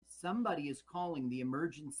somebody is calling the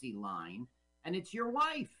emergency line, and it's your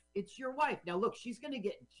wife. It's your wife. Now, look, she's going to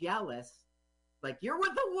get jealous. Like, you're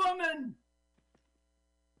with a woman.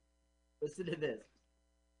 Listen to this.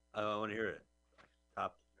 I want to hear it.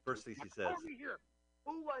 Top first thing she says. Over here.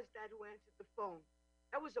 Who was that who answered the phone?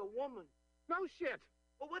 That was a woman. No shit.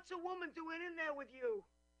 Well, what's a woman doing in there with you?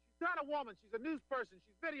 She's not a woman. She's a news person.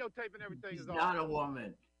 She's videotaping everything. She's not a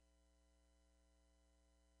woman.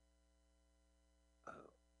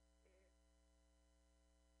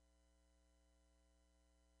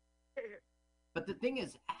 But the thing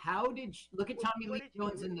is, how did she, look at Tommy Lee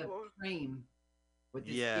Jones in the frame with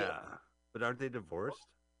this kid. But aren't they divorced?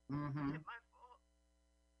 Mm-hmm.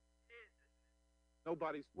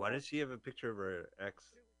 Nobody's. Why does she have a picture of her ex?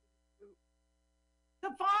 The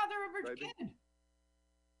father of her kid.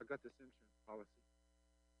 I got this insurance policy.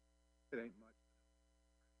 It ain't much.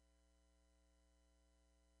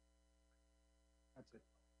 That's it.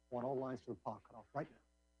 Want all lines to the park cut off right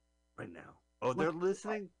now. Right now. Oh, they're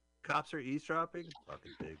listening? Cops are eavesdropping?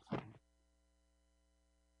 Fucking pigs.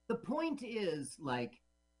 The point is, like,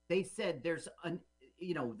 they said there's an,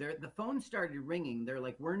 the phone started ringing. They're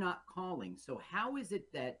like, we're not calling. So how is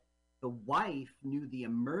it that the wife knew the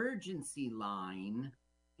emergency line?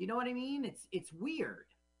 You know what I mean? It's weird.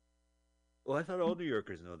 Well, I thought all New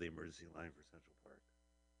Yorkers know the emergency line for Central Park.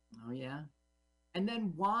 Oh, yeah? And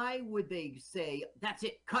then why would they say, that's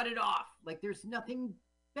it, cut it off? Like, there's nothing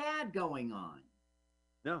bad going on.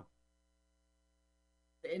 No.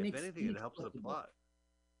 If anything, it helps the plot.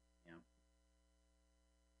 Yeah.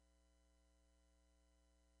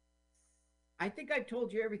 I think I've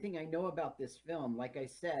told you everything I know about this film. Like I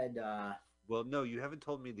said... well, no, you haven't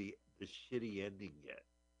told me the shitty ending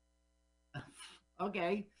yet.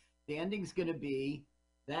 Okay. The ending's going to be,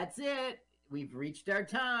 that's it. We've reached our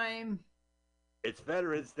time. It's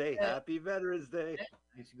Veterans Day. Happy Veterans Day.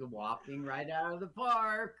 I should go walking right out of the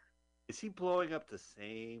park. Is he blowing up the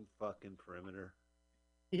same fucking perimeter?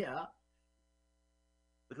 Yeah.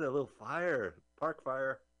 Look at that little fire. Park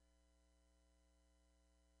fire.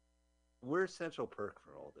 Where's Central Perk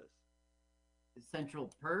for all this?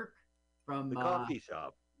 Central Perk from the coffee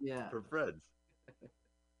shop. Yeah. For Fred's.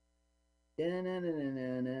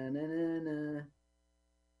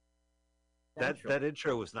 That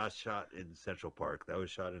intro was not shot in Central Park. That was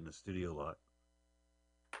shot in a studio lot.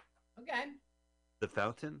 Okay. The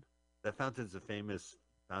fountain? That fountain's a famous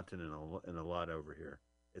fountain in a lot over here.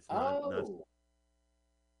 It's not,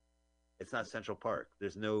 it's not Central Park.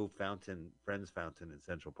 There's no fountain, Friends fountain in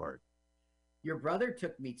Central Park. Your brother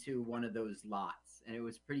took me to one of those lots, and it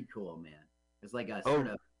was pretty cool, man. It was like a sort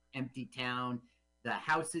of empty town. The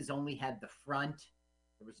houses only had the front.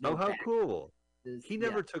 There was no how cool. He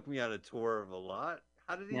never yeah. took me on a tour of a lot.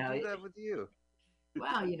 How did he do that with you?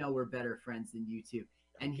 Well, we're better friends than you two.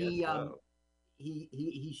 And he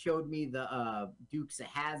showed me the Dukes of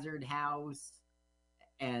Hazzard house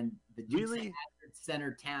and the Dukes of Hazzard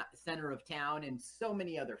center of town, and so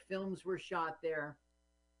many other films were shot there.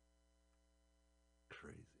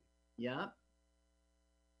 Crazy. Yeah.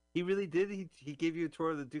 He really did? He gave you a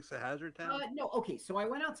tour of the Dukes of Hazzard town? No, okay. So I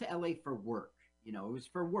went out to LA for work. It was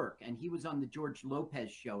for work. And he was on the George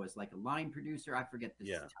Lopez show as like a line producer. I forget the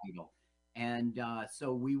title. And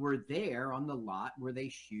so we were there on the lot where they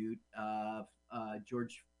shoot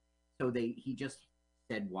George. So he just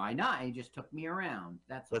said, why not? He just took me around.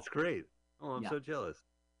 That's great. Oh, I'm so jealous.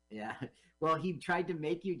 Yeah. Well, he tried to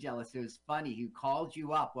make you jealous. It was funny. He called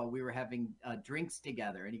you up while we were having drinks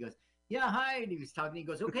together. And he goes, yeah, hi. And he was talking. He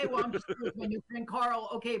goes, okay, well, I'm just with my new friend Carl.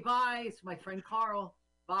 Okay, bye. It's my friend Carl.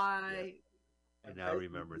 Bye. I now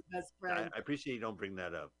remember. Best friend. I appreciate you don't bring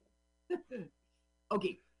that up.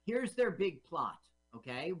 Okay, here's their big plot.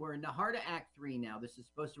 Okay, we're in the heart of Act 3 now. This is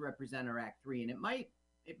supposed to represent our Act 3, and it might.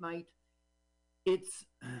 It's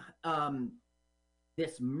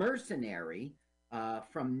this mercenary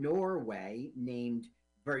from Norway named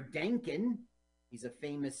Verdenken. He's a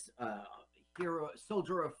famous hero,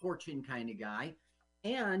 soldier of fortune kind of guy,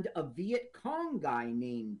 and a Viet Cong guy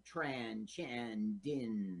named Tran Chan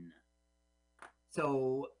Din.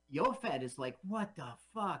 So Yofet is like, what the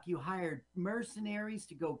fuck? You hired mercenaries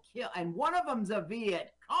to go kill, and one of them's a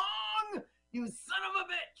Viet Cong, you son of a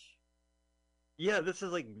bitch. Yeah, this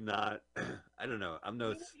is like not, I don't know. I'm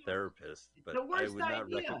no therapist, but the worst I would not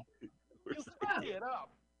idea. recommend. You idea. It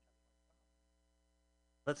up.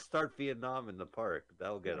 Let's start Vietnam in the park.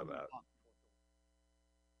 That'll get them out.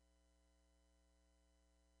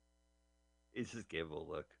 He just gave a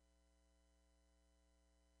look.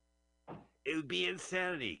 It would be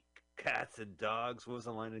insanity. Cats and dogs. What was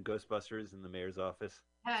the line in Ghostbusters in the mayor's office?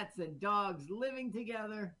 Cats and dogs living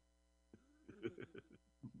together.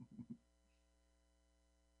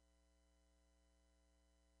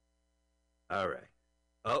 All right.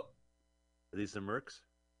 Oh, are these the Mercs?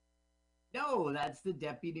 No, that's the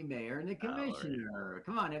deputy mayor and the Oh, all right. commissioner.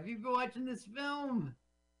 Come on, have you been watching this film?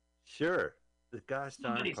 Sure. The gosh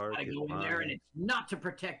darn Somebody's got park to is go in there, and fine. it's not to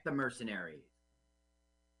protect the mercenaries.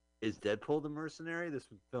 Is Deadpool the mercenary? This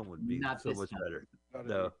film would be Not so this much time. better. Not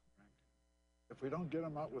No. every- If we don't get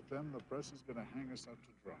them out with them, the press is going to hang us out to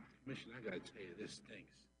dry. Commissioner, I gotta tell you, this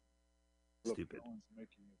stinks. Look, Stupid. no one's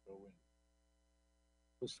making you go in.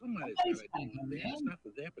 Well, somebody's Somebody's gotta gotta go go there. It's in. not for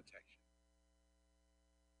their protection.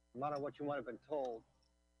 No matter what you might have been told,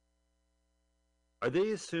 Are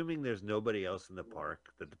they assuming there's nobody else in the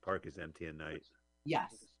park, that the park is empty at night?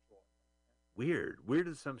 Yes. Weird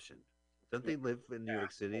assumption. Don't they live in New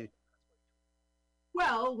York City?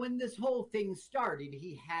 Well, when this whole thing started,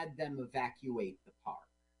 he had them evacuate the park.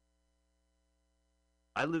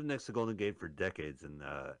 I lived next to Golden Gate for decades, and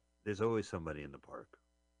there's always somebody in the park.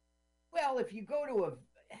 Well, if you go to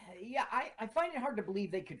I find it hard to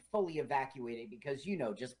believe they could fully evacuate it because,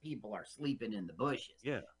 just people are sleeping in the bushes.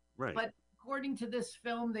 Yeah, right. But according to this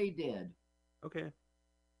film, they did. Okay.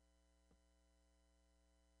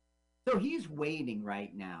 So he's waiting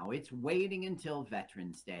right now. It's waiting until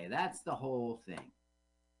Veterans Day. That's the whole thing.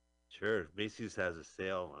 Sure. Macy's has a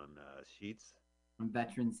sale on sheets. On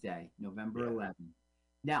Veterans Day, November Yeah. 11th.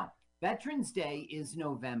 Now, Veterans Day is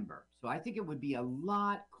November, so I think it would be a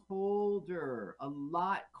lot colder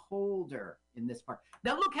in this park.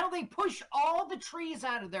 Now, look how they push all the trees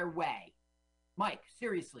out of their way. Mike,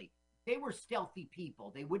 seriously, they were stealthy people.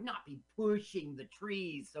 They would not be pushing the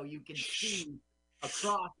trees so you can see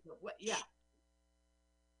across. Yeah.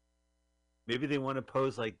 Maybe they want to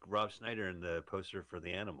pose like Rob Schneider in the poster for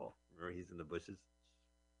The Animal. Remember, he's in the bushes.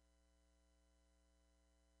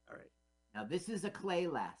 All right. Now, this is a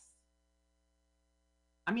Claymore.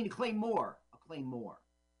 A Claymore.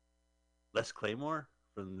 Les Claymore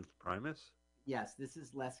from Primus. Yes, this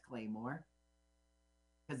is Les Claymore.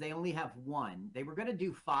 Because they only have one. They were going to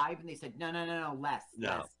do 5, and they said, no, less.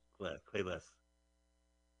 No, Clay Les.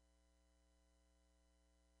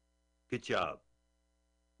 Good job.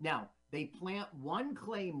 Now, they plant one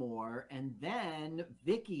Claymore, and then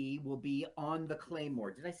Vicky will be on the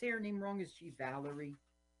Claymore. Did I say her name wrong? Is she Valerie?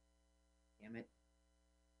 Damn it.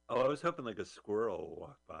 Oh, I was hoping like a squirrel will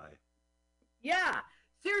walk by. Yeah,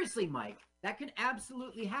 seriously, Mike. That could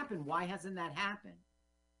absolutely happen. Why hasn't that happened?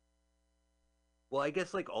 Well, I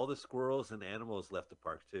guess like all the squirrels and animals left the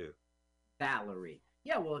park too. Valerie.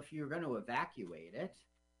 Yeah, well, if you're going to evacuate it.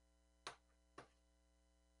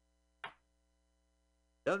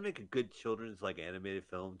 That would make a good children's like animated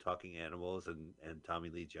film, talking animals, and Tommy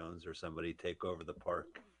Lee Jones or somebody take over the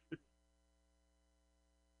park.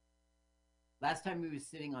 Last time he was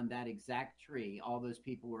sitting on that exact tree, all those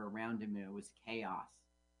people were around him, and it was chaos.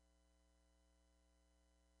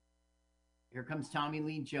 Here comes Tommy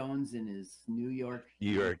Lee Jones in his New York.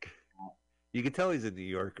 New York. You can tell he's a New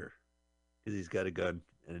Yorker because he's got a gun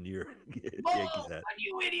and a New York Yankees hat.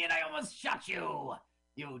 You idiot! I almost shot you!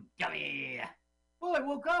 You dummy! Well, I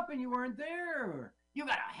woke up and you weren't there. You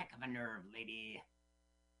got a heck of a nerve, lady.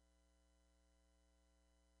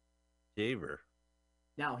 Shaver.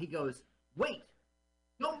 Now he goes, wait!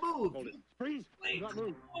 Don't move! Hold it. freeze. Wait! Do not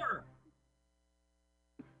move. More.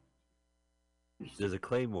 There's a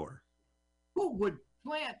Claymore. Who would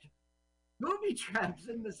plant booby traps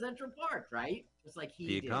in the Central Park, right? Just like he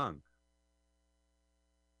Viet did. Cong.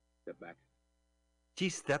 Step back. She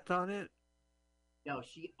stepped on it? No,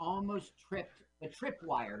 she almost tripped the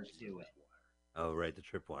tripwire to it. Oh, right, the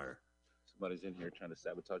tripwire. Somebody's in here trying to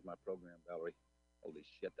sabotage my program, Valerie. Holy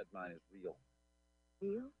shit, that mine is real.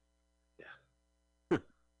 Real?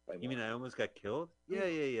 You mean I almost got killed?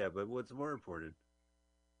 Yeah, but what's more important?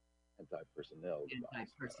 Anti-personnel.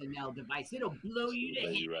 Anti-personnel device. It'll blow you to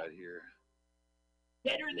Lady hell. right here.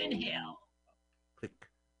 Better than hell. Click.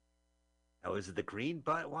 Now, is it the green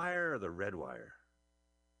wire or the red wire?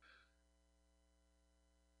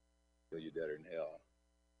 Kill you deader than hell.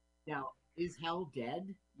 Now, is hell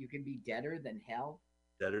dead? You can be deader than hell?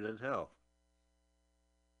 Deader than hell.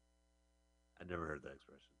 I never heard that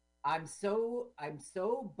expression. I'm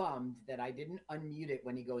so bummed that I didn't unmute it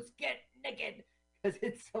when he goes, get naked, because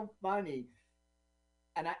it's so funny.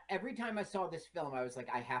 And every time I saw this film, I was like,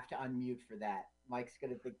 I have to unmute for that. Mike's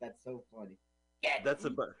going to think that's so funny. That's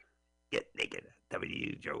a Get Naked,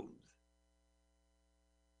 W. Jones.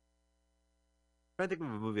 I'm trying to think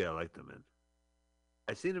of a movie I liked him in.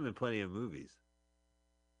 I've seen him in plenty of movies.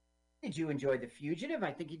 Did you enjoy The Fugitive?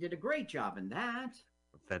 I think he did a great job in that.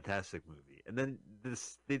 A fantastic movie. And then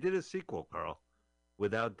they did a sequel, Carl,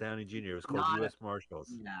 without Downey Jr. It was called U.S.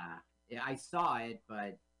 Marshals. Yeah, I saw it,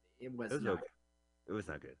 but it was not. Okay. It was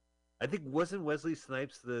not good. I think wasn't Wesley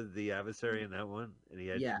Snipes the adversary in that one, and he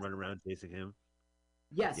had to Yeah. run around chasing him.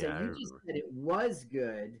 Yeah, so Yeah, I you just remember. said it was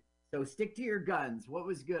good. So stick to your guns. What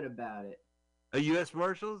was good about it? A U.S.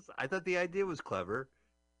 Marshals. I thought the idea was clever.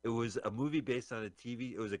 It was a movie based on a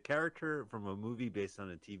TV. It was a character from a movie based on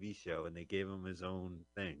a TV show, and they gave him his own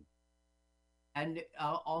thing. And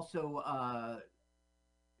also,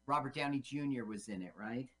 Robert Downey Jr. was in it,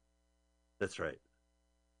 right? That's right.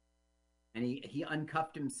 And he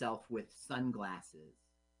uncuffed himself with sunglasses.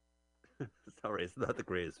 Sorry, it's not the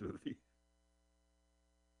greatest movie.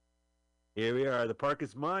 Here we are. The park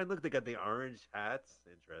is mine. Look, they got the orange hats.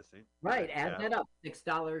 Interesting. Right, add that up. $6,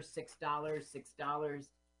 $6, $6.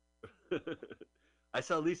 I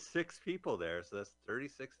saw at least 6 people there, so that's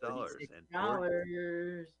 $36. And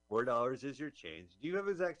 $4 is your change. Do you have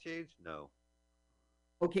exact change? No.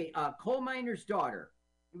 Okay, Coal Miner's Daughter.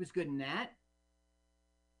 He was good in that.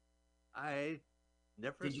 I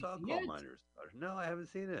never saw Coal Miner's Daughter. No, I haven't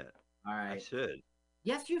seen it. All right. I should.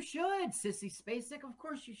 Yes, you should. Sissy Spacek, of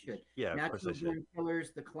course you should. Yeah, of course I should. Born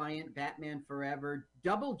Killers, The Client, Batman Forever.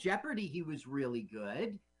 Double Jeopardy, he was really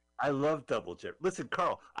good. I love Double Jeopardy. Listen,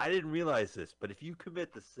 Carl, I didn't realize this, but if you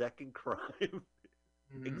commit the second crime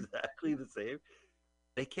exactly the same,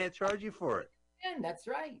 they can't charge you for it. And that's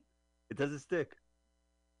right. It doesn't stick.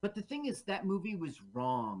 But the thing is, that movie was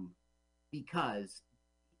wrong because...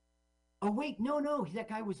 Oh, wait, no. That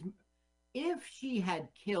guy was... If she had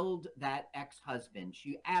killed that ex-husband,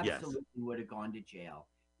 she absolutely would have gone to jail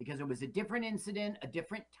because it was a different incident, a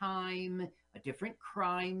different time, a different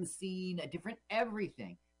crime scene, a different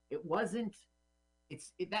everything. It wasn't.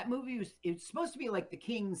 That movie was. It's supposed to be like The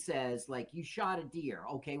King says, like you shot a deer.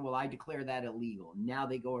 Okay, well I declare that illegal. Now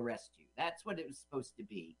they go arrest you. That's what it was supposed to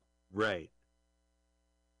be. Right.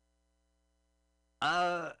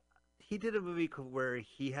 He did a movie where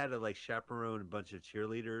he had to like chaperone a bunch of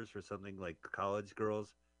cheerleaders or something, like college girls,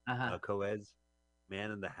 co-eds,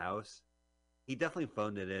 Man in the House. He definitely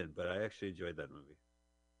phoned it in, but I actually enjoyed that movie.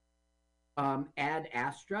 Ad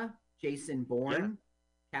Astra, Jason Bourne,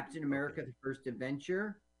 Captain America: The First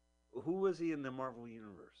Adventure. Who was he in the Marvel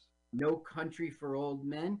Universe? No Country for Old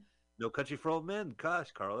Men. No Country for Old Men.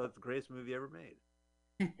 Gosh, Carl, that's the greatest movie ever made.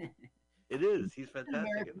 It is. He's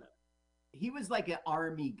fantastic in that. He was like an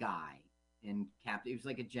army guy in Captain. He was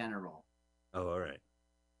like a general. Oh, all right.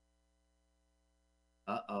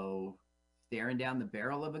 Uh-oh. Staring down the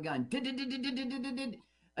barrel of a gun.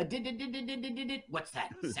 What's that?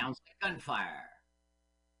 Sounds like gunfire.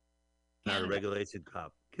 Not a regulation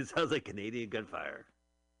cop. It sounds like Canadian gunfire.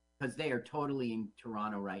 Because they are totally in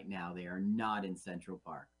Toronto right now. They are not in Central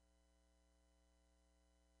Park.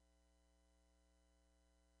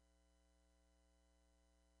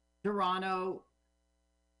 Toronto.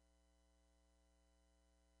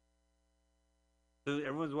 So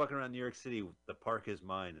everyone's walking around New York City. The park is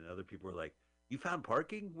mine, and other people are like, "You found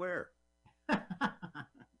parking? Where?"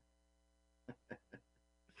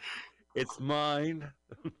 It's mine.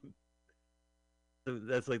 So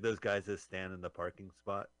that's like those guys that stand in the parking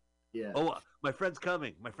spot. Yeah. Oh, my friend's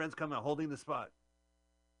coming. My friend's coming. Holding the spot.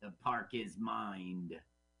 The park is mined.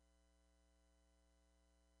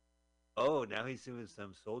 Oh, now he's doing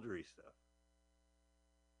some soldiery stuff.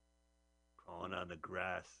 Crawling on the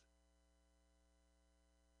grass.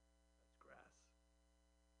 That's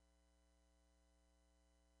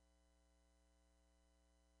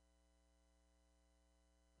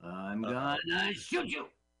grass. I'm gonna shoot you.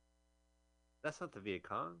 That's not the Viet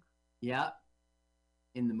Cong. Yeah.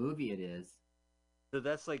 In the movie it is. So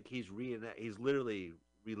that's like he's literally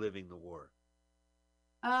reliving the war.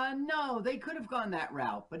 No, they could have gone that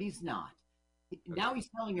route, but he's not. Okay. Now he's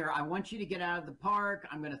telling her, I want you to get out of the park.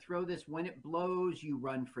 I'm going to throw this. When it blows, you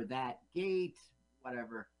run for that gate,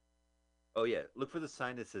 whatever. Oh, yeah. Look for the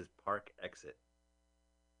sign that says park exit.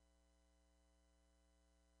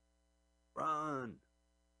 Run.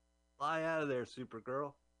 Fly out of there,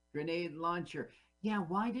 Supergirl. Grenade launcher. Yeah,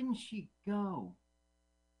 why didn't she go?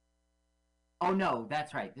 Oh, no,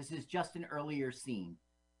 that's right. This is just an earlier scene.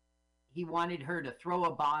 He wanted her to throw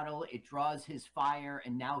a bottle. It draws his fire,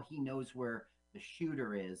 and now he knows where the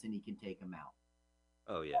shooter is, and he can take him out.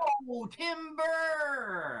 Oh, yeah. Oh,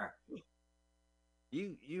 timber!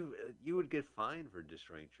 You would get fined for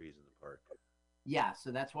destroying trees in the park. Yeah,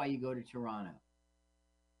 so that's why you go to Toronto.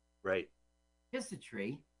 Right. Just a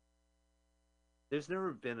tree. There's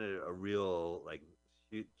never been a real like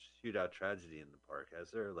shootout tragedy in the park,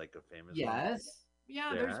 has there? Like a famous Yes. one?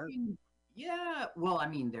 Yeah, there's been. Yeah. Well, I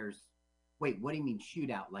mean, there's. Wait, what do you mean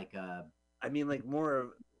shootout? Like a. I mean, like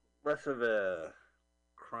less of a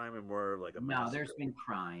crime and more of like a massacre. No, there's been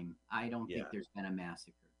crime. I don't think there's been a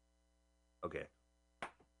massacre. Okay.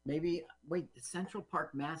 Maybe, wait, the Central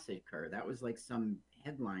Park Massacre. That was like some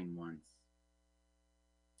headline once.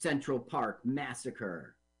 Central Park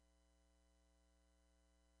Massacre.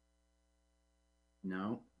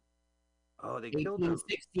 No. Oh, they killed him.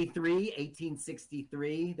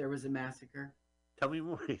 1863, there was a massacre. Tell me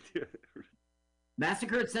more.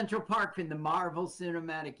 Massacre at Central Park in the Marvel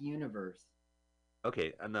Cinematic Universe.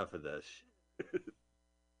 Okay, enough of this.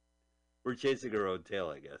 We're chasing our own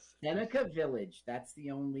tail, I guess. Seneca Village, that's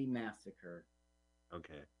the only massacre.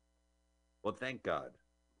 Okay. Well, thank God.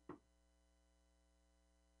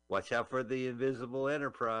 Watch out for the Invisible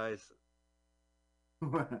Enterprise.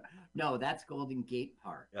 No, that's Golden Gate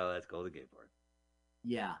Park. Oh, that's Golden Gate Park.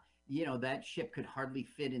 Yeah. You know, that ship could hardly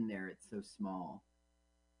fit in there. It's so small.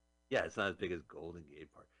 Yeah, it's not as big as Golden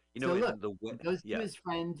Gate Park. You know, so look, it goes to his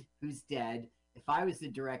friend who's dead. If I was the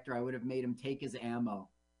director, I would have made him take his ammo.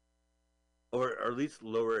 Or at least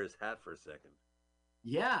lower his hat for a second.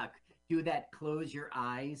 Yeah, do that close your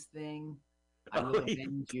eyes thing. I will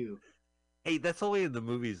avenge you. Hey, that's only in the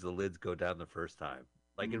movies the lids go down the first time.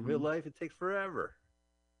 Like in real life, it takes forever.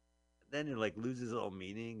 Then it like loses all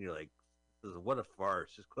meaning. You're like, what a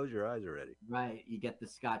farce. Just close your eyes already. Right. You get the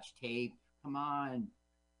Scotch tape. Come on.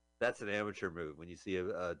 That's an amateur move. When you see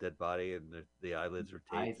a dead body and the eyelids are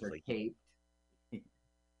taped. Eyes are taped.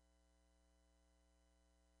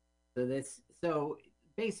 So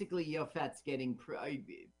basically, Yofat's getting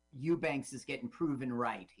Eubanks is getting proven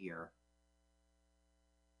right here.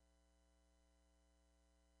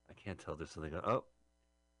 I can't tell. There's something. Oh,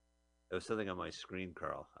 there was something on my screen,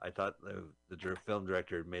 Carl. I thought the film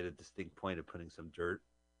director made a distinct point of putting some dirt.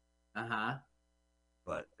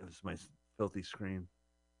 But it was my filthy screen.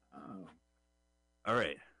 Oh. All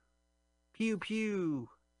right. Pew pew.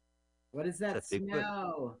 What is that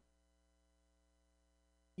smell?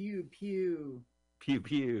 Pew pew. Pew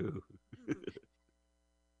pew.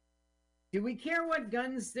 Do we care what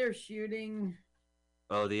guns they're shooting?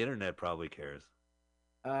 Oh, the internet probably cares.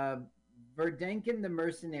 Verdenken the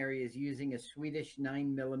mercenary is using a Swedish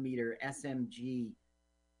 9mm SMG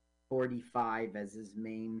 45 as his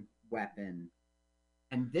main weapon.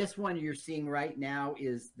 And this one you're seeing right now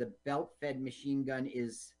is the belt-fed machine gun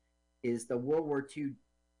is the World War II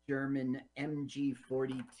German MG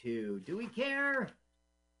 42. Do we care?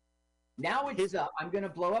 Now it's up. I'm going to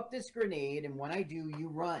blow up this grenade, and when I do, you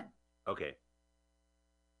run. Okay.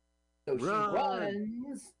 So she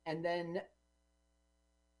runs, and then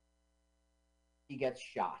he gets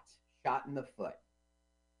shot in the foot.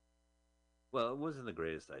 Well, it wasn't the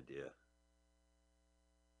greatest idea.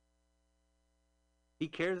 He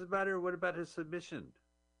cares about her. What about his submission?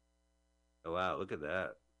 Oh, wow. Look at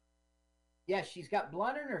that. Yeah, she's got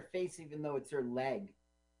blood on her face, even though it's her leg.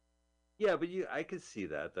 Yeah, but I could see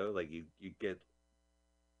that, though. Like, you get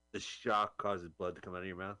the shock causes blood to come out of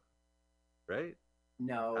your mouth, right?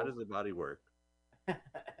 No. How does the body work?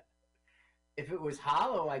 If it was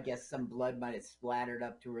hollow, I guess some blood might have splattered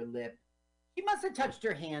up to her lip. She must have touched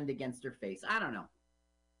her hand against her face. I don't know.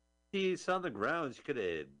 She's on the ground. She could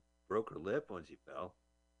have broke her lip when she fell.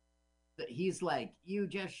 He's like, you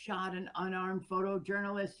just shot an unarmed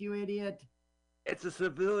photojournalist, you idiot. It's a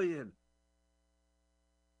civilian.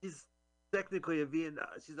 She's technically a Vietnam.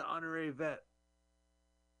 She's an honorary vet.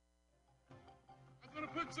 I'm gonna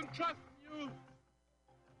put some trust in you.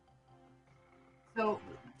 So,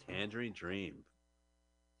 Tangerine Dream.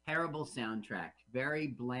 Terrible soundtrack. Very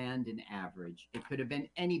bland and average. It could have been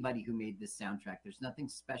anybody who made this soundtrack. There's nothing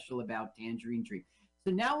special about Tangerine Dream.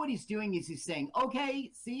 So now what he's doing is he's saying, okay,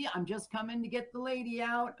 see, I'm just coming to get the lady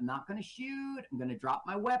out. I'm not going to shoot. I'm going to drop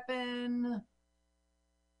my weapon.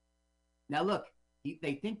 Now look,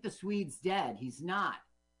 they think the Swede's dead. He's not.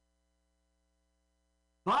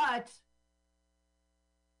 But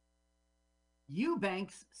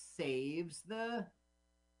Eubanks saves the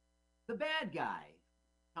bad guy,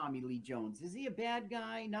 Tommy Lee Jones. Is he a bad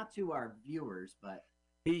guy? Not to our viewers, but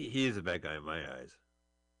he is a bad guy in my eyes.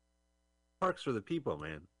 Parks for the people,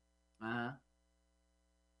 man.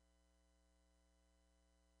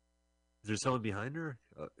 Is there someone behind her?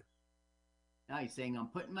 Now he's saying, I'm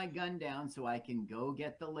putting my gun down so I can go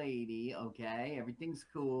get the lady. Okay, everything's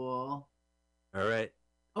cool. All right.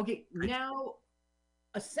 Okay, now,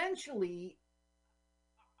 essentially,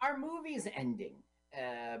 our movie is ending.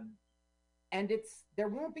 And there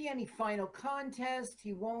won't be any final contest.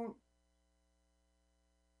 He won't.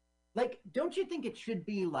 Like, don't you think it should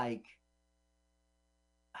be like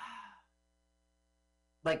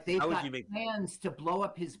they've got plans to blow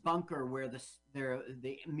up his bunker where the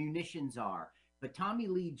munitions are. But Tommy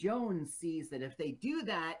Lee Jones sees that if they do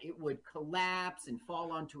that, it would collapse and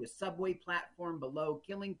fall onto a subway platform below,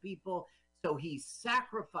 killing people. So he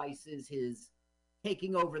sacrifices his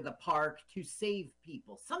taking over the park to save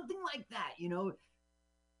people, something like that, you know.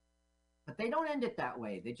 But they don't end it that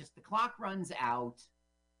way. They just, the clock runs out.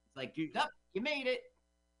 It's like, oh, you made it.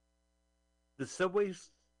 The subway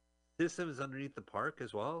system is underneath the park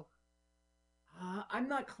as well? I'm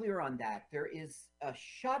not clear on that. There is a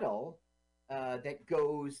shuttle that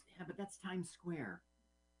goes, yeah, but that's Times Square.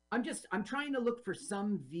 I'm trying to look for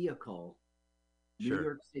some vehicle, Sure. New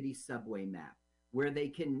York City subway map, where they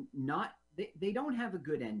can not, they don't have a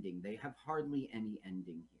good ending. They have hardly any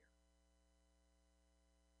ending here.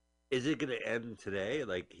 Is it going to end today?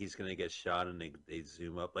 Like he's going to get shot and they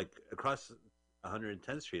zoom up? Like across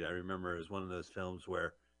 110th Street, I remember it was one of those films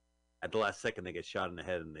where at the last second they get shot in the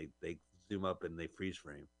head and they zoom up and they freeze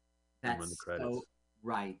frame. That's run the credits. So,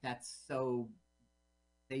 right. That's so,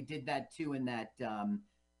 they did that too in that,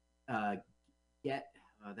 that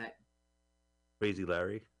Crazy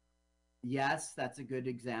Larry. Yes, that's a good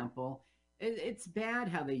example. It's bad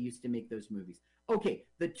how they used to make those movies. Okay,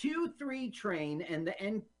 the 2-3 train and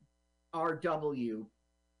the NRW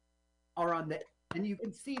are on the, and you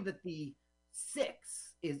can see that the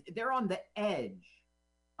 6 they're on the edge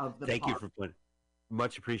of the Thank park. you for putting,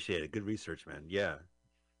 much appreciated. Good research, man. Yeah.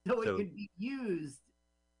 So it could be used.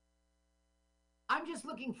 I'm just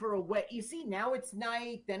looking for a way. You see, now it's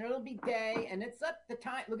night, then it'll be day, and it's up the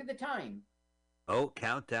time. Look at the time. Oh,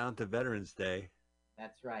 countdown to Veterans Day.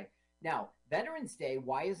 That's right. Now, Veterans Day,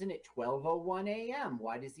 why isn't it 12:01 a.m.?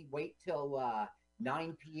 Why does he wait till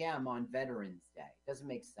 9 p.m. on Veterans Day? Doesn't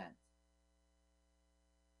make sense.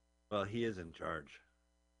 Well, he is in charge.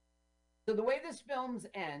 So the way this film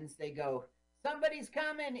ends, they go, somebody's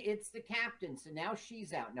coming, it's the captain. So now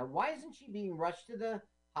she's out. Now, why isn't she being rushed to the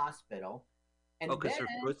hospital? And because her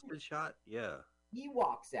foot's been shot? Yeah. He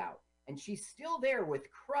walks out, and she's still there with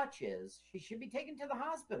crutches. She should be taken to the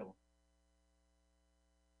hospital.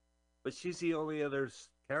 But she's the only other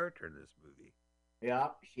character in this movie.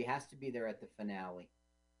 Yep, she has to be there at the finale.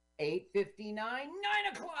 8:59, 9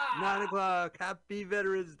 o'clock. 9 o'clock. Happy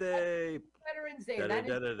Veterans Day. Veterans Day.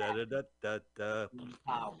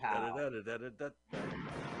 Pow, pow.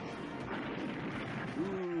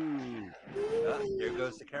 Ooh. Here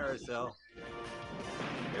goes the carousel.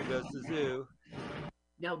 Here goes the zoo.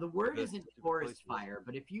 Now, the word isn't forest fire,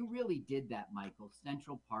 but if you really did that, Michael,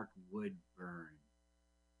 Central Park would burn.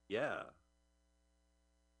 Yeah.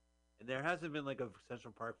 And there hasn't been like a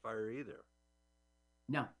Central Park fire either.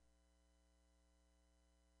 No.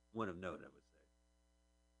 One of note, I would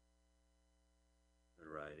say.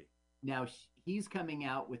 Variety. Now, he's coming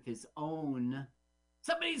out with his own,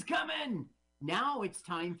 somebody's coming! Now it's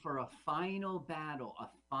time for a final battle, a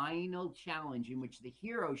final challenge in which the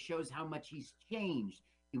hero shows how much he's changed.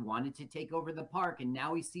 He wanted to take over the park, and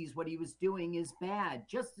now he sees what he was doing is bad,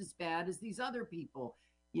 just as bad as these other people.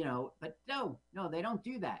 You know, but no, they don't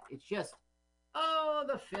do that. It's just, oh,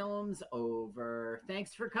 the film's over.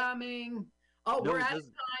 Thanks for coming. Oh, we're out of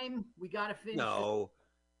time. We got to finish. No,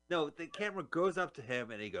 the camera goes up to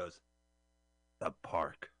him and he goes, the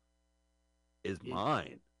park is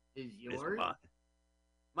mine. Is yours?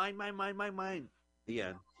 Mine. The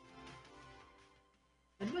end.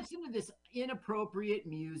 And listen to this inappropriate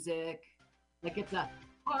music. Like it's a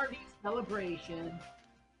party celebration.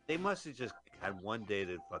 They must have just had one day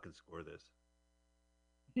to fucking score this.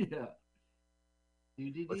 Yeah.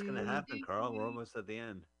 What's going to happen, Carl? We're almost at the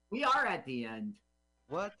end. We are at the end.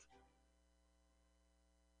 What?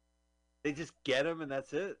 They just get him and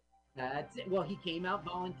that's it? That's it. Well, he came out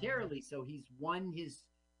voluntarily, so he's won his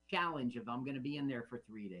challenge of I'm going to be in there for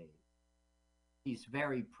 3 days. He's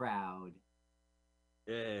very proud.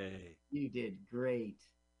 Yay. You did great.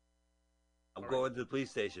 I'm going to the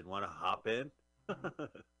police station. Want to hop in?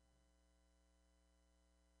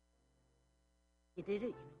 You did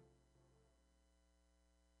it.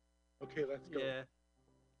 Okay, let's go. Yeah.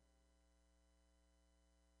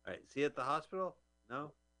 All right. See you at the hospital?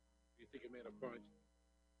 No? You think it made a point?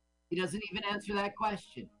 He doesn't even answer that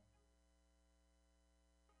question.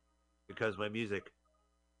 Because my music.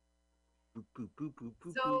 Boop, boop, boop, boop,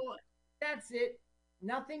 boop, So boop. that's it.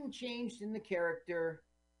 Nothing changed in the character.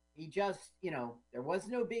 He just, there was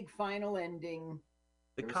no big final ending.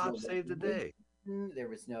 The cop saved the day. There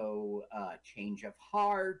was no change of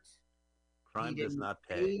heart. Crime does not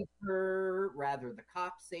pay. Save her, rather the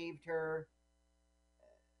cop saved her.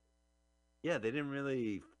 Yeah, they didn't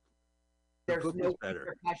really. There's no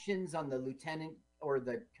repercussions on the lieutenant or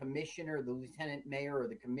the commissioner, the lieutenant mayor or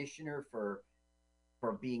the commissioner for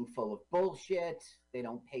being full of bullshit. They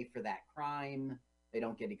don't pay for that crime. They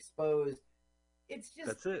don't get exposed. It's just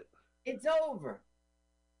that's it. It's over.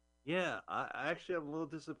 Yeah, I actually am a little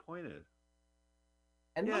disappointed.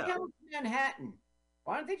 And look how it's Manhattan.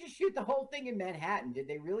 Why don't they just shoot the whole thing in Manhattan? Did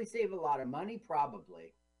they really save a lot of money?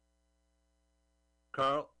 Probably.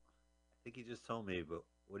 Carl, I think you just told me, but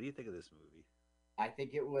what do you think of this movie? I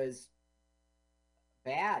think it was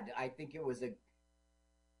bad. I think it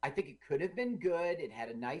could have been good. It had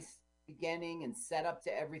a nice beginning and set up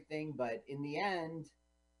to everything, but in the end,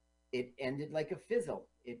 it ended like a fizzle.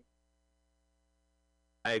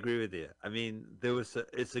 I agree with you. I mean,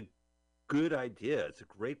 it's a good idea. It's a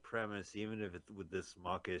great premise, even if it's with this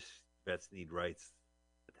mawkish vets need rights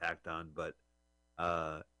tacked on. But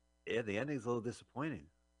the ending's a little disappointing.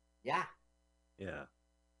 Yeah. Yeah.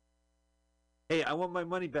 Hey, I want my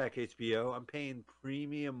money back, HBO. I'm paying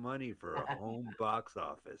premium money for a home box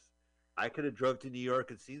office. I could have drove to New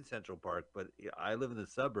York and seen Central Park, but I live in the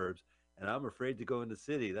suburbs, and I'm afraid to go in the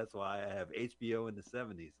city. That's why I have HBO in the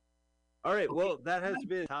 70s. All right, well, that has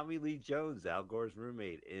been Tommy Lee Jones, Al Gore's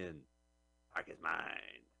roommate in Park Is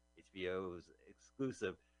Mine, HBO's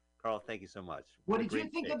exclusive. Carl, thank you so much. What did you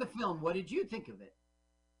think of the film? What did you think of it?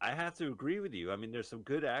 I have to agree with you. I mean, there's some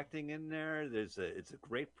good acting in there. It's a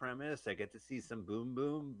great premise. I get to see some boom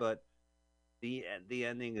boom, but the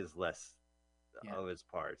ending is less of its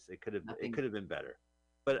parts. It could have been better.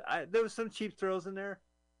 But there was some cheap thrills in there.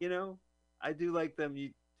 You know, I do like them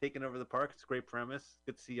taking over the park. It's a great premise.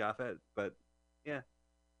 Good to see Yaphet, but yeah,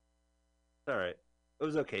 it's all right. It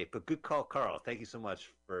was okay, but good call, Carl. Thank you so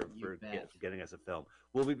much for getting us a film.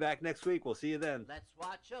 We'll be back next week. We'll see you then. Let's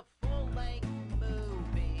watch a full-length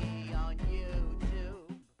movie on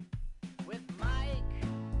YouTube with Mike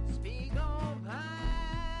Spiegelman.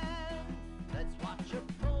 Let's watch a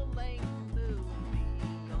full-length movie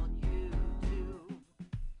on YouTube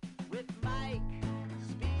with Mike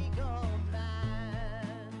Spiegelman.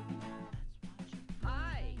 Let's watch it.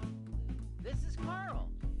 Hi, this is Carl.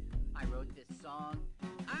 I wrote this song.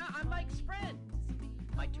 I'm Mike's friend.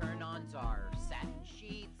 My turn-ons are satin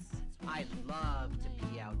sheets. I love to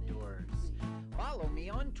be outdoors. Follow me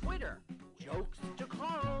on Twitter. Jokes to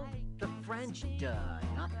Carl. The French duh,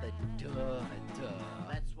 not the duh.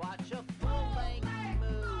 Let's watch a full-length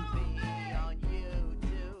movie on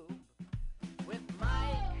YouTube with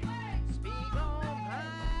Mike Spiegelman.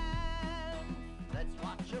 Let's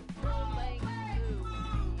watch a full-length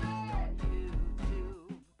movie on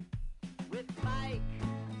YouTube with Mike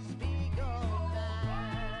Spiegelman.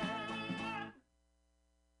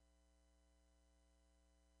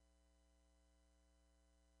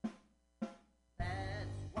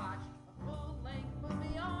 Let's watch a full-length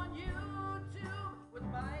movie on YouTube with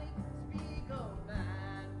Mike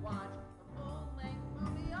Spiegelman. Watch a full-length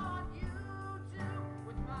movie on YouTube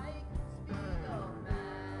with Mike Spiegelman.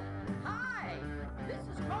 Hi, this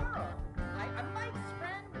is Carl. I'm Mike's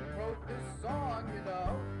friend who wrote this song, you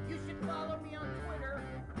know. You should follow me on Twitter.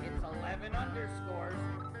 It's 11 underscores.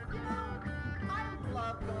 You know, I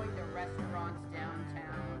love going to restaurants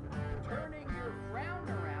downtown, turning your frown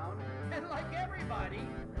around, and like everybody,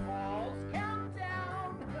 Paul's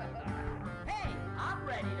Countdown. Hey, I'm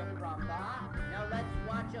ready to rumba. Now let's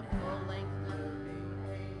watch a full-length movie.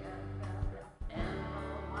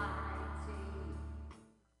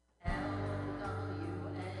 M-O-I-T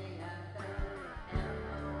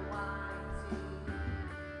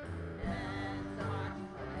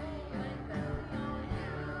L-W-A-F-L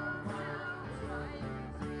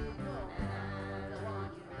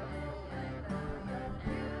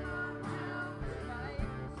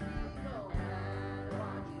M-O-I-T Let's watch a full-length movie on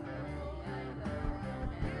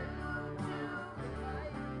YouTube.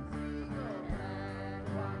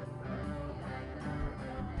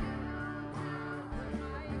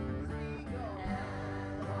 Mike Spiegelman. Let's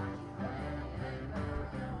watch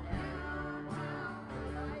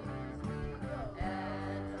a full-length movie on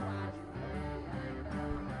YouTube. Mike Spiegelman. Watch a full-length movie on YouTube.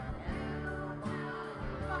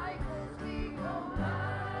 Mike Spiegelman.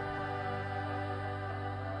 Watch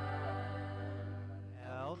a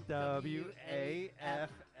full-length movie on YouTube. Mike Spiegelman. Watch a full-length movie on YouTube. Mike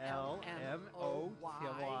Spiegelman. Watch a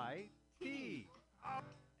full-length movie on YouTube. LWAFLMOYT.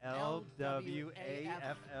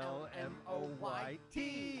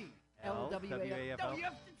 LWAFLMOYT. LWAFL. No, you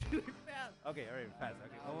have to do it fast. Okay, all right, fast.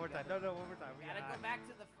 Okay, one more time. No, one more time. We gotta go back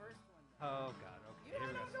to the first one. Oh, God. Okay. You Here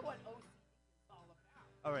we don't go. know what OC is all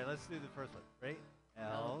about. All right, let's do the first one. Right?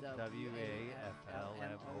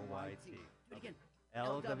 LWAFLMOYT. Do it again.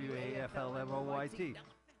 LWAFLMOYT.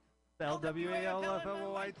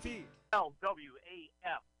 LWAFLMOYT.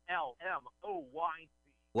 LWAFLMOYT.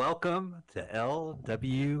 Welcome to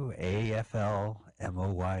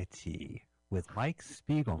LWAFLMOYT with Mike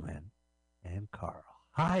Spiegelman and Carl.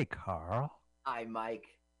 Hi, Carl. Hi, Mike.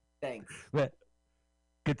 Thanks.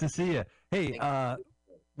 Good to see you. Hey,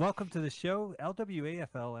 Welcome to the show.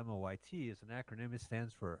 LWAFLMOYT is an acronym. It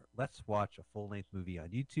stands for Let's Watch a Full-Length Movie on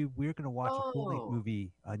YouTube. We're going to watch a full-length Oh,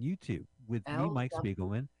 movie on YouTube with me, L Mike W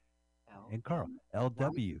Spiegelman, L and Carl. M Y.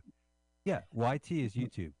 LW. Yeah, YT is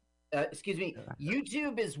YouTube. Excuse me.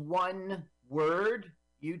 YouTube is one word.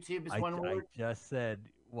 YouTube is one I word. just said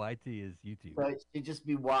YT is YouTube. So it should just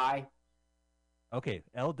be Y. Okay,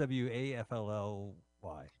 LWAFLLY.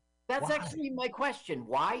 That's Why? actually my question.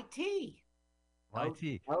 YT.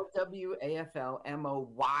 YT. LWAFLMOYT.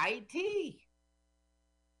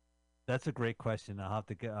 That's a great question. I'll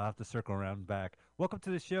have to circle around back. Welcome to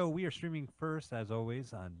the show. We are streaming first, as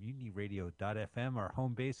always, on MutinyRadio.fm, our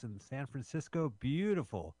home base in San Francisco.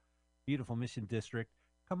 Beautiful, beautiful Mission District.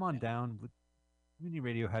 Come on down. Mutiny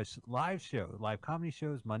Radio has live comedy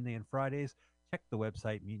shows Monday and Fridays. Check the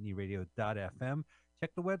website, MutinyRadio.fm.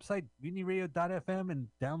 Check the website, MutinyRadio.fm, and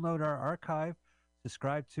download our archive.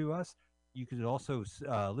 Subscribe to us. You can also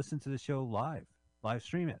listen to the show live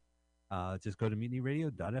stream it. Just go to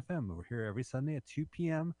MutinyRadio.fm. We're here every Sunday at 2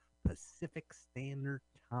 p.m. Pacific Standard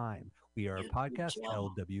Time. We are a podcast,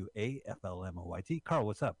 LWAFLMOYT. Carl,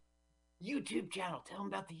 what's up? YouTube channel. Tell them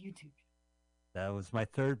about the YouTube channel. That was my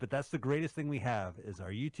third, but that's the greatest thing we have is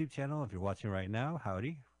our YouTube channel. If you're watching right now,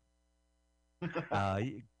 howdy. Go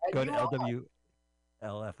to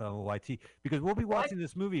LWLFLMOYT because we'll be watching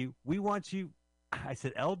this movie. We want you. I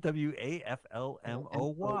said LWAFLMOY.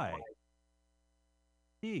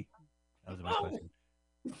 That was my question.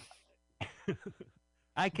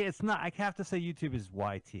 I can't. It's not. I have to say YouTube is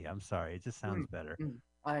YT. I'm sorry. It just sounds better.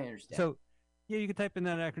 I understand. So, yeah, you can type in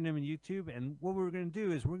that acronym in YouTube, and what we're going to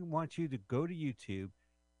do is we want you to go to YouTube,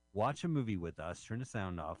 watch a movie with us, turn the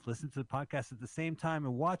sound off, listen to the podcast at the same time,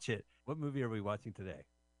 and watch it. What movie are we watching today?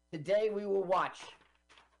 Today we will watch.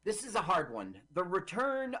 This is a hard one. The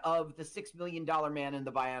Return of the $6 Million Man and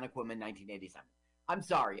the Bionic Woman, 1987. I'm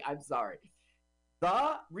sorry.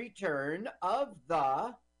 The Return of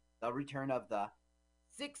the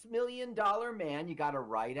 $6 Million Man. You got to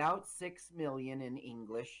write out 6 million in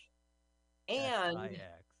English. And S-I-X.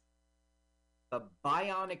 the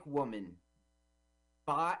Bionic Woman.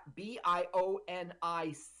 B-I-O-N-I-C.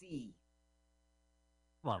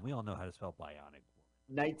 Come on, we all know how to spell bionic.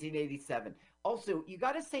 1987. Also, you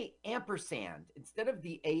got to say ampersand. Instead of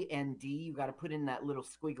the A-N-D, you got to put in that little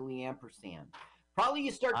squiggly ampersand. Probably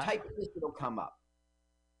you start typing this, it'll come up.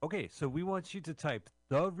 Okay, so we want you to type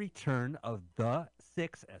The Return of the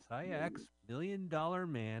 $6 Million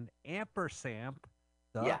Man ampersand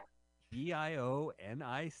the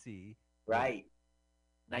B-I-O-N-I-C. Right.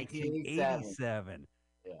 1987.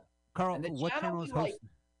 Yeah. Carl, what channel is hosting?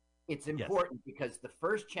 It's important because the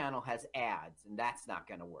first channel has ads, and that's not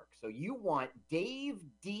going to work. So you want Dave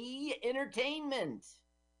D Entertainment.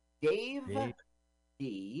 Dave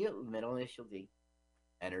D, middle initial D,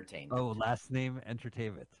 Entertainment. Oh, last name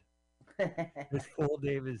Entertainment. His full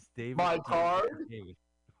name is Dave. My card.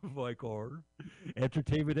 My card.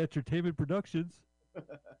 Entertainment Productions.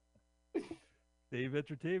 Dave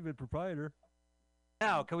Entertainment proprietor.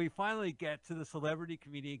 Now, can we finally get to the Celebrity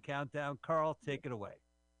Comedian Countdown? Carl, take it away.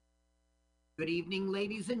 Good evening,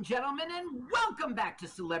 ladies and gentlemen, and welcome back to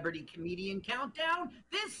Celebrity Comedian Countdown,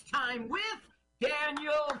 this time with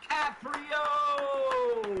Daniel Caprio.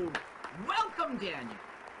 Welcome, Daniel.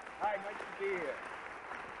 Hi, nice to be here.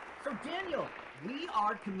 So, Daniel, we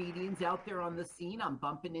are comedians out there on the scene. I'm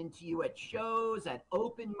bumping into you at shows, at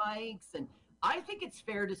open mics, and I think it's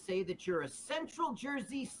fair to say that you're a Central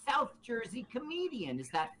Jersey, South Jersey comedian. Is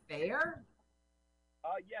that fair?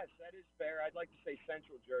 Yes, that is fair. I'd like to say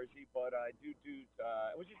Central Jersey, but I do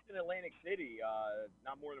I was just in Atlantic City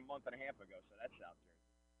not more than a month and a half ago, so that's South Jersey.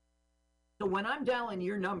 So when I'm dialing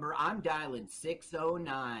your number, I'm dialing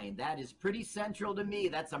 609. That is pretty central to me.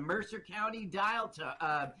 That's a Mercer County dial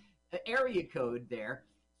to area code there.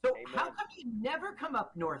 So Amen. How come you never come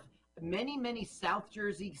up north? Many South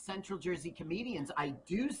Jersey, Central Jersey comedians I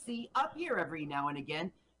do see up here every now and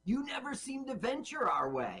again. You never seem to venture our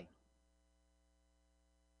way.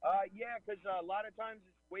 Yeah, because a lot of times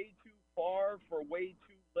it's way too far for way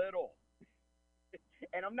too little.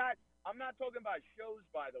 And I'm not talking about shows,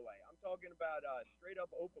 by the way. I'm talking about straight up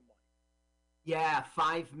open mic. Yeah,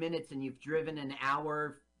 5 minutes and you've driven an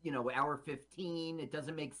hour, hour 15. It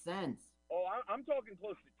doesn't make sense. Oh, I'm talking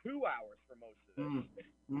close to 2 hours for most of this.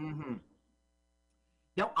 Mm-hmm.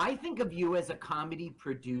 Now, I think of you as a comedy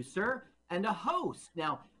producer and a host.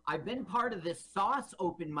 Now, I've been part of this Sauce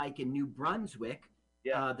open mic in New Brunswick.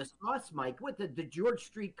 Yeah. The Sauce mic with the George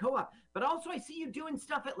Street Co-op. But also I see you doing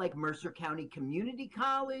stuff at like Mercer County Community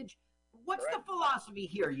College. What's Correct. the philosophy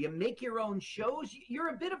here? You make your own shows? You're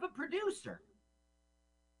a bit of a producer.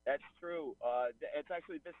 That's true. It's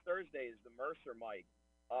actually this Thursday is the Mercer mic.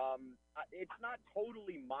 It's not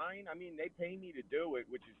totally mine. I mean, they pay me to do it,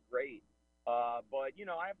 which is great. But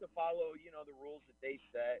I have to follow the rules that they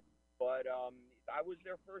set. But I was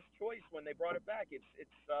their first choice when they brought it back. It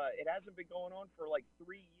hasn't been going on for like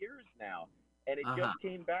 3 years now, and it just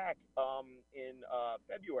came back in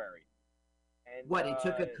February. And what? It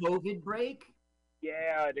took a COVID break.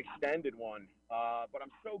 Yeah, an extended one. But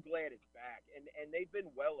I'm so glad it's back, and they've been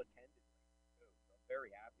well attended too. So I'm very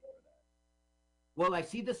happy for that. Well, I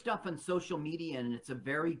see the stuff on social media, and it's a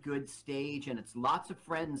very good stage, and it's lots of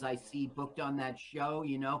friends I see booked on that show.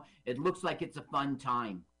 It looks like it's a fun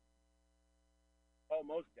time. Oh,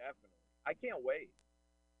 most definitely. I can't wait.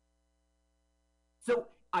 So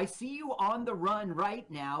I see you on the run right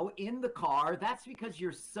now in the car. That's because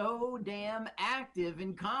you're so damn active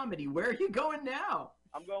in comedy. Where are you going now?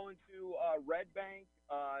 I'm going to Red Bank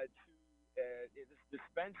to this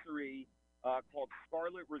dispensary called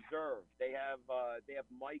Scarlet Reserve. They have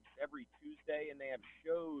mics every Tuesday, and they have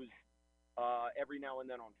shows every now and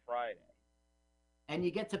then on Friday. And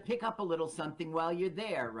you get to pick up a little something while you're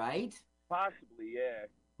there, right? Possibly, yeah.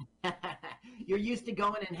 You're used to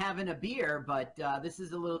going and having a beer, but this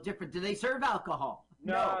is a little different. Do they serve alcohol?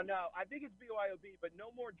 No. I think it's BYOB, but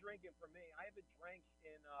no more drinking for me. I haven't drank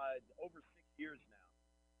in over 6 years now.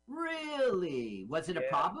 Really? Was it a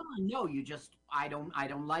problem? Or no, you just I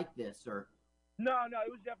don't like this or. No,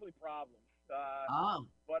 it was definitely problems. But I'm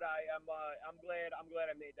glad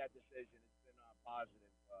I made that decision. It's been positive.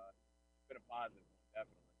 It's been a positive one,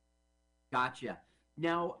 definitely. Gotcha.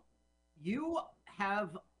 Now, you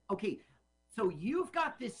have so you've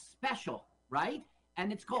got this special, right?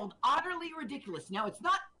 And it's called Utterly Ridiculous. Now, it's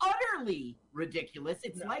not utterly ridiculous.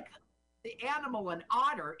 It's like the animal, an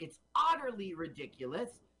otter. It's utterly ridiculous.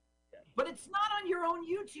 Yes. But it's not on your own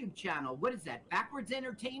YouTube channel. What is that? Backwards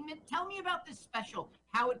Entertainment? Tell me about this special,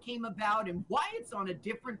 how it came about, and why it's on a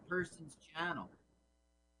different person's channel.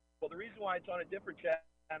 Well, the reason why it's on a different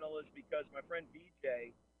channel is because my friend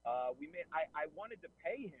BJ, I wanted to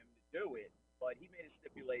pay him to do it, but he made a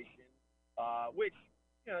stipulation, which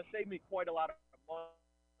saved me quite a lot of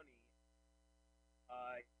money.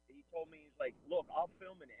 He told me, he's like, look, I'll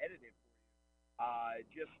film and edit it for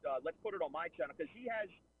you. Let's put it on my channel, because he has,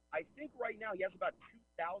 I think right now he has about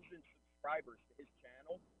 2,000 subscribers to his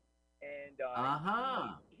channel, and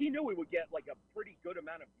he knew we would get like a pretty good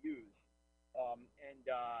amount of views.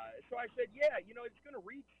 So I said, yeah, it's going to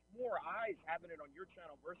reach more eyes having it on your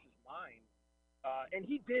channel versus mine. And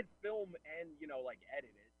he did film and,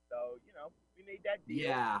 edit it. So, we made that deal.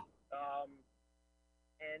 Yeah.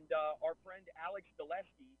 Our friend Alex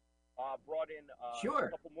Gillespie brought in a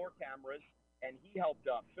couple more cameras, and he helped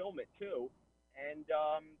film it too. And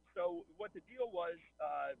so what the deal was,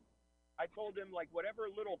 I told him, like, whatever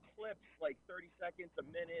little clips, like 30 seconds, a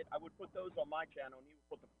minute, I would put those on my channel, and he would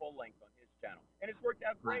put the full length on his channel. And it's worked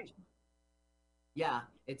out great. Yeah,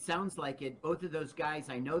 it sounds like it. Both of those guys,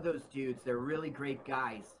 I know those dudes. They're really great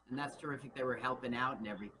guys, and that's terrific. They were helping out and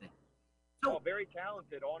everything. So, very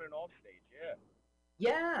talented on and off stage, yeah.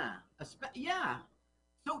 Yeah.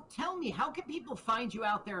 So tell me, how can people find you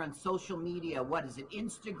out there on social media? What is it,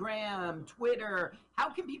 Instagram, Twitter? How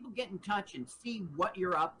can people get in touch and see what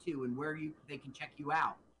you're up to and where they can check you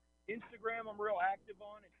out? Instagram, I'm real active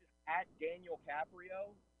on. It's just at Daniel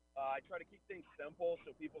Caprio. I try to keep things simple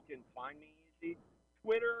so people can find me easy.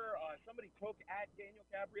 Twitter, somebody took at Daniel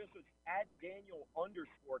Caprio, so it's at Daniel_Caprio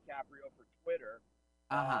for Twitter.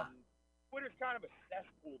 Twitter's kind of a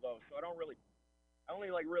cesspool, though, so I only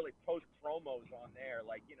really post promos on there,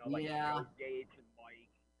 like show dates and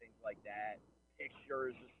mics and things like that,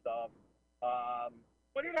 pictures and stuff.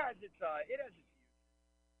 But it has its uses.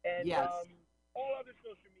 And all other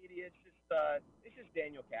social media, it's just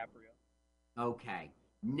Daniel Caprio. Okay.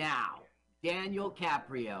 Now, Daniel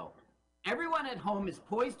Caprio. Everyone at home is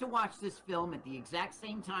poised to watch this film at the exact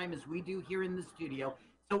same time as we do here in the studio.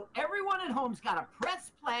 So everyone at home's got to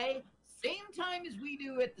press play, same time as we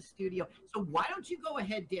do at the studio. So why don't you go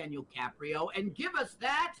ahead, Daniel Caprio, and give us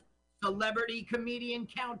that celebrity comedian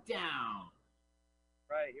countdown.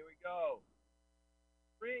 Right, here we go.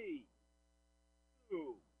 3,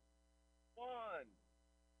 2, 1,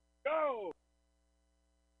 go!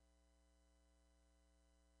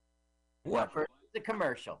 What for the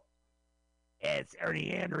commercial? It's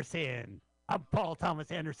Ernie Anderson. I'm Paul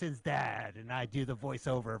Thomas Anderson's dad, and I do the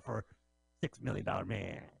voiceover for $6 Million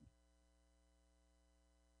Man.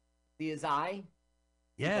 See his eye?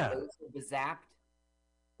 Yeah. Was zapped.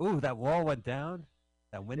 Ooh, that wall went down.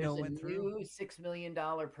 That window went through. There's a new $6 million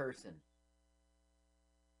person.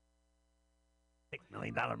 $6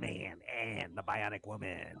 million man and the Bionic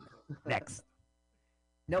Woman. Next.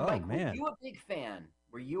 No, Oh, Mike, man. were you a big fan?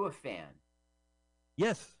 Were you a fan?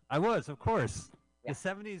 Yes, I was, of course. Yeah. The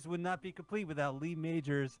 70s would not be complete without Lee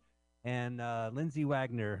Majors and Lindsay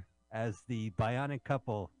Wagner as the Bionic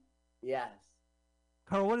couple. Yes.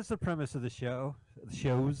 Carl, what is the premise of the show? The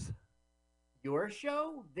shows? Your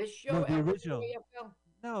show? This show? No, the ever original. AFL?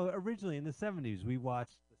 No, originally in the 70s, we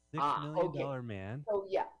watched the $6 million man. So,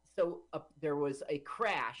 yeah. So there was a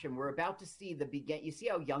crash, and we're about to see the begin. You see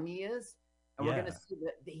how young he is? And we're going to see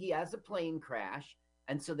that he has a plane crash.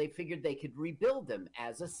 And so they figured they could rebuild him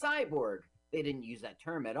as a cyborg. They didn't use that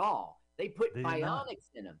term at all. They put bionics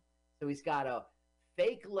in him. So he's got a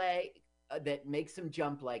fake leg that makes him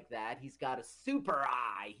jump like that. He's got a super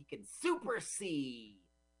eye. He can super see.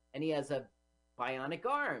 And he has a bionic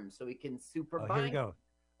arm, so he can super bind. Here we go.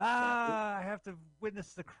 I have to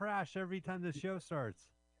witness the crash every time the show starts.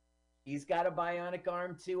 He's got a bionic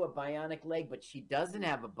arm, too, a bionic leg, but she doesn't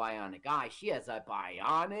have a bionic eye. She has a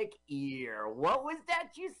bionic ear. What was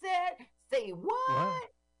that you said? Say what?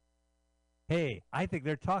 Hey, I think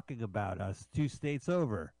they're talking about us 2 states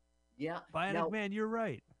over. Yeah. Bionic Man, you're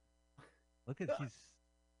right. Look at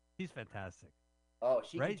she's fantastic. Oh,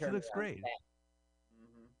 she right? Can She looks great.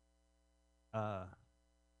 Mm-hmm.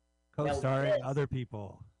 Co-starring other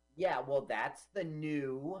people. Yeah, well, that's the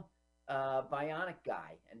new bionic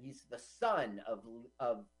guy, and he's the son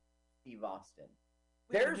of Steve Austin.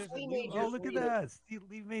 There's Lee Majors. Oh, look at that.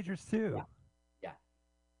 Lee Majors, too. Yeah.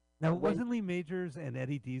 Now, wasn't Lee Majors and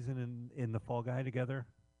Eddie Deason in The Fall Guy together?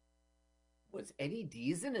 Was Eddie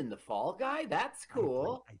Deason in The Fall Guy? That's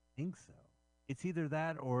cool. I think so. It's either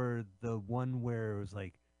that or the one where it was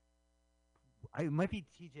like, it might be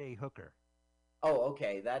T.J. Hooker. Oh,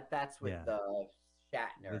 okay. That's with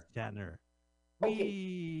Shatner. With Shatner.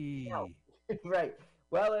 Okay. No. Right.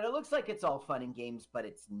 Well, it looks like it's all fun and games, but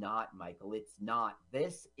it's not, Michael. It's not.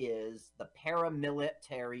 This is the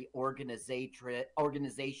paramilitary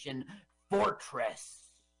organization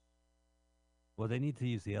Fortress. Well, they need to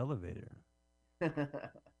use the elevator.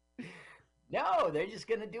 No, they're just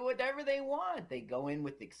going to do whatever they want. They go in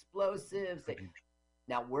with explosives.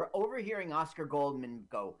 Now, we're overhearing Oscar Goldman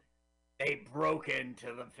go, they broke into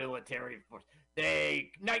the military force.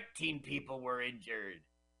 19 people were injured.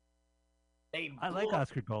 I like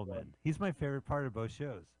Oscar Goldman. He's my favorite part of both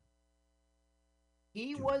shows.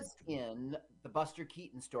 He was in the Buster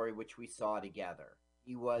Keaton story, which we saw together.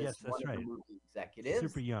 He was one of the movie executives.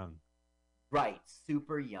 Super young. Right,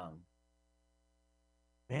 super young.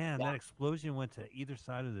 Man, that explosion went to either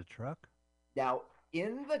side of the truck. Now,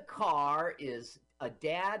 in the car is a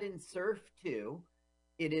dad in Surf 2.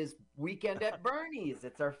 It is Weekend at Bernie's.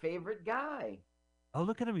 It's our favorite guy. Oh,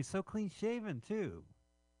 look at him. He's so clean-shaven, too.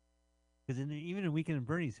 Because even in Weekend at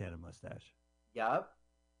Bernie's, he had a mustache. Yep.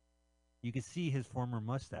 You can see his former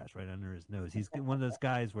mustache right under his nose. He's one of those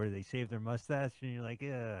guys where they shave their mustache, and you're like,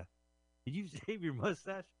 yeah. Did you shave your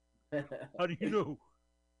mustache? How do you know?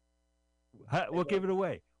 What gave it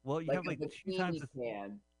away? Well, you have like 2 times the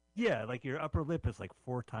Yeah, like your upper lip is like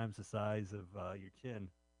 4 times the size of your chin.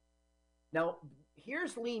 Now,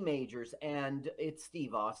 here's Lee Majors, and it's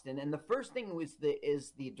Steve Austin. And the first thing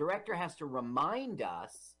is the director has to remind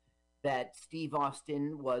us that Steve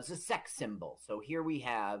Austin was a sex symbol. So here we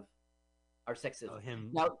have our sex symbol.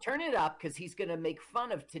 Now, turn it up because he's going to make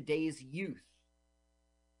fun of today's youth.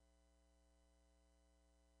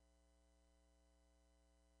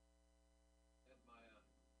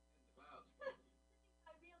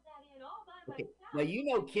 Okay. Now, you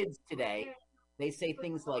know kids today, they say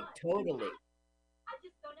things like totally. I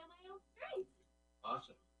just don't know my own strength.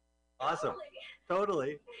 Awesome. Awesome.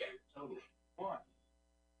 Totally.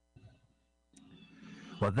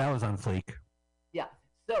 Well, that was on fleek. Yeah.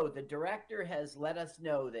 So the director has let us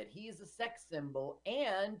know that he's a sex symbol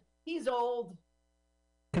and he's old.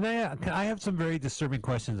 Can I have some very disturbing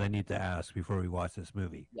questions I need to ask before we watch this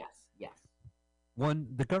movie? Yes. One,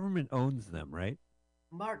 the government owns them, right?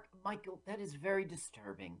 Michael, that is very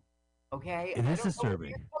disturbing. Okay? It is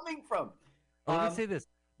disturbing. Where you're coming from. Let me say this.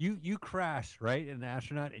 You crash, right, in an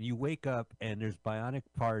astronaut, and you wake up, and there's bionic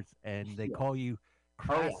parts, and they call you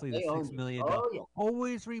crassly the $6 million.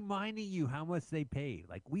 Always reminding you how much they paid.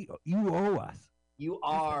 Like, you owe us. You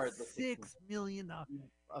are the $6 million.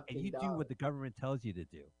 And you do what the government tells you to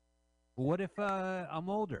do. But what if I'm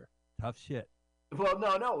older? Tough shit. Well,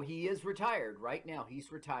 no. He is retired right now.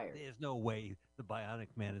 He's retired. There's no way the Bionic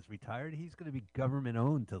Man is retired. He's going to be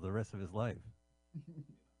government-owned till the rest of his life.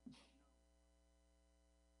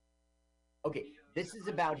 Okay, this is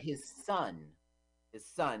about his son,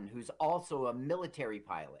 who's also a military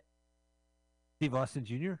pilot. Steve Austin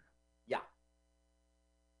Jr.? Yeah.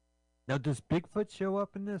 Now, does Bigfoot show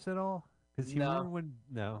up in this at all? Because you No. remember when?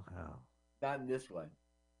 No. Oh, Not in this one.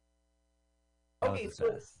 that Okay, was a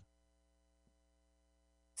so mess.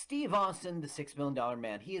 Steve Austin, the $6 million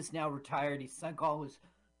man, he is now retired. He sunk all his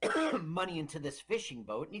money into this fishing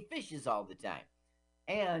boat, and he fishes all the time.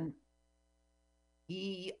 And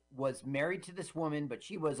he was married to this woman, but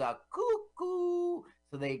she was a cuckoo.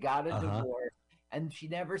 So they got a divorce. And she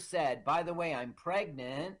never said, by the way, I'm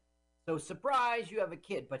pregnant. So surprise, you have a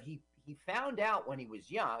kid. But he found out when he was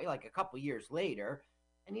young, like a couple years later,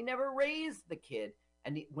 and he never raised the kid.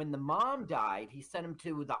 And when the mom died, he sent him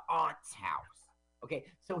to the aunt's house. Okay,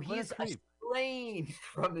 so he's estranged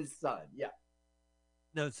from his son. Yeah.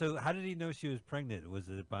 No, so how did he know she was pregnant? Was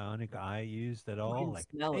it a bionic eye used at all? You can Like,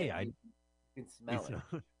 smell hey, it. You can smell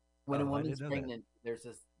it. When Oh, a I woman's didn't know that. pregnant, there's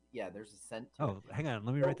a scent to Oh, hang on,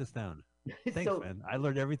 let me write this down. Thanks, So- man. I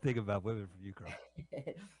learned everything about women from you, Carl.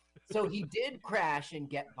 it. So he did crash and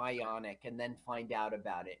get bionic and then find out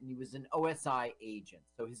about it. And he was an OSI agent.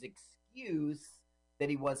 So his excuse that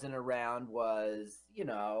he wasn't around was,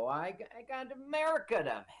 I got America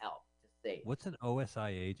to help to save. What's an OSI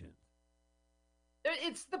agent?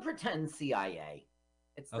 It's the pretend CIA.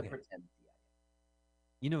 It's the Okay. pretend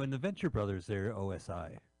CIA. In the Venture Brothers, they're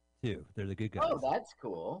OSI too. They're the good guys. Oh, that's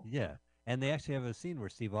cool. Yeah, and they actually have a scene where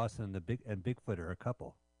Steve Austin and Bigfoot are a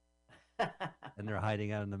couple, and they're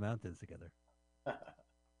hiding out in the mountains together.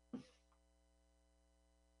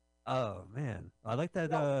 Oh man, I like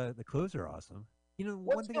that. The clothes are awesome. One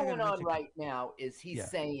What's thing I going gotta on mention- right now is he's Yeah.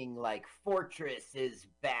 saying like Fortress is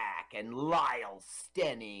back and Lyle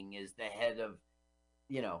Stenning is the head of,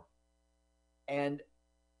 and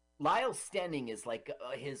Lyle Stenning is like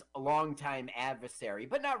his longtime adversary,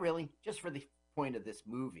 but not really, just for the point of this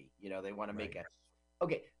movie. They want to make a.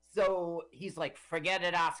 Okay, so he's like, forget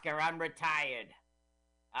it, Oscar, I'm retired.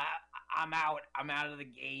 I'm out. I'm out of the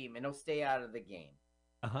game, and he'll stay out of the game.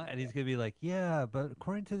 And he's gonna be like, yeah, but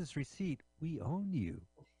according to this receipt, we own you.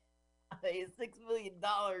 It's $6 million,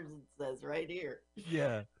 it says right here.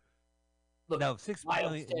 Yeah. Look, Now, $6 Lyle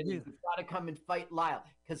million. Stenning, you've got to come and fight Lyle.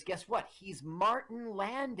 Because guess what? He's Martin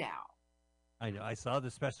Landau. I know. I saw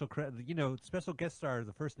the special special guest star.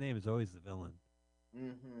 The first name is always the villain.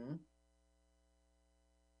 Mm-hmm.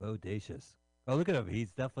 Bodacious. Oh, look at him.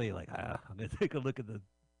 He's definitely like, I'm gonna take a look at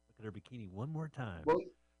her bikini one more time. Well,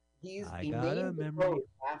 I he got a named the memory. boat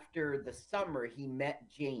after the summer he met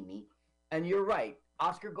Jamie. And you're right.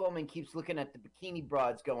 Oscar Goldman keeps looking at the bikini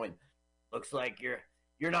broads going, looks like you're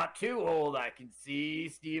not too old, I can see,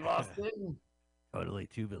 Steve Austin. Totally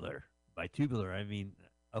tubular. By tubular, I mean,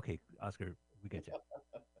 okay, Oscar, we get you.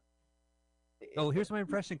 Oh, here's my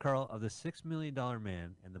impression, Carl, of the $6 million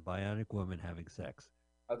man and the bionic woman having sex.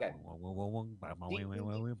 Okay.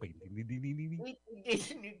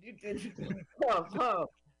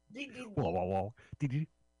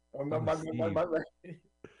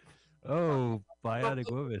 Oh,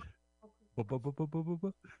 bionic woman.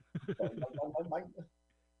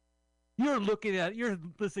 You're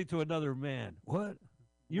listening to another man. What?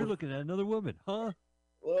 You're looking at another woman, huh?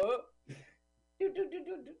 What?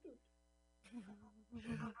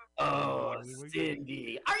 Oh,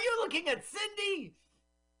 Cindy. Are you looking at Cindy?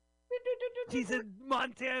 She's in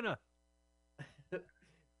Montana.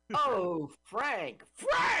 Oh, Frank.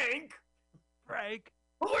 Frank? Frank.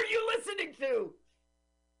 Who are you listening to?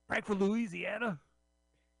 Frank from Louisiana.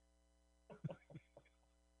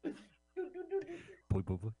 Boy,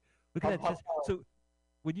 boy, boy. Look at that chest. So,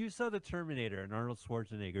 when you saw the Terminator and Arnold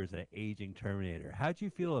Schwarzenegger is an aging Terminator, how'd you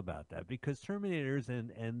feel about that? Because Terminators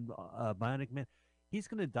and Bionic Man, he's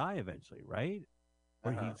going to die eventually, right?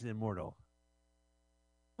 Or he's immortal.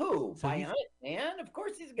 Who? So Bionic Man? Of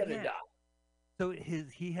course he's gonna Yeah. die. So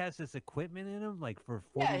he has this equipment in him, like for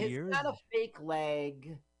 40 Yeah, he's years. got a fake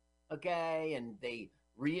leg, okay, and they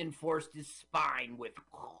reinforced his spine with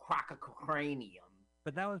crococranium.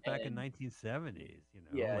 But that was back in And- 1970s.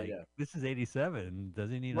 Yeah, like yeah. this is 87. Does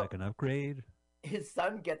he need like an upgrade? His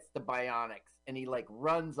son gets the bionics, and he like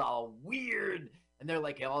runs all weird, and they're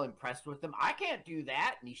like all impressed with him. I can't do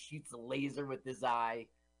that, and he shoots a laser with his eye.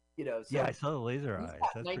 So Yeah, I saw the laser he's eyes. got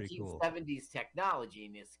That's pretty cool. 1970s technology,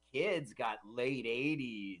 and his kid's got late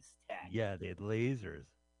 80s tech. Yeah, they had lasers.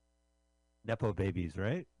 Nepo babies,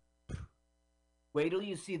 right? Wait till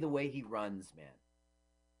you see the way he runs, man.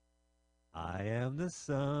 I am the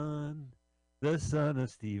son of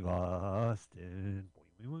Steve Austin.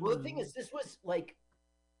 Well, the thing is, this was like,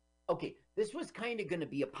 okay, this was kind of going to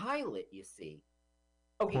be a pilot, you see.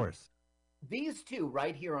 Of Okay, course. these two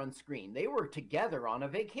right here on screen, they were together on a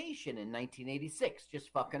vacation in 1986, just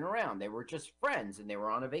fucking around. They were just friends, and they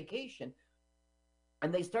were on a vacation.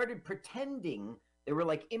 And they started pretending They were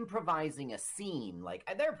like improvising a scene. Like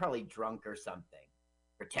they're probably drunk or something,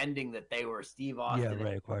 pretending that they were Steve Austin. Yeah,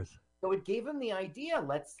 right, of course. So it gave them the idea.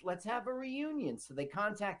 Let's have a reunion. So they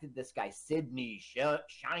contacted this guy Sidney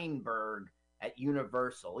Sheinberg at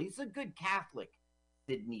Universal. He's a good Catholic,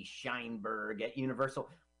 Sidney Sheinberg at Universal,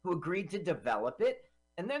 who agreed to develop it.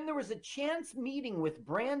 And then there was a chance meeting with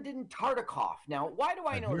Brandon Tartikoff. Now, why do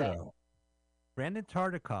I know that? Brandon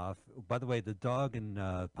Tartikoff, by the way, the dog in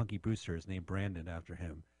Punky Brewster is named Brandon after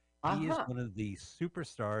him. He is one of the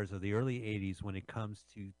superstars of the early 80s when it comes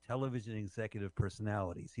to television executive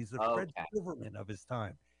personalities. He's the Fred Silverman of his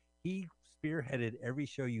time. He spearheaded every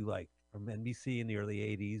show you liked from NBC in the early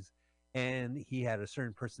 80s, and he had a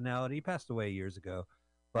certain personality. He passed away years ago,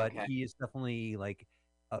 but he is definitely like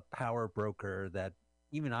a power broker that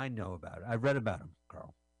even I know about. I read about him,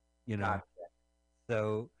 Carl. You know? Gotcha.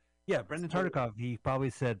 So, yeah, Brendan Tartikoff, he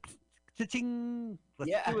probably said, cha-ching,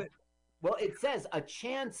 let's do it. Well, it says a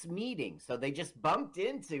chance meeting. So they just bumped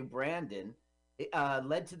into Brandon. It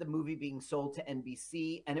led to the movie being sold to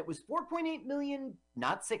NBC, and it was $4.8 million,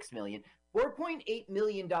 not $6 million, $4.8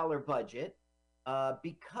 million budget,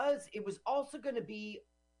 because it was also going to be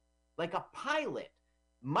like a pilot.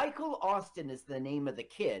 Michael Austin is the name of the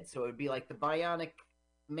kid, so it would be like the Bionic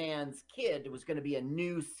Man's kid. It was going to be a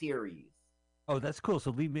new series. Oh, that's cool.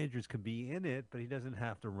 So Lee Majors could be in it, but he doesn't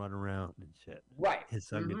have to run around and shit. Right. His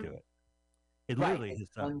son could do it. Literally, his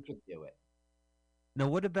son could do it. Now,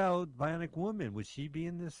 what about Bionic Woman? Would she be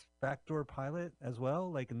in this backdoor pilot as well,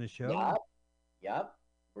 like in the show? Yep.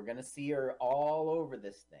 We're going to see her all over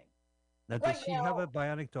this thing. Now, does she have a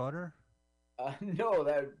bionic daughter? No,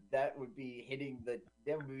 that would be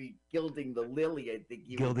that would be gilding the lily, I think.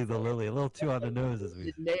 Gilding the lily, a little too on the nose, as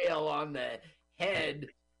we nail on the head.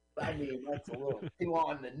 I mean, that's a little too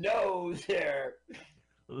on the nose there.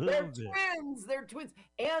 They're twins. They're twins,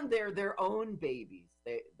 and they're their own babies.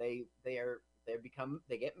 They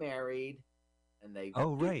get married, and they.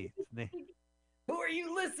 Oh right. Who are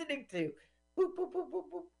you listening to? Boop, boop, boop, boop,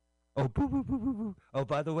 boop. Oh, boop, boop, boop, boop, boop. Oh,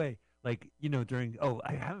 by the way, like during. Oh,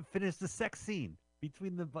 I haven't finished the sex scene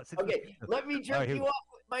between the. Okay, let me jerk you off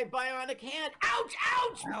with my bionic hand. Ouch!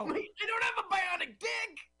 Ouch! I don't have a bionic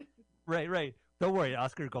dick. Right. Don't worry,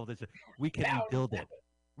 Oscar Golden. We can rebuild it.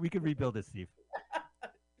 We can rebuild it, Steve.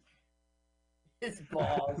 His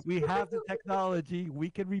balls. We have the technology. We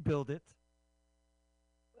can rebuild it.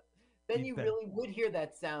 Then you really would hear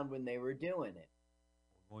that sound when they were doing it.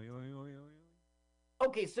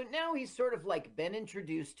 Okay, so now he's sort of like been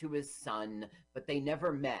introduced to his son, but they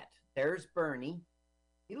never met. There's Bernie.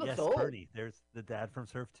 He looks old. Bernie. There's the dad from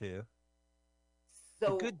Surf 2.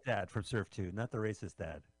 So, the good dad from Surf 2, not the racist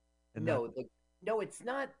dad. No, it's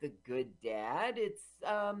not the good dad. It's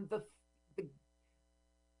the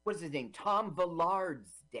what's his name? Tom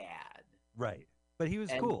Villard's dad. Right, but he was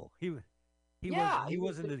cool. He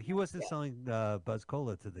wasn't selling Buzz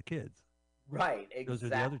Cola to the kids. Right, exactly. Those are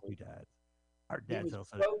the other two dads. Our dads he was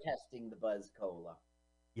also protesting the Buzz Cola.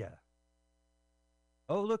 Yeah.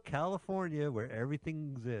 Oh, look, California, where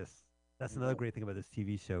everything exists. That's another great thing about this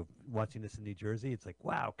TV show. Watching this in New Jersey, it's like,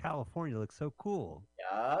 wow, California looks so cool.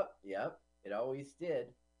 Yep. It always did.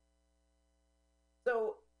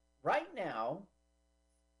 So right now,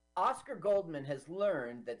 Oscar Goldman has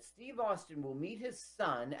learned that Steve Austin will meet his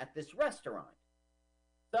son at this restaurant.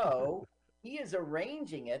 So he is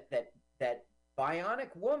arranging it that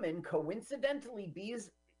Bionic Woman coincidentally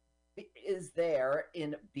is there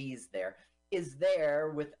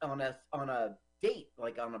with on a date,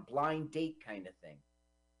 like on a blind date kind of thing.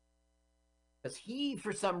 Because he,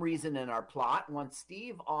 for some reason in our plot, wants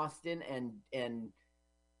Steve Austin and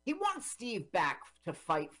he wants Steve back to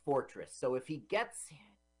fight Fortress. So if he gets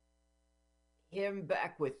him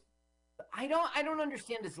back with, I don't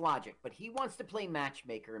understand his logic, but he wants to play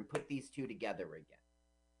matchmaker and put these two together again.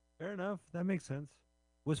 Fair enough. That makes sense.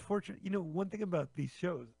 Was Fortress, one thing about these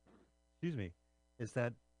shows, is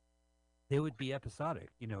that they would be episodic.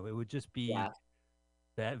 It would just be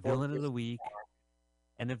that villain of the week.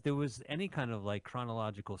 And if there was any kind of like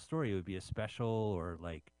chronological story, it would be a special or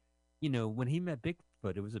like, when he met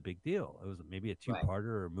Bigfoot, it was a big deal. It was maybe a two-parter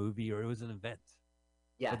or a movie or it was an event.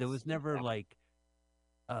 Yeah. But there was never like,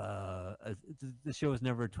 the show was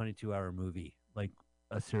never a 22-hour movie, like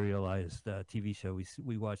a serialized TV show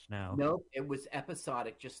we watch now. Nope, it was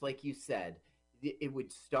episodic, just like you said. It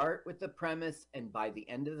would start with the premise, and by the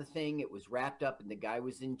end of the thing, it was wrapped up, and the guy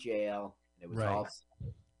was in jail, and it was all.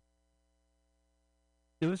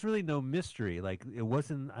 There was really no mystery. Like it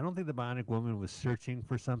wasn't. I don't think the Bionic Woman was searching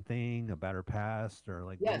for something about her past or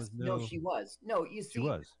like. Yes, no, she was. No, you see, she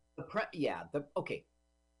was. Okay.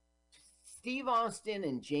 Steve Austin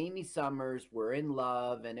and Jamie Summers were in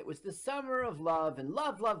love, and it was the summer of love and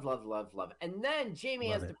love, love, love, love, love. And then Jamie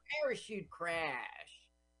has the parachute crash,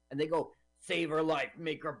 and they go, save her life,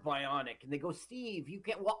 make her bionic. And they go, Steve, you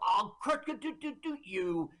can't. Well, I'll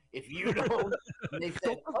you if you don't. And they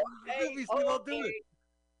said, okay, I'll do it.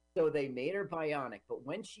 So they made her bionic. But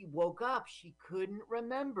when she woke up, she couldn't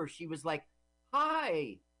remember. She was like,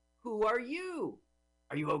 hi, who are you?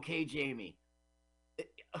 Are you okay, Jamie?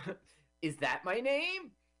 Is that my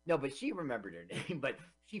name? No, but she remembered her name. But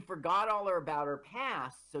she forgot all about her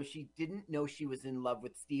past, so she didn't know she was in love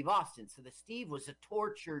with Steve Austin. So the Steve was a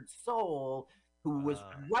tortured soul who was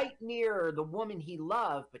right near the woman he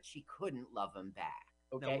loved, but she couldn't love him back.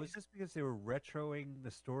 Okay. Now, was this because they were retroing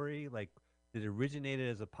the story? Like, did it originated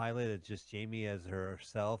as a pilot as just Jamie as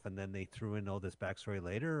herself, and then they threw in all this backstory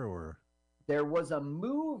later, or? There was a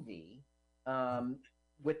movie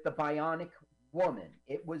with the bionic woman.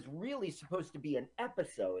 It was really supposed to be an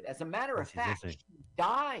episode. As a matter of fact, she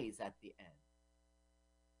dies at the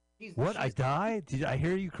end. What? I die? Did I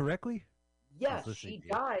hear you correctly? Yes, she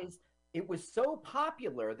dies. It was so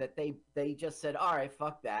popular that they just said, all right,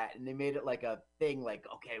 fuck that. And they made it like a thing like,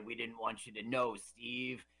 okay, we didn't want you to know,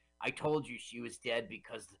 Steve. I told you she was dead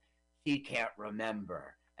because she can't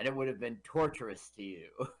remember. And it would have been torturous to you.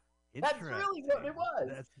 That's really what it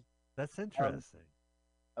was. That's interesting.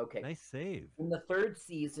 Okay. Nice save. In the third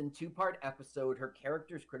season, 2-part episode, her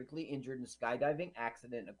character is critically injured in a skydiving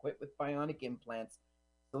accident, equipped with bionic implants,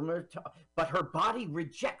 similar to, but her body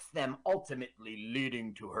rejects them, ultimately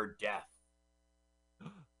leading to her death.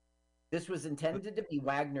 This was intended to be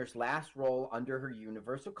Wagner's last role under her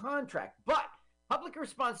Universal contract, but public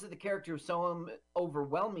response to the character was so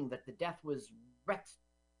overwhelming that the death was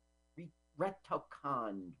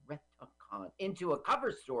retconned into a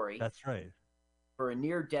cover story. That's right. For a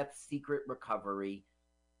near-death secret recovery.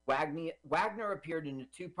 Wagner appeared in a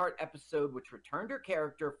 2-part episode which returned her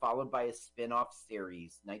character, followed by a spin-off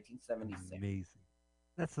series, 1976. Amazing.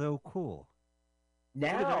 That's so cool.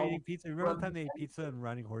 Now, eating pizza. Remember the time they ate pizza and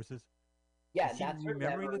riding horses? Yeah, that's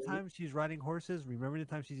remembering the time she's riding horses. Remembering the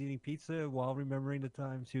time she's eating pizza while remembering the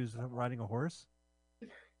time she was riding a horse.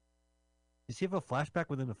 Does she have a flashback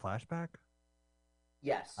within a flashback?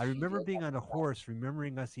 Yes. I remember being on a horse,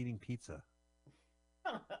 remembering us eating pizza.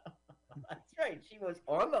 That's right. She was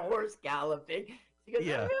on the horse galloping. She goes,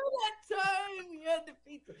 yeah. I remember that time we had the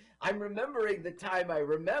pizza. I'm remembering the time I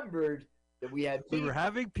remembered that we had pizza. We were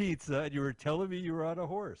having pizza, and you were telling me you were on a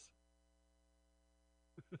horse.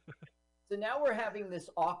 So now we're having this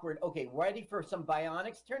awkward, okay, ready for some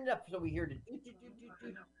bionics? Turn it up so we hear the do.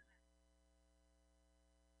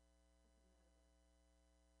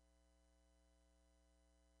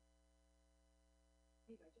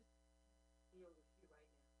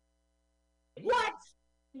 What?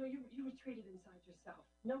 You know, you retreated inside yourself.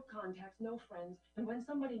 No contacts, no friends. And when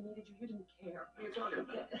somebody needed you, you didn't care. You're talking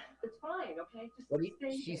about it's fine, okay? Just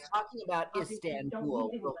stay she's there. talking about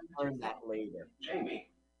Istanbul. We'll learn that later. Jamie.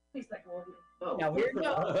 Please let go of me. Oh. Now here we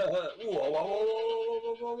go.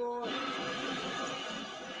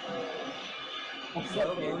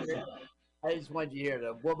 I just wanted you to hear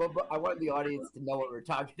them. I wanted the audience to know what we're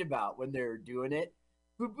talking about when they're doing it.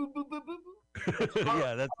 Boop, boop, boop, boop, boop.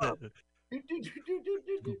 Yeah, that's it. Watch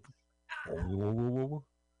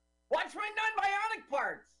my non-bionic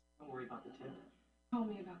parts. Don't worry about the tip. Tell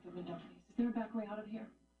me about the window, please. Is there a back way out of here?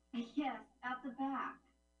 Yes, out the back.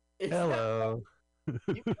 Hello.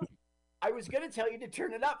 I was going to tell you to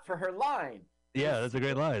turn it up for her line. Yeah, that's a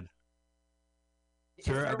great line.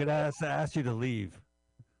 Sir, I'm going to ask you to leave.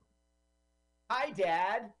 Hi,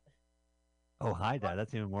 Dad. Oh, hi, Dad.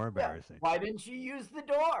 That's even more embarrassing. Why didn't you use the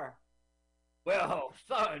door? Well,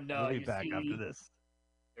 son, we'll be back after this.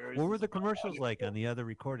 What were the commercials like on the other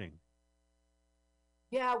recording?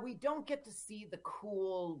 Yeah, we don't get to see the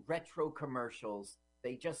cool retro commercials.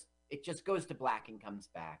 It just goes to black and comes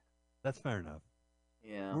back. That's fair enough.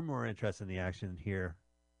 Yeah. We're more interested in the action here.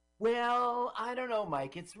 Well, I don't know,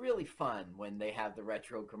 Mike. It's really fun when they have the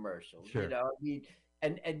retro commercials. Sure. You know, I mean,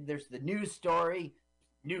 and there's the news story,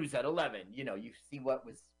 news at 11. You know, you see what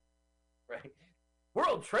was right.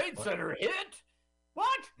 World Trade Center hit.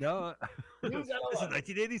 What? No, this is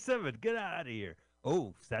 1987. Get out of here.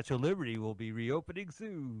 Oh, Statue of Liberty will be reopening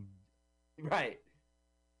soon. Right.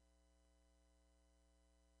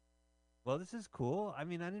 Well, this is cool. I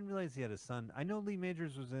mean, I didn't realize he had a son. I know Lee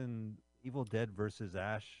Majors was in Evil Dead versus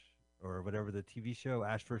Ash, or whatever the TV show,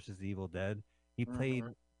 Ash versus the Evil Dead. He played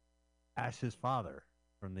Ash's father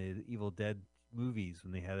from the Evil Dead movies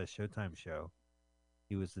when they had a Showtime show.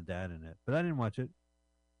 He was the dad in it, but I didn't watch it.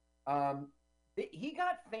 He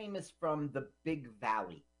got famous from the Big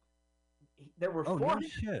Valley. there were Oh, no 400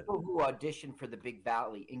 shit. people who auditioned for the Big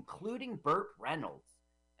Valley, including Burt Reynolds,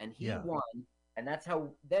 and he Yeah. won. And that's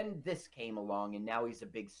how then this came along, and now he's a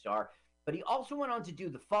big star. But he also went on to do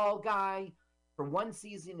The Fall Guy. For one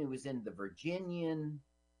season, he was in The Virginian.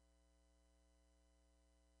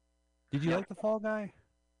 Did you like The Fall Guy?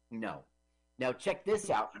 No. Now check this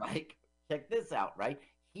out, Mike. Check this out, right?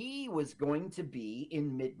 He was going to be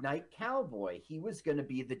in Midnight Cowboy. He was going to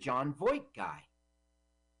be the John Voight guy.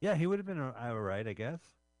 Yeah, he would have been all right, I guess.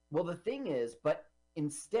 Well, the thing is, but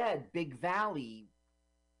instead, Big Valley,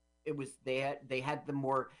 it was they had the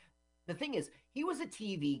more. The thing is, he was a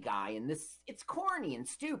TV guy, and it's corny and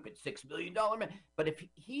stupid, $6 million man. But if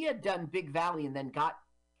he had done Big Valley and then got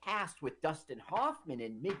cast with Dustin Hoffman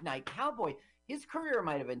in Midnight Cowboy, his career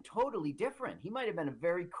might have been totally different. He might have been a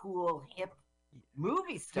very cool, hip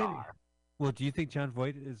movie star. Well, do you think John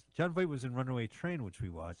Voight was in Runaway Train, which we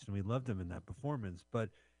watched, and we loved him in that performance. But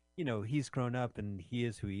he's grown up and he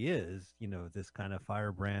is who he is. This kind of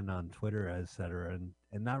firebrand on Twitter, et cetera,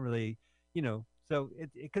 and not really, So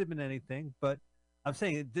it could have been anything, but I'm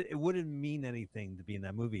saying it wouldn't mean anything to be in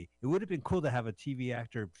that movie. It would have been cool to have a TV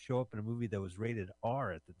actor show up in a movie that was rated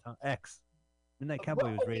R at the time, X. Midnight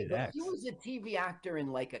Cowboy was rated X. He was a TV actor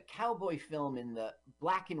in like a cowboy film in the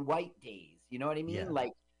black and white days. You know what I mean? Yeah.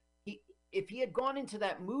 Like if he had gone into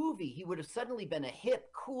that movie, he would have suddenly been a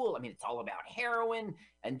hip, cool. I mean, it's all about heroin,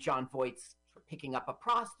 and John Voight's picking up a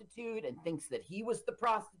prostitute and thinks that he was the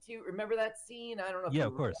prostitute. Remember that scene? I don't know. Yeah,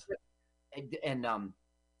 of course. And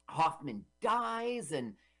Hoffman dies,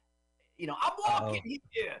 and I'm walking.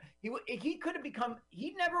 He could have become.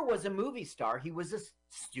 He never was a movie star. He was a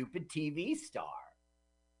stupid TV star.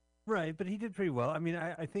 Right, but he did pretty well. I mean,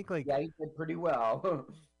 I think he did pretty well.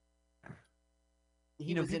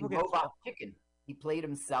 He was in Robot Chicken. He played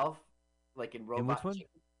himself, like in Robot Chicken.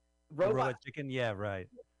 Robot Chicken. Yeah, right.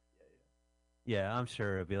 Yeah, I'm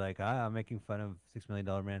sure it'd be like I'm making fun of $6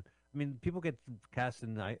 Million Man. I mean, people get cast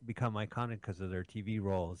and become iconic because of their TV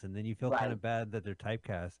roles, and then you feel kind of bad that they're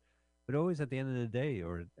typecast. But always at the end of the day,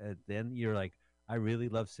 or at the end, you're like, I really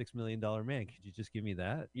love $6 Million Man. Could you just give me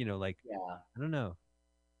that? I don't know.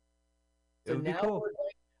 So now we're going.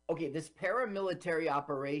 Okay, this paramilitary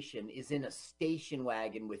operation is in a station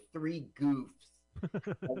wagon with 3 goofs.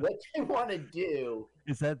 What they want to do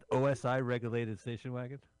is that OSI regulated station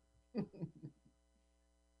wagon?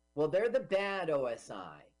 Well, they're the bad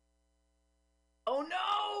OSI. Oh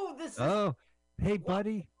no! Hey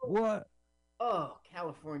buddy, what? Oh,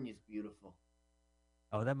 California's beautiful.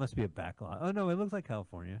 Oh, that must be a backlot. Oh no, it looks like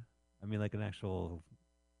California. I mean, like an actual.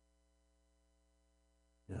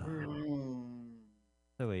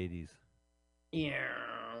 So 80s. Yeah.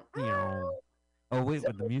 Oh wait,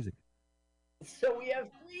 with the music. So we have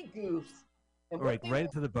 3 goofs. And right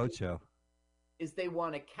into the boat show. Is they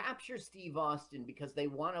want to capture Steve Austin because they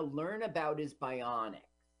want to learn about his bionics.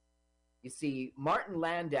 You see, Martin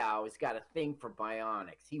Landau has got a thing for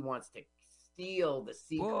bionics. He wants to steal the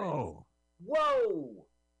secret. Whoa!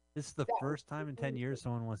 This is the first time in 10 years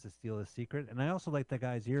someone wants to steal a secret. And I also like that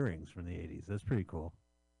guy's earrings from the 80s. That's pretty cool.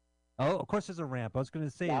 Oh, of course there's a ramp. I was going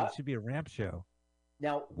to say it should be a ramp show.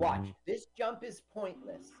 Now, watch. This jump is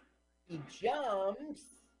pointless. He jumps.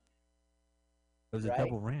 It was a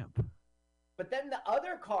double ramp. But then the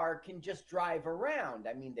other car can just drive around.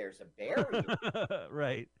 I mean, there's a barrier.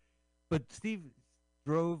 Right. But Steve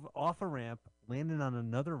drove off a ramp, landed on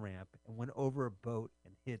another ramp, and went over a boat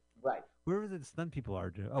and hit whoever the stunt people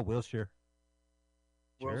are. Oh, Wilshire.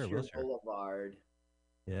 Wilshire Boulevard.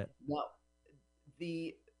 Yeah. Now,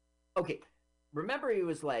 remember he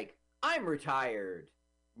was like, I'm retired.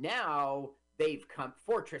 Now they've come.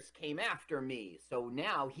 Fortress came after me. So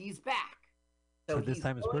now he's back. So this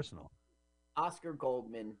time it's personal. Oscar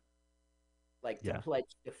Goldman, to pledge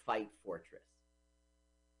to fight Fortress.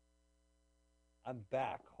 I'm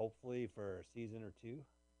back, hopefully for a season or 2.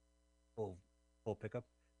 Full pickup.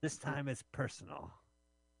 This time it's personal.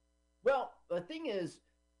 Well, the thing is,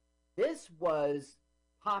 this was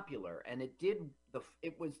popular, and it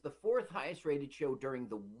was the 4th highest rated show during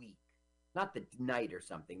the week, not the night or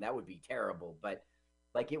something. That would be terrible, but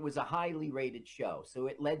it was a highly rated show. So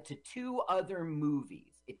it led to 2 other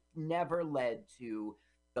movies. It never led to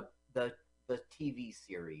the TV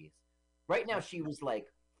series. Right now, she was like,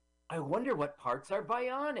 I wonder what parts are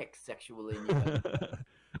bionic, sexual innuendo.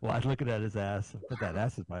 Well, I'd look at his ass. But that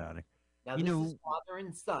ass is bionic. Now, this is father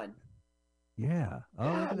and son. Yeah. Oh,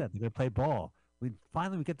 look at that. They're going to play ball. We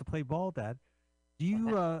get to play ball, Dad. Do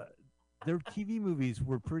you, their TV movies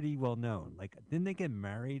were pretty well known. Like, didn't They Get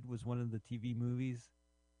Married was one of the TV movies?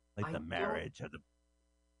 Like the marriage of the...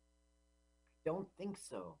 I don't think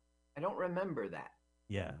so. I don't remember that.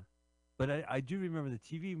 Yeah. But I do remember the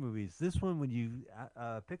TV movies. This one, when you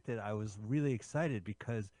picked it, I was really excited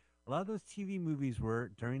because a lot of those TV movies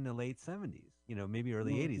were during the late 70s, maybe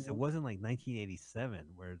early 80s. It wasn't like 1987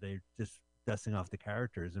 where they're just dusting off the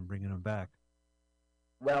characters and bringing them back.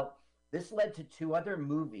 Well, this led to 2 other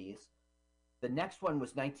movies. The next one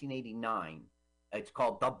was 1989. It's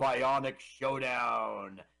called The Bionic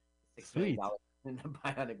Showdown. $6 million in the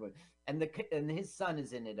Bionic one. And his son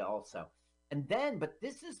is in it also. And then, but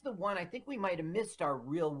this is the one I think we might have missed our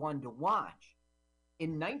real one to watch.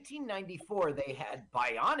 In 1994, they had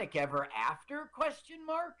Bionic Ever After ?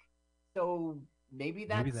 So maybe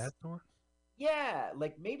that's the one. Yeah,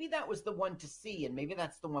 like maybe that was the one to see, and maybe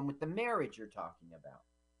that's the one with the marriage you're talking about.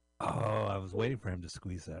 Oh, I was waiting for him to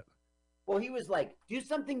squeeze that. Well, he was like, "Do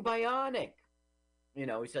something bionic," he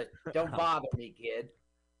said, "Don't bother me, kid."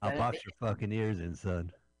 I'll box your fucking ears in,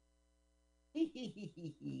 son.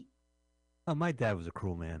 Oh, my dad was a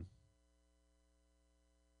cruel man.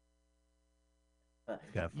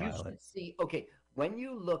 You should see. Okay, when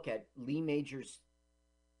you look at Lee Majors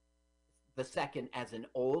the second as an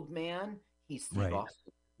old man, he's Steve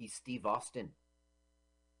Austin. He's Steve Austin.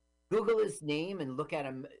 Google his name and look at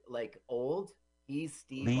him like old. He's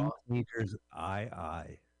Steve Lee Austin. Majors,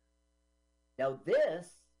 I. Now this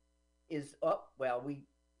is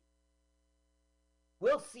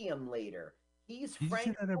we'll see him later. He's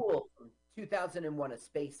Frank Poole from 2001: A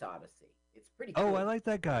Space Odyssey. It's pretty cool. Oh, I like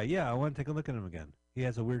that guy. Yeah, I want to take a look at him again. He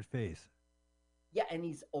has a weird face. Yeah, and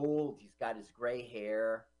he's old. He's got his gray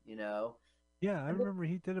hair, Yeah, I remember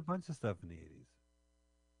he did a bunch of stuff in the 80s.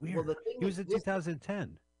 Weird. Well, the thing he was in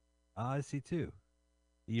 2010. Odyssey 2.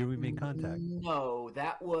 The year we made contact. No,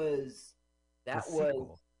 that was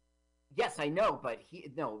sequel. Yes, I know, but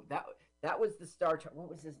that was the Star Trek. What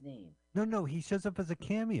was his name? No, he shows up as a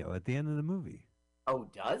cameo at the end of the movie. Oh,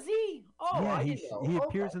 does he? Oh, yeah, I he didn't know. he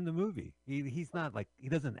appears in the movie. He's not like he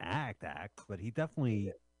doesn't act, but he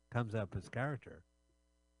definitely comes up as character.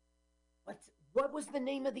 What was the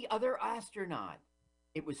name of the other astronaut?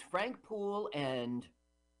 It was Frank Poole and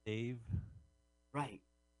Dave. Right.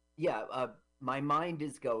 Yeah. My mind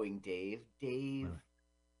is going, Dave. Daisy.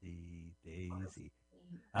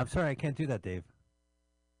 I'm sorry, I can't do that, Dave.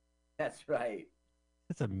 That's right.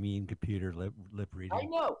 That's a mean computer lip reading. I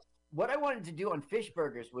know. What I wanted to do on Fish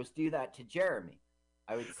Burgers was do that to Jeremy.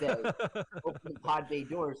 I would say, open the pod bay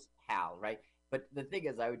doors, Hal, right? But the thing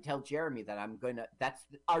is, I would tell Jeremy that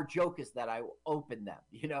our joke is that I will open them,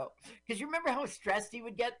 Because you remember how stressed he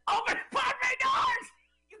would get? Open the pod bay doors!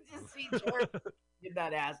 You can just see Jeremy in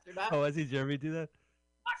that astronaut. Oh, I see Jeremy do that?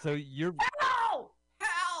 So you're... Hal!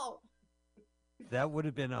 That would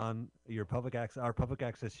have been on our public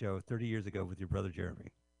access show 30 years ago with your brother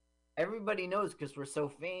Jeremy. Everybody knows because we're so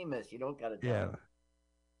famous. You don't got to tell them.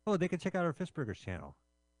 Oh, they can check out our Fish Burgers channel.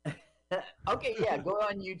 Okay, yeah, go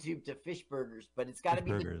on YouTube to Fish Burgers, but it's got to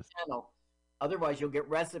be the channel. Otherwise, you'll get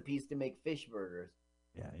recipes to make fish burgers.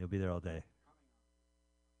 Yeah, you'll be there all day.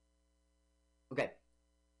 Okay.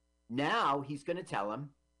 Now he's going to tell him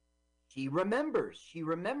she remembers. She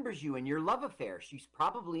remembers you and your love affair. She's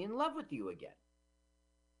probably in love with you again.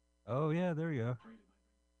 Oh, yeah, there you go.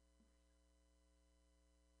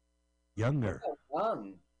 Younger.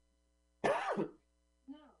 Young.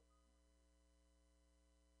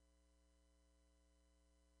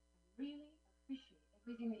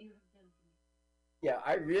 Everything that you have done for me. Yeah,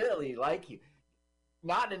 I really like you.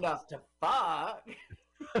 Not enough to fuck.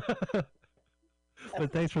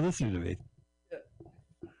 But thanks for listening to me.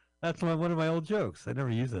 That's one of my old jokes. I never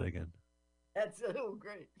use it again. That's so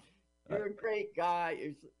great. You're a great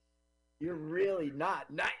guy. You're really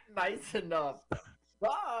not nice enough to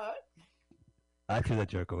fuck. I threw that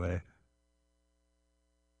joke away.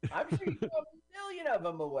 I'm sure you threw a million of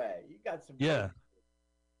them away. You got some. Yeah.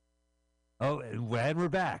 Oh, and we're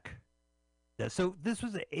back. Yeah, so this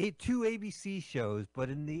was two ABC shows, but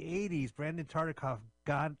in the 80s, Brandon Tartikoff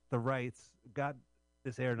got the rights, got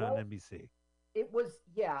this aired on NBC. It was,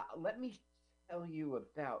 yeah, let me tell you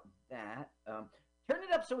about that. Turn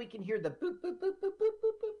it up so we can hear the boop, boop, boop, boop, boop,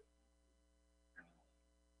 boop, boop.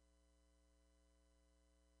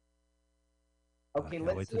 Okay,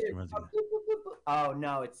 let's hear it. Oh,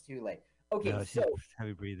 no, it's too late. Okay, no, so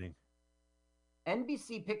heavy breathing.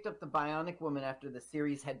 NBC picked up The Bionic Woman after the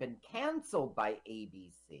series had been canceled by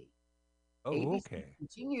ABC. Oh, ABC okay.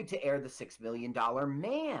 continued to air The $6 Million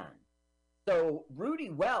Man. So Rudy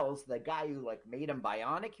Wells, the guy who made him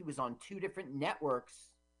bionic, he was on 2 different networks.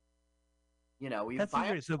 That's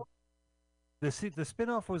interesting. So the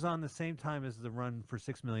spinoff was on the same time as the run for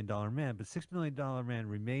 $6 Million Man, but $6 Million Man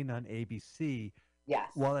remained on ABC. Yes.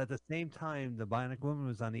 While at the same time, the Bionic Woman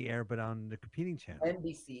was on the air, but on the competing channel.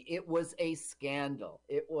 NBC. It was a scandal.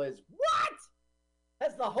 It was what?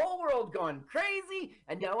 Has the whole world gone crazy?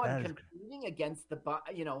 And now I'm competing against the,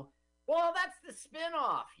 well, that's the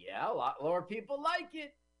spinoff. Yeah, a lot more people like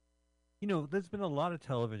it. You know, there's been a lot of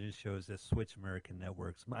television shows that switch American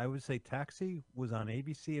networks. I would say Taxi was on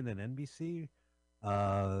ABC and then NBC.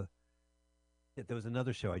 There was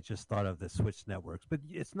another show I just thought of that switched networks, but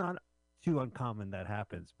it's not too uncommon that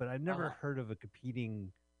happens. But I've never heard of a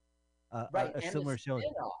competing, a similar show.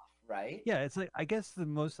 Right? Yeah, it's like I guess the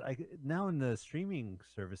most now in the streaming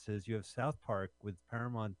services you have South Park with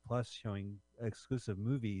Paramount Plus showing exclusive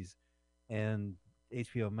movies, and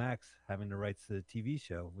HBO Max having the rights to the TV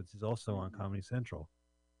show, which is also on Comedy Central.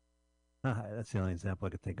 That's the only example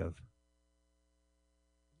I could think of.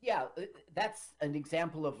 Yeah, that's an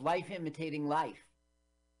example of life imitating life.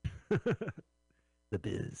 The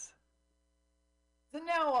biz. So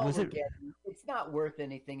now all we're getting, it's not worth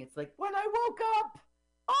anything. It's like, when I woke up,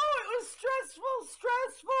 oh, it was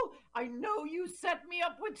stressful. I know you set me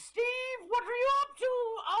up with Steve. What are you up to,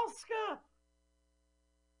 Oscar?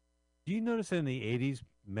 Do you notice in the 80s,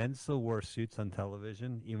 men still wore suits on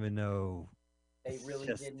television, even though they really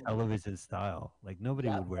just didn't. Television style. Like, nobody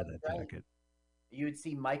would wear that jacket. You would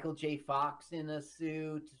see Michael J. Fox in a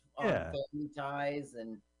suit on Family Ties,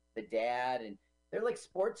 and the dad, and they're like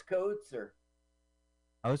sports coats. Or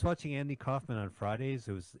I was watching Andy Kaufman on Fridays.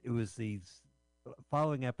 It was these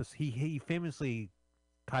following episode. He famously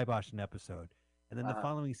kiboshed an episode, and then the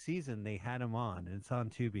following season they had him on, and it's on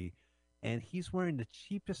Tubi, and he's wearing the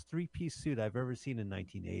cheapest three-piece suit I've ever seen in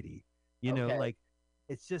 1980. You know, like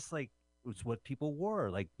it's just like it's what people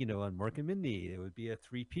wore. Like, you know, on Mork and Mindy, it would be a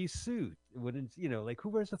three-piece suit. It wouldn't, you know, like who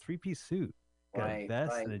wears a three-piece suit? Got a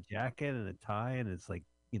vest and a jacket and a tie, and it's like,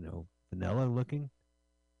 you know, vanilla looking.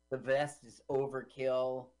 The vest is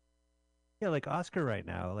overkill. Yeah, like Oscar right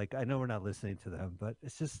now. Like, I know we're not listening to them, but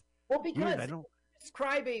it's just because weird. I don't. It's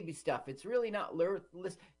crybaby stuff. It's really not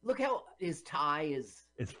worthless. Look how his tie is.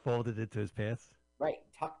 It's folded into his pants. Right,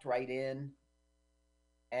 tucked right in.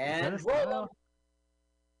 And roll.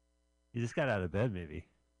 You just got out of bed, maybe.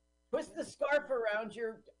 Twist the scarf around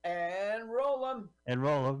you and roll them. And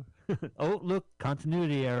roll them. Oh, look,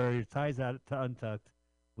 continuity error. Your tie's out untucked.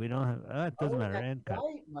 We don't have. It doesn't matter. And cut.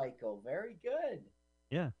 Right, Michael. Very good.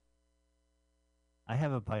 Yeah. I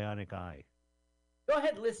have a bionic eye. Go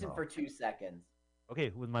ahead, listen for 2 seconds.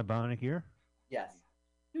 Okay, with my bionic ear? Yes.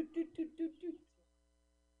 Doot, doot, doot, doot, doot.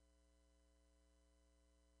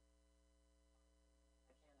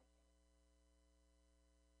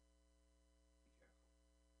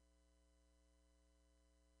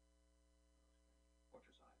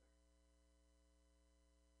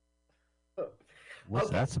 What's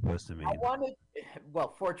that supposed to mean?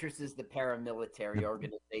 Fortress is the paramilitary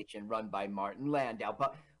organization run by Martin Landau.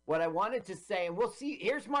 But what I wanted to say, and we'll see,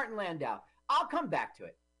 here's Martin Landau. I'll come back to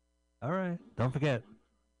it. All right. Don't forget.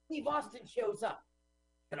 Steve Austin shows up.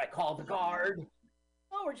 Should I call the guard?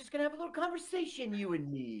 Oh, we're just going to have a little conversation, you and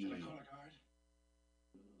me. Should I call a guard?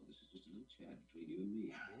 Oh, this is just a little chat between you and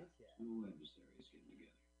me. Two adversaries getting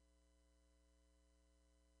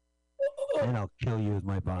together. And I'll kill you with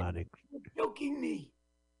my bionic. You're joking me.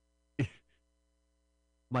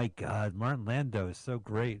 My God, Martin Landau is so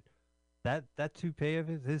great. That toupee of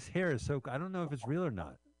his hair is so. I don't know if it's real or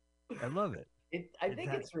not. I love it. I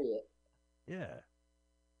think it's real. Yeah.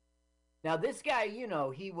 Now this guy, you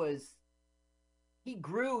know, he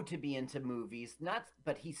grew to be into movies.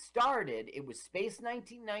 But he started. It was Space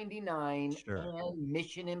 1999 and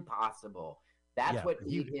Mission Impossible. That's what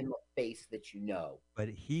gave him a face that you know. But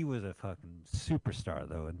he was a fucking superstar,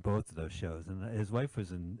 though, in both of those shows. And his wife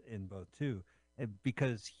was in both, too. And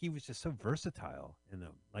because he was just so versatile in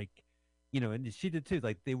them. Like, you know, and she did, too.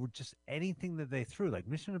 Like, they were just anything that they threw. Like,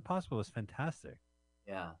 Mission Impossible was fantastic.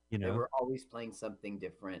 Yeah. You know? They were always playing something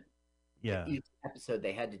different. Yeah. Each episode,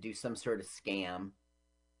 they had to do some sort of scam.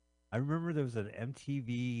 I remember there was an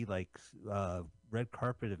MTV, like, red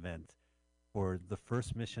carpet event for the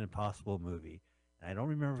first Mission Impossible movie. And I don't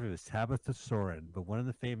remember if it was Tabitha Soren, but one of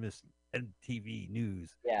the famous MTV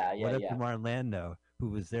news went up to Martin Landau, who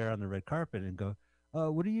was there on the red carpet, and go,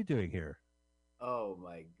 what are you doing here? Oh,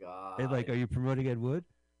 my God. They're like, are you promoting Ed Wood?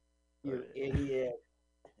 You idiot.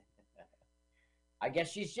 I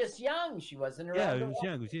guess she's just young. She wasn't around. Yeah,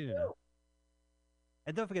 she was young.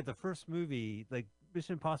 And don't forget, the first movie, like,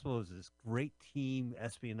 Mission Impossible was this great team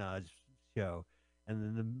espionage show. And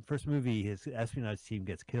then the first movie, his espionage team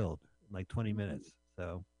gets killed in like 20 minutes.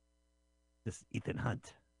 So, just Ethan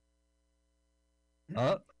Hunt.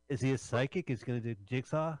 Oh, is he a psychic? Is he going to do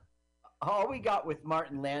Jigsaw? All we got with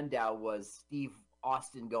Martin Landau was Steve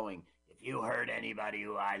Austin going, "If you hurt anybody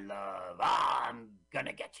who I love, I'm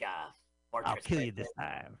gonna get you." I'll kill you this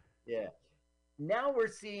time. Yeah. Now we're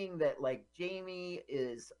seeing that like Jamie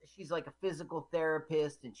she's like a physical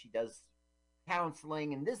therapist and she does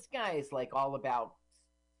counseling, and this guy is like all about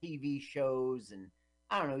TV shows, and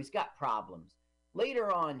I don't know, he's got problems.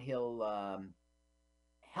 Later on, he'll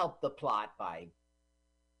help the plot by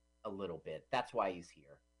a little bit. That's why he's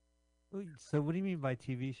here. So what do you mean by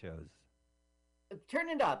TV shows? Turn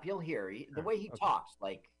it up, you'll hear the way he talks.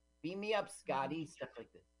 Like, beam me up, Scotty, stuff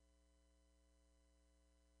like this.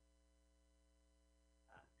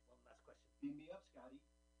 One last question. Beam me up, Scotty.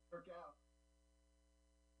 Work out.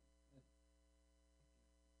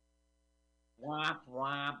 Womp,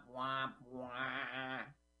 womp, womp, womp.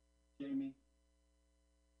 Jamie,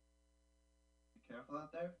 be careful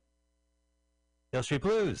out there. Hill Street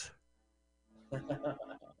Blues.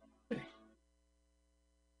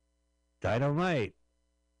 Dynamite.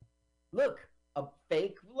 Look, a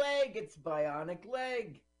fake leg. It's bionic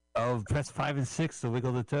leg. Oh, press 5 and 6 to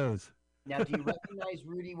wiggle the toes. Now, do you recognize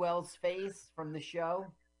Rudy Wells' face from the show?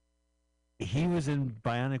 He was in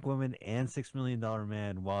Bionic Woman and $6 Million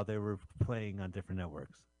Man while they were playing on different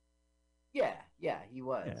networks. Yeah, he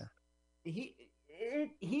was. Yeah.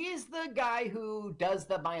 He is the guy who does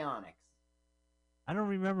the bionics. I don't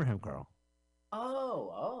remember him, Carl.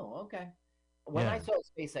 Oh, okay. When I saw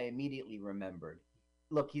his face, I immediately remembered.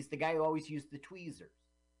 Look, he's the guy who always used the tweezers.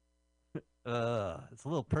 It's a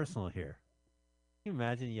little personal here. Can you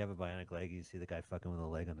imagine you have a bionic leg, you see the guy fucking with a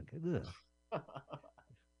leg on the... Ugh.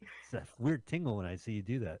 It's a weird tingle when I see you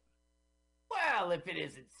do that. Well, if it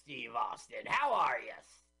isn't Steve Austin, how are you,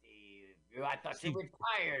 Steve? I thought you were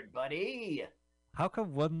tired, buddy. How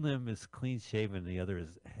come one limb is clean shaven and the other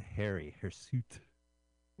is hairy, hirsute?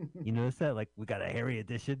 You notice that? Like, we got a hairy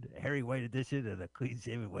edition, a hairy white edition, and a clean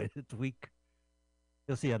shaven white tweak.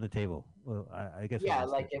 You'll see on the table. Well, I guess. Yeah,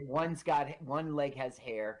 like if one leg has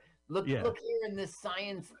hair. Look here in this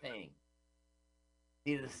science thing.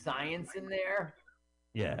 See the science in there?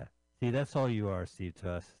 Yeah. See, that's all you are, Steve, to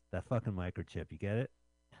us. That fucking microchip. You get it?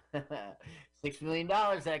 $6 million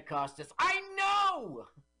that cost us. I know!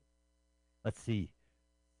 Let's see.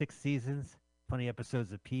 6 seasons, 20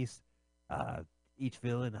 episodes apiece. Each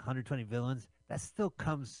villain, 120 villains. That still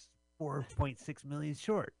comes 4.6 million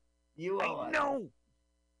short. I know!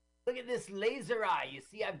 Look at this laser eye. You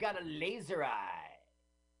see, I've got a laser eye.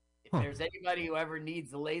 If there's anybody who ever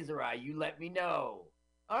needs a laser eye, you let me know.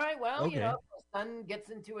 All right, well, Okay. you know, if my son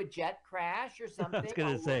gets into a jet crash or something. I was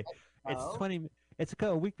going to say, it's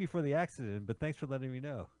a week before the accident, but thanks for letting me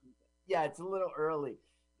know. Yeah, it's a little early.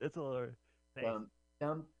 It's a little early.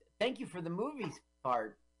 Thank you for the movies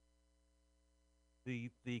part.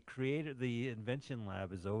 The creator, the invention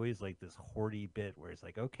lab is always like this hoardy bit where it's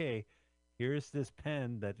like, okay, here's this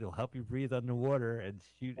pen that will help you breathe underwater and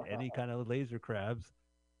shoot any kind of laser crabs.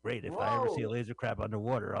 Great. If I ever see a laser crab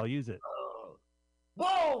underwater, I'll use it.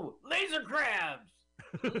 Whoa! Laser crabs!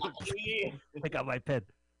 I got my pen.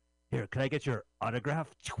 Here, can I get your autograph?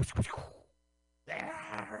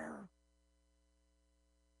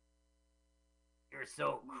 You're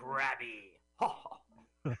so crabby.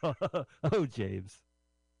 Oh, James.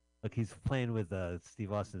 Look, he's playing with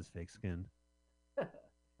Steve Austin's fake skin.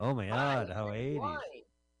 Oh, my God. How 80s.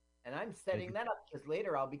 And I'm setting that up because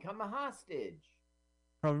later I'll become a hostage.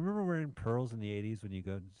 Bro, remember wearing pearls in the 80s when you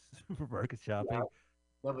go supermarket shopping? Yeah.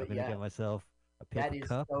 No, I'm going to get myself a paper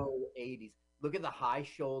cup. That is so 80s. Look at the high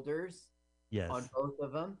shoulders on both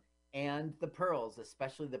of them and the pearls,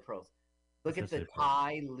 especially the pearls. Look at the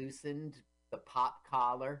tie loosened, the pop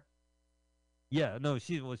collar. Yeah, no,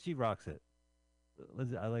 she rocks it.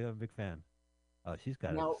 I'm a big fan. Oh, she's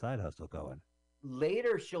got a side hustle going.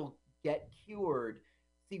 Later, she'll get cured.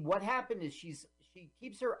 See, what happened is she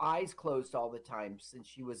keeps her eyes closed all the time since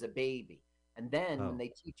she was a baby. And then when they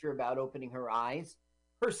teach her about opening her eyes,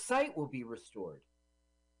 her sight will be restored.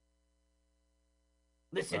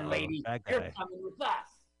 Listen, lady, you're coming with us.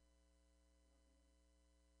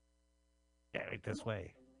 Yeah, right this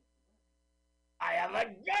way. I have a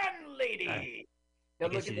gun, lady. I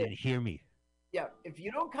guess you didn't hear me. Yeah, if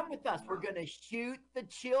you don't come with us, we're going to shoot the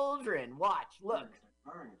children. Watch, look.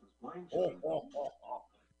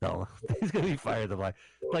 No, he's going to be fired the blind.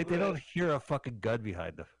 Like they don't hear a fucking gun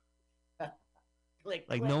behind them. Click,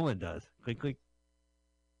 like click. no one does. Click, click.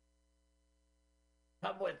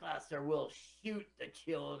 Come with us or we'll shoot the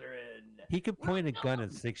children. He could point a gun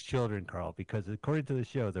at 6 children, Carl, because according to the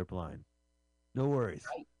show, they're blind. No worries.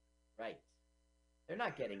 Right. They're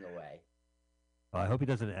not getting away. Well, I hope he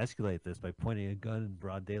doesn't escalate this by pointing a gun in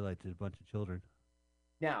broad daylight to a bunch of children.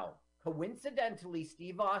 Now, Coincidentally,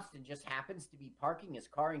 Steve Austin just happens to be parking his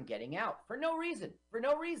car and getting out for no reason. For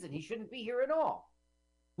no reason. He shouldn't be here at all.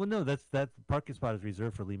 Well, no, that parking spot is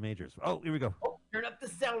reserved for Lee Majors. Oh, here we go. Oh, turn up the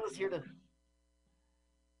sound. Let's hear the. Come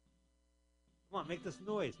on, make this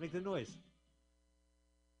noise. Make the noise.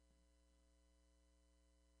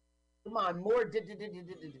 Come on, more.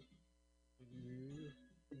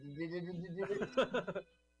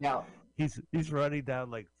 Now he's running down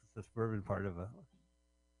like the suburban part of a.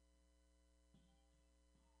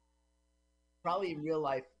 Probably in real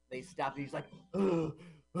life they stop. And he's like,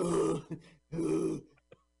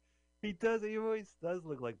 He does. He always does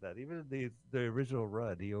look like that. Even in the original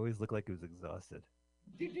run, he always looked like he was exhausted.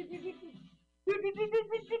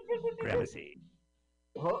 Gramercy.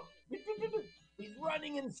 Oh, he's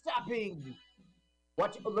running and stopping.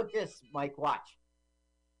 Watch. Oh, look this, Mike. Watch.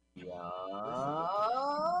 Yum.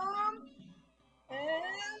 And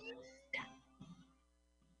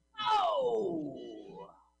oh!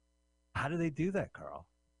 How do they do that, Carl?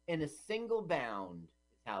 In a single bound is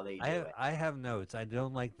how they do it. I have notes. I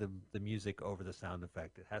don't like the music over the sound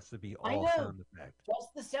effect. It has to be all sound effect.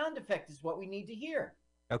 Just the sound effect is what we need to hear.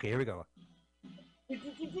 Okay, here we go.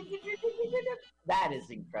 That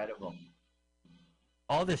is incredible.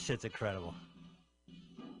 All this shit's incredible.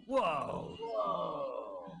 Whoa.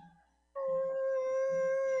 Whoa.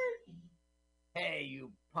 Hey,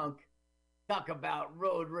 you punk. Talk about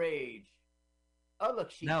road rage. Oh,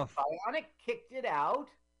 look, Bionic kicked it out.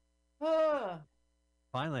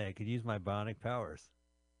 Finally, I could use my bionic powers.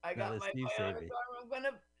 I got my bionic power. I'm going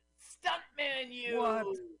to stuntman you. What?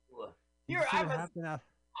 Here, I'm a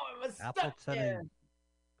stuntman.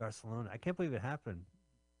 Barcelona. I can't believe it happened.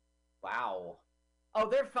 Wow. Oh,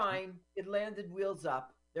 they're fine. It landed wheels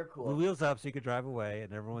up. They're cool. The wheels up so you could drive away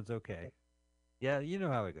and everyone's okay. Yeah, you know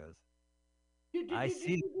how it goes. I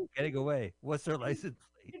see them getting away. What's their license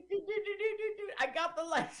plate? I got the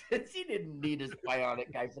license. He didn't need his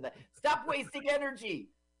bionic guy for that. Stop wasting energy.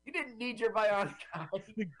 You didn't need your bionic eye.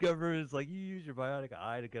 The government is like, you use your bionic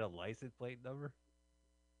eye to get a license plate number?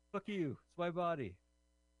 Fuck you. It's my body.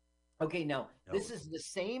 Okay, now, this is the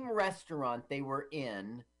same restaurant they were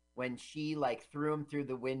in when she, threw him through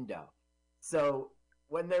the window. So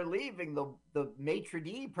when they're leaving, the maitre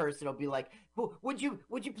d' person will be like, would you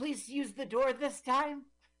please use the door this time?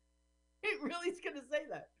 It really is going to say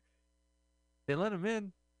that. They let him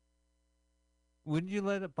in. Wouldn't you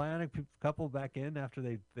let a bionic couple back in after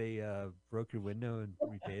they broke your window and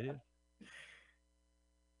repaid it?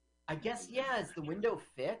 I guess, yeah. Is the window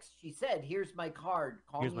fixed? She said, here's my card.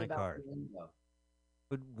 Call Here's me my about card. the window.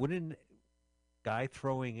 But wouldn't guy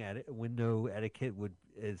throwing at window etiquette would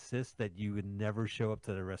insist that you would never show up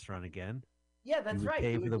to the restaurant again? Yeah, that's right.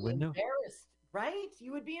 Pay You for would the be window? embarrassed, right?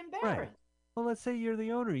 You would be embarrassed. Right. Well, let's say you're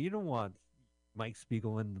the owner. You don't want Mike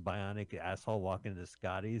Spiegelman, the bionic asshole, walking into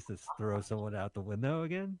Scotty's to throw someone out the window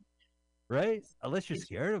again, right? Unless you're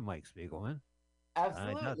scared of Mike Spiegelman.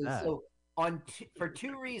 Absolutely. So for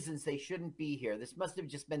two reasons, they shouldn't be here. This must have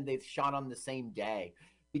just been they've shot on the same day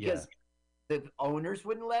because the owners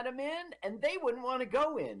wouldn't let them in, and they wouldn't want to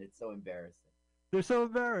go in. It's so embarrassing. They're so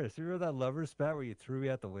embarrassed. You remember that lover spat where you threw me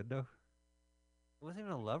out the window? It wasn't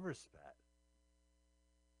even a lover spat.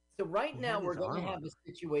 So right now we're going to have a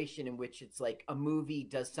situation in which it's like a movie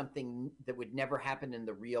does something that would never happen in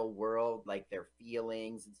the real world, like their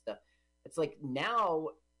feelings and stuff. It's like now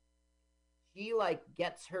she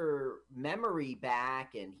gets her memory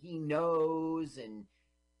back and he knows and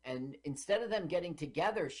instead of them getting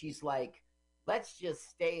together, she's like, let's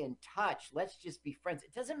just stay in touch. Let's just be friends.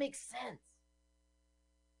 It doesn't make sense.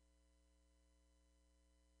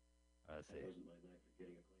 I see.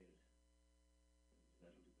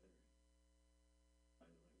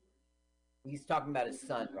 He's talking about his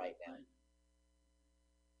son right now.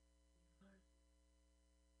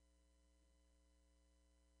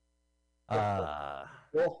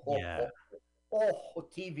 Yeah.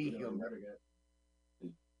 TV humor.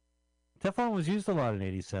 Teflon was used a lot in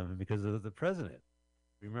 '87 because of the president.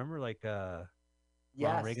 Remember,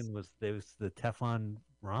 Ronald Reagan was the Teflon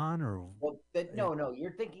Ron, or no,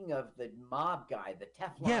 you're thinking of the mob guy, the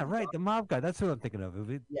Teflon. Yeah, right, the mob guy. That's what I'm thinking of.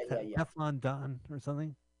 Teflon Don or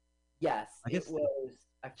something. Yes, it was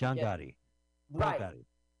John Gotti. Right. Gotti.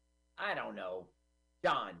 I don't know.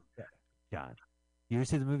 John. John. You ever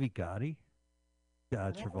see the movie Gotti?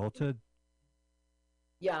 Travolta.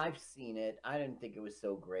 Yeah, I've seen it. I didn't think it was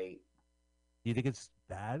so great. Do you think it's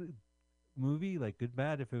bad movie? Good,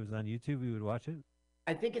 bad? If it was on YouTube, we would watch it?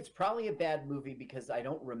 I think it's probably a bad movie because I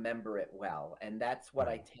don't remember it well. And that's what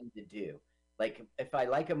I tend to do. If I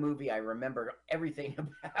like a movie, I remember everything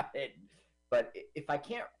about it. But if I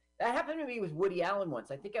can't, That happened to me with Woody Allen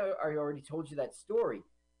once. I think I already told you that story.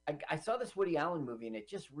 I saw this Woody Allen movie and it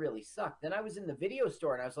just really sucked. Then I was in the video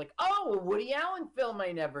store and I was like, "Oh, a Woody Allen film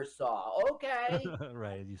I never saw." Okay,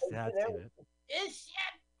 right? You had seen it.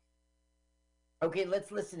 Shit. Okay,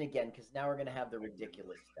 let's listen again because now we're gonna have the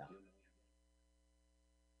ridiculous stuff.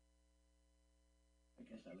 I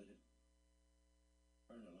guess I let it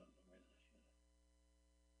burn a lot more than I should have.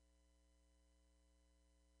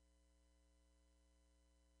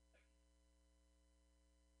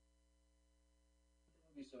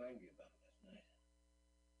 What did I be so angry about last night?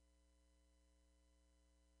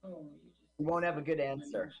 Oh, You won't have a good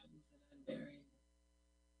answer.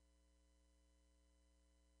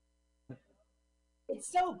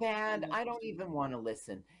 It's so bad. I don't even want to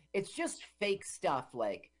listen. It's just fake stuff.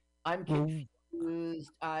 Like I'm confused.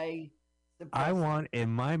 I want in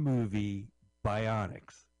my movie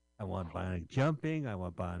bionics. I want bionic jumping. I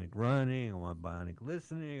want bionic running. I want bionic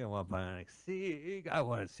listening. I want bionic seeing. I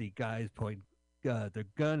want to see guys point their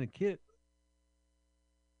gun and kid.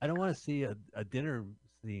 I don't want to see a dinner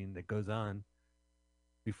scene that goes on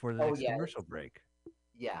before the next commercial break.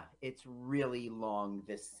 Yeah, it's really long,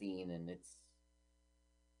 this scene, and it's...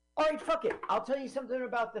 All right, fuck it. I'll tell you something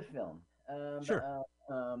about the film. Sure.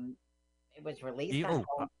 It was released on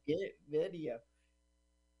home video.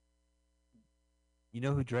 You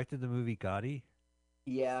know who directed the movie Gotti?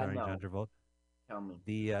 Yeah, starring no. John Travolta? Tell me.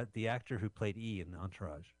 The actor who played E in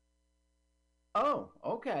Entourage. Oh,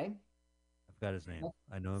 okay. I've got his name.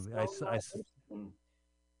 I know him.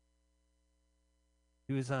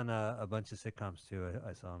 He was on a bunch of sitcoms too.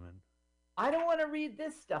 I saw him in. I don't want to read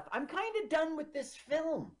this stuff. I'm kind of done with this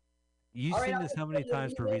film. You've seen this how many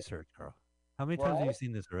times for research, Carl? How many times have you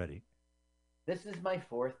seen this already? This is my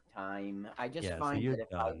 4th time. I just find that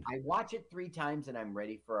if I watch it 3 times and I'm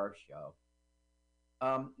ready for our show.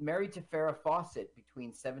 Married to Farrah Fawcett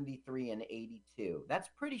between 73 and 82. That's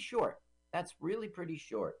pretty short. That's really pretty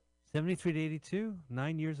short. 73 to 82?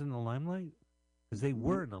 9 years in the limelight? Because they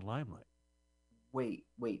were in the limelight. Wait,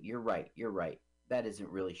 you're right. You're right. That isn't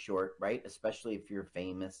really short, right? Especially if you're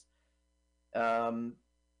famous.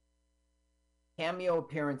 Cameo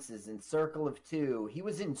appearances in Circle of Two. He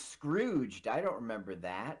was in Scrooged. I don't remember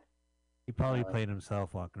that. He probably played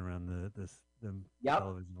himself walking around the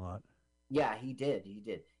television lot. Yeah, he did.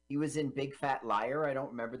 He was in Big Fat Liar. I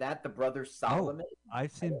don't remember that. The Brother Solomon. Oh,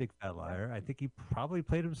 I've seen Big Fat Liar. I think he probably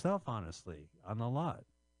played himself, honestly, on a lot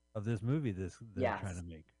of this movie they're trying to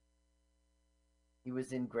make. He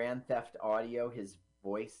was in Grand Theft Audio. His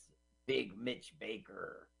voice, Big Mitch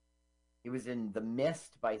Baker. He was in The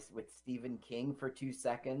Mist with Stephen King for 2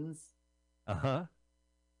 seconds. Uh-huh.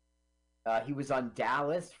 He was on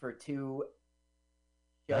Dallas for 2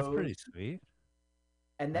 shows. That's pretty sweet.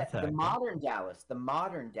 And the modern Dallas.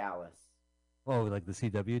 Oh, like the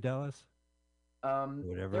CW Dallas?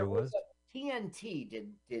 Whatever it was. TNT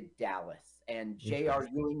did Dallas, and J.R.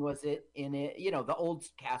 Ewing was in it. You know, the old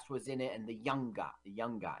cast was in it, and the young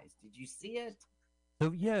guys. Did you see it?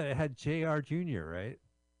 So yeah, it had J.R. Jr., right?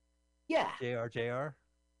 Yeah. J.R.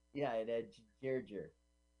 Yeah, it had J.R.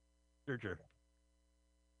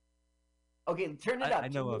 Okay, turn it up. I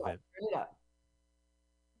know of it. Turn it up.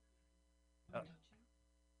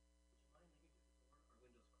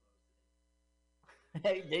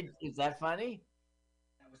 Hey, is that funny?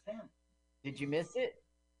 That was him. Did you miss it?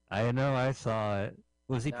 I know, I saw it.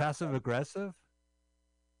 Was he passive aggressive?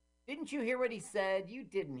 Didn't you hear what he said? You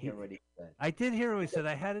didn't hear what he said. I did hear what he said.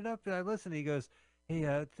 I had it up and I listened. He goes,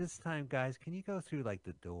 "Hey, this time, guys, can you go through like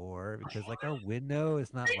the door because like our window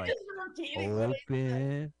is not like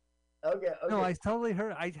open." Okay. No, I totally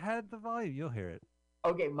heard. I had the volume. You'll hear it.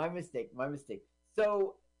 Okay, my mistake.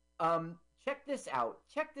 So, check this out.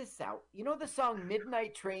 You know the song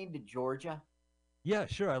 "Midnight Train to Georgia"? Yeah,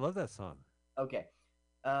 sure. I love that song. Okay.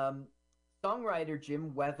 Songwriter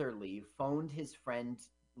Jim Weatherly phoned his friend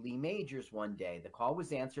Lee Majors one day. The call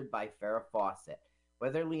was answered by Farrah Fawcett.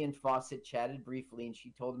 Weatherly and Fawcett chatted briefly, and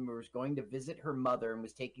she told him he was going to visit her mother and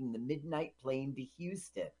was taking the midnight plane to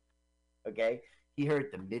Houston. Okay? He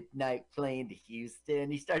heard the midnight plane to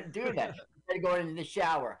Houston. He started doing that. He started going into the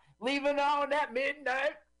shower. Leaving on that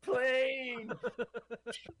midnight plane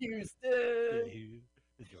to Houston.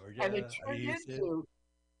 Georgia, and it turned into...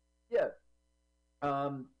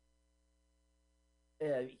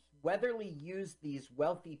 Weatherly used these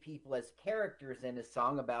wealthy people as characters in a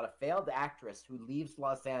song about a failed actress who leaves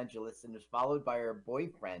Los Angeles and is followed by her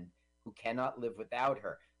boyfriend who cannot live without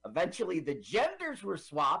her. Eventually, the genders were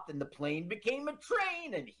swapped and the plane became a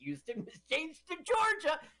train and Houston was changed to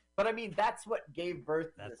Georgia. But I mean, that's what gave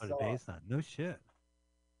birth to the song. That's what it's based on. No shit.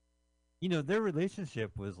 You know, their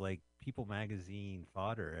relationship was like People magazine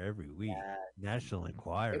fodder every week. Yeah. National It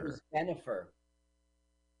Enquirer. was Bennifer.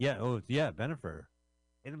 Yeah. Oh, yeah. Bennifer.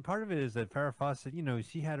 And part of it is that Farrah Fawcett,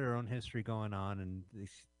 she had her own history going on, and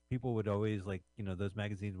people would always those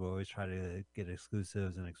magazines would always try to get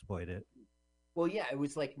exclusives and exploit it. Well, yeah, it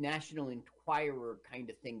was like National Enquirer kind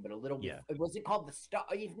of thing, but a little bit. Was it called the Star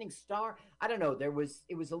Evening Star? I don't know. It was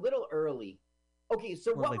a little early. Okay,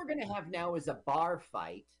 so what we're going to have now is a bar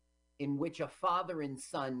fight in which a father and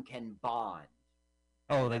son can bond.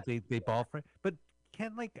 Oh, like they ball fight, but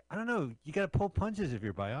can't I don't know. You got to pull punches if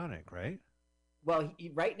you're bionic, right? Well,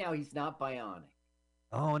 right now he's not bionic.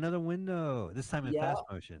 Oh, another window. This time in fast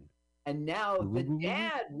motion. And now the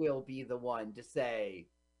dad will be the one to say,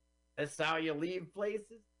 "That's how you leave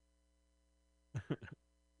places."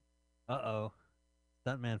 Uh-oh.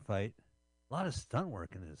 Stuntman fight. A lot of stunt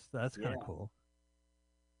work in this. That's kind of cool.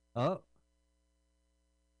 Oh.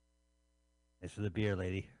 Thanks for the beer,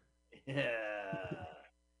 lady. Yeah.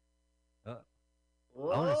 I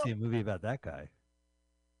want to see a movie about that guy.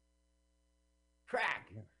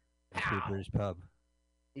 Crack. Yeah. British pub.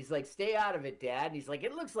 He's like, "Stay out of it, Dad." And he's like,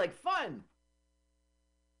 "It looks like fun."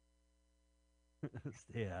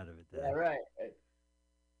 Stay out of it, Dad. Yeah, right.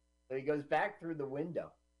 So he goes back through the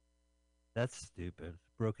window. That's stupid.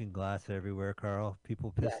 Broken glass everywhere, Carl.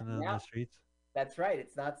 People pissing on the streets. That's right.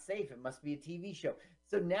 It's not safe. It must be a TV show.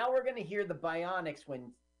 So now we're going to hear the bionics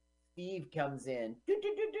when Steve comes in.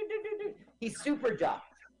 He's super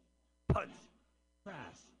ducked. Punch. Crash.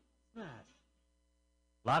 Smash.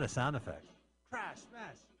 A lot of sound effects. Crash.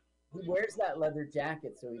 Smash. He wears that leather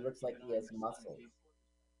jacket so he looks like he has muscles.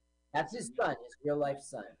 That's his son, his real life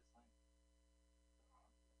son.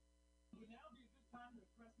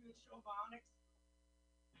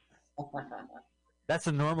 That's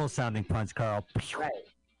a normal sounding punch, Carl. Right.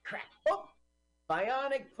 Crack. Oh,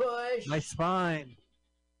 bionic push. My spine.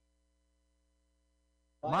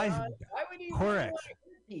 Why would he correct.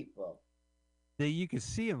 People? You could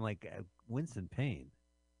see him wince in pain.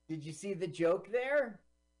 Did you see the joke there?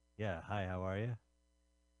 Yeah. Hi, how are you?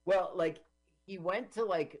 Well, he went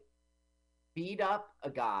to beat up a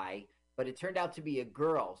guy, but it turned out to be a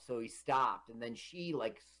girl, so he stopped, and then she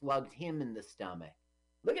slugged him in the stomach.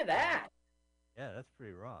 Look at that. Yeah, that's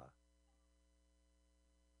pretty raw.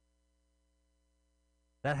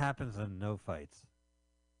 That happens in no fights.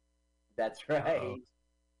 That's right. Uh-oh.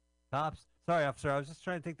 Cops. Sorry, officer. I was just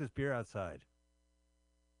trying to take this beer outside.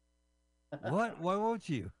 What? Why won't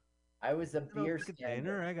you? I was a beer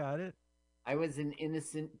container. I got it. I was an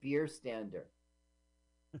innocent beer stander.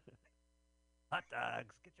 Hot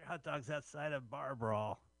dogs. Get your hot dogs outside of bar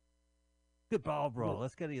brawl. Good ball brawl.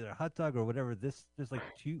 Let's get either a hot dog or whatever. There's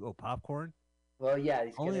popcorn. Well, yeah.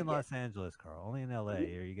 Only in Los Angeles, Carl. Only in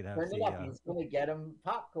L.A. Or you could have. Turn it up. He's gonna get him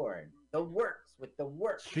popcorn. The works with the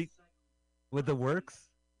works. With the works.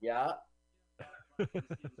 Yeah.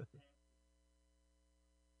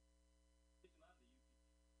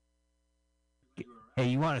 Hey,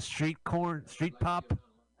 you want a street pop?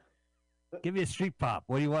 Give me a street pop.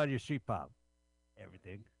 What do you want in your street pop?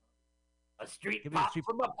 Everything. A street pop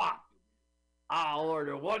from a pop. I'll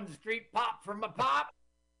order one street pop from a pop.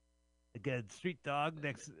 Get a street dog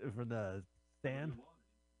next from the stand.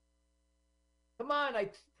 Come on, I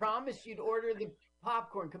promised you'd order the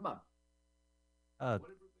popcorn. Come on.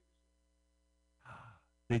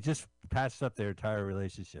 They just patched up their entire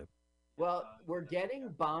relationship. Well, we're getting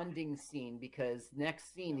bonding scene because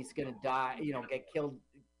next scene he's gonna die. Get killed.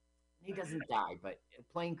 He doesn't die, but a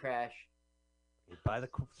plane crash. Buy the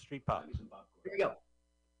street pop. Here we go.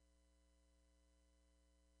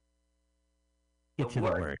 Get to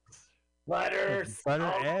the works. Butter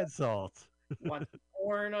and salt. Want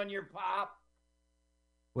corn on your pop?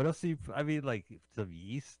 What else do you? I mean, some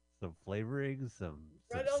yeast, some flavoring, some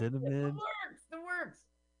cinnamon. The works.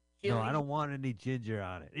 Chili. No, I don't want any ginger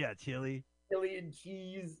on it. Yeah, chili and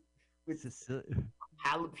cheese with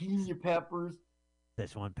jalapeno peppers.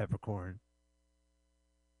 Szechuan peppercorn.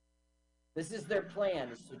 This is their plan: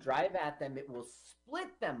 is to drive at them. It will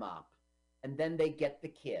split them up, and then they get the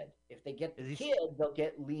kid. If they get the kid, they'll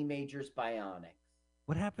get Lee Major's bionics.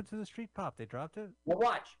 What happened to the street pop? They dropped it? Well,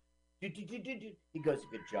 watch. He goes, "You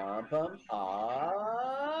could jump him up."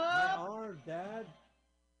 My arm, Dad.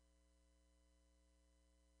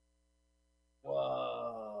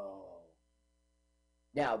 Whoa.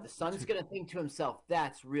 Now, the son's going to think to himself,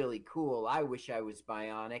 "That's really cool. I wish I was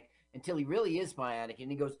bionic." Until he really is bionic,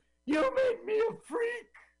 and he goes, "You made me a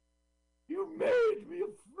freak. You made me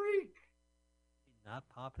a freak." Did he not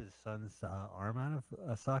pop his son's arm out of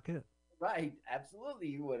a socket? Right.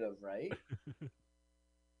 Absolutely, he would have, right?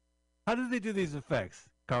 How did they do these effects?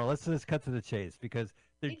 Carl, let's just cut to the chase because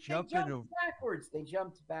they're They jumping. jumped backwards. They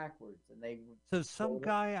jumped backwards, and they. So some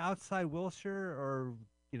guy outside Wilshire, or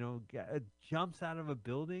jumps out of a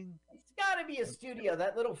building. It's got to be a studio.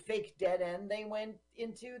 That little fake dead end they went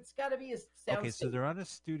into. It's got to be a sound. Okay, so they're on a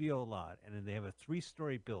studio lot, and then they have a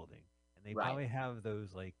 3-story building, and they probably have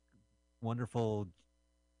those like wonderful,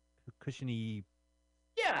 cushiony.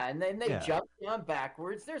 Yeah, and then they jump down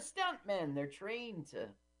backwards. They're stuntmen. They're trained to.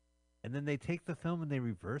 And then they take the film and they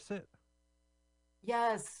reverse it.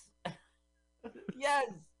 Yes. Yes.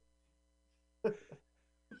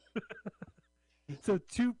 So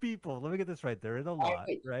 2 people. Let me get this right. They're in a lot,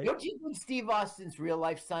 right? Don't you think Steve Austin's real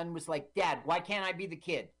life son was like, Dad, why can't I be the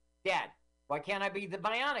kid? Dad, why can't I be the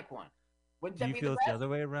bionic one? Wouldn't Do that you be feel the it's best? the other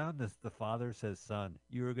way around? The father says, "Son,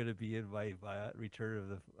 you are going to be in my Return of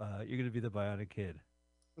the. You're going to be the bionic kid."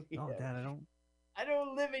 Yeah. Oh, Dad, I don't. I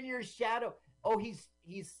don't live in your shadow. Oh, he's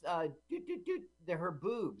they're her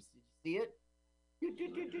boobs. Did you see it?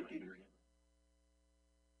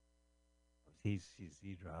 He's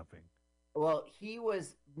eavesdropping. Well,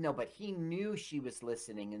 but he knew she was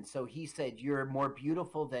listening, and so he said, "You're more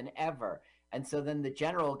beautiful than ever." And so then the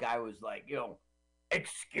general guy was like,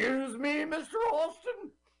 "Excuse me, Mr.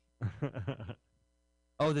 Austin."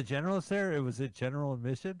 Oh, the general's there. Was it general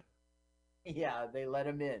admission? Yeah, they let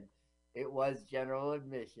him in. It was general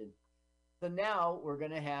admission. So now we're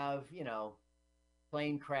gonna have,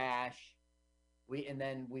 plane crash. And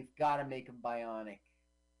then we've got to make him bionic.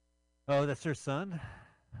 Oh, that's her son.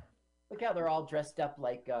 Look how they're all dressed up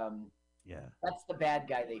like that's the bad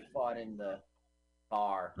guy they fought in the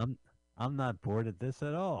bar. I'm not bored at this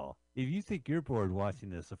at all. If you think you're bored watching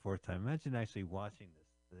this the 4th time, imagine actually watching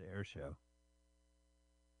the air show.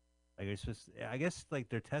 Like it's just, I guess, like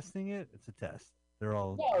they're testing it. It's a test. They're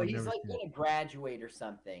all. No, he's like going to graduate or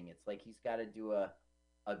something. It's like he's got to do a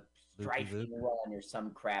strafing run or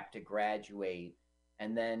some crap to graduate,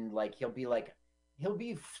 and then like he'll be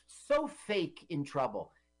so fake in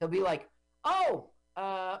trouble. He'll be like, "Oh,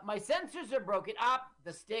 my sensors are broken.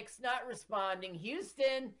 The stick's not responding.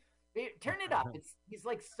 Houston, turn it up." He's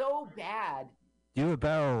like so bad. Do a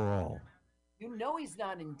barrel roll. He's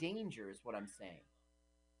not in danger, is what I'm saying.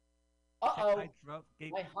 My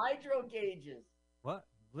hydro gauges. What?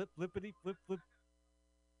 Flippity flip flip.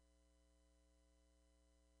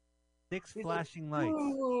 6 flashing lights.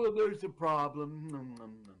 Oh, there's a problem.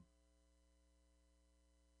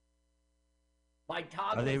 My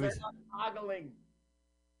toggles are not toggling.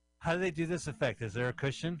 How do they do this effect? Is there a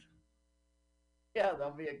cushion? Yeah,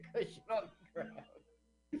 there'll be a cushion on the ground.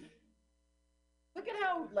 Look at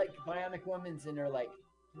how Bionic Woman's in her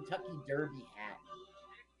Kentucky Derby hat.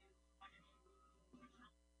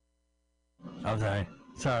 I'm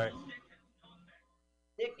sorry.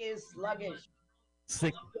 Stick is sluggish.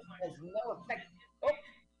 Stick has no effect. Oh.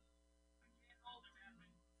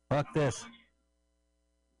 Fuck this.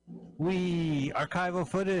 Archival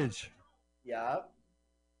footage. Yeah.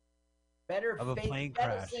 Better of a fake plane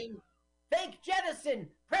jettison. crash. Fake jettison.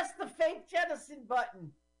 Press the fake jettison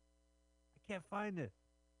button. I can't find it.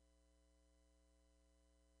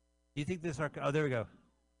 Do you think this oh, there we go.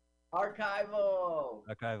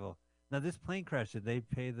 Archival. Now this plane crash, did they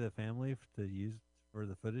pay the family to use for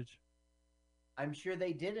the footage? I'm sure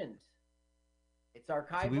they didn't. It's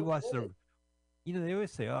archival. So we watched footage. they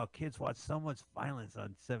always say, "Oh, kids watch so much violence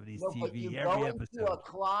on 70s But TV you every go episode." into a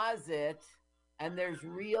closet and there's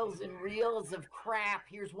reels and reels of crap.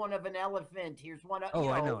 Here's one of an elephant. Here's one of.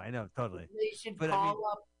 I know, totally. They should But call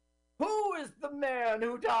up. Who is the man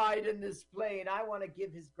who died in this plane? I want to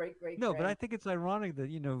give his great. No, but I think it's ironic that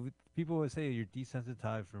people would say you're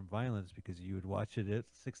desensitized from violence because you would watch it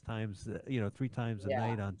 6 times, 3 times a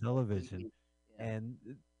night on television, and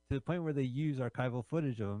to the point where they use archival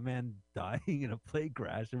footage of a man dying in a plane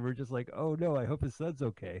crash, and we're just like, oh no, I hope his son's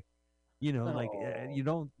okay. You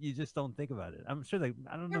just don't think about it. I'm sure I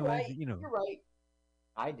don't know. Right. You're right.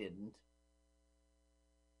 I didn't.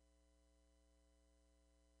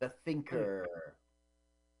 The thinker.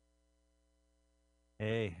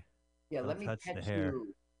 Hey. Yeah, let me pet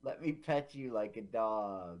you. Let me pet you like a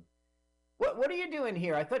dog. What are you doing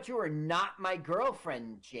here? I thought you were not my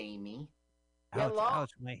girlfriend, Jamie. Ouch,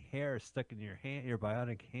 my hair is stuck in your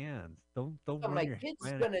bionic hands. Don't run my your kid's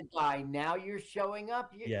bionic... gonna die. Now you're showing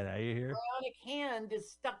up. Now you're here. Bionic hand is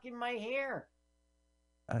stuck in my hair.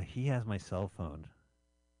 He has my cell phone.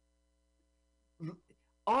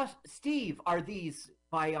 Steve, are these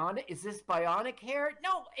bionic? Is this bionic hair?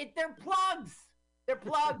 No, they're plugs. They're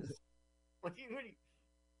plugs. What do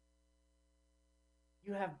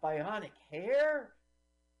you have bionic hair?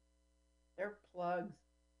 They're plugs.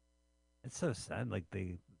 It's so sad. Like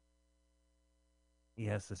He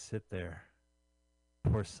has to sit there.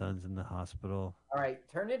 Poor son's in the hospital. All right,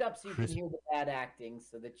 turn it up so you Chris- can hear the bad acting,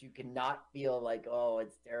 so that you cannot feel like, oh,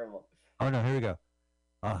 it's terrible. Oh no, here we go.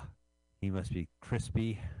 Ah, he must be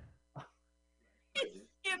crispy. His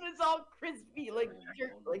skin is all crispy, like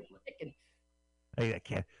chicken. I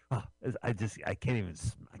can't. Oh, I can't even.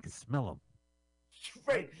 I can smell him.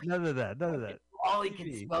 Right. None of that. None of that. All he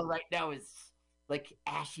can smell right now is like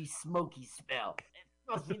ashy, smoky smell.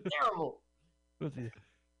 It must be terrible.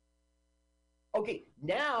 Okay,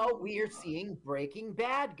 now we are seeing Breaking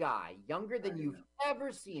Bad guy, younger than you've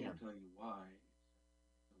ever seen him. I'll tell you why.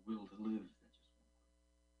 The will to live.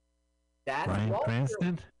 That's Bryan Walter.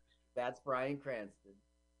 Cranston. That's Bryan Cranston.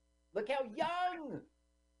 Look how young.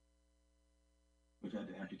 We've had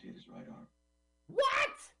to amputate his right arm.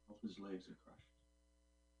 What? Both his legs are crushed.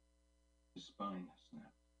 His spine has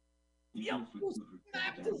snapped. You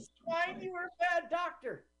snapped his spine. You were a bad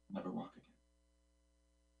doctor. Never walk again.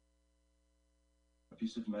 A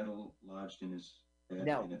piece of metal lodged in his head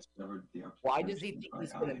No. and it severed the artery. Why does he think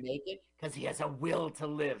he's going to make it? Because he has a will to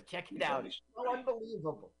live. Check it out. It's so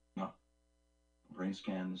unbelievable. No. Brain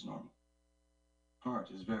scan is normal.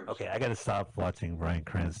 Heart is very Okay, I got to stop watching Bryan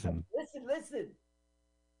Cranston. Listen.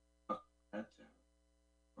 At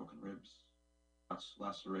broken ribs, cuts,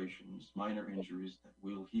 lacerations, minor injuries that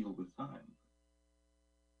will heal with time.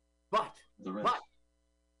 But The rest,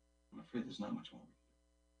 I'm afraid there's not much more we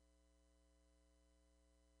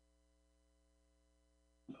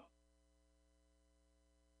can do.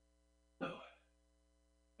 No.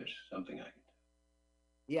 There's something I can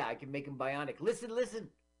do. Yeah, I can make him bionic. Listen.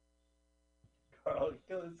 Carl, it's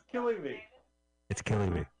killing me. It's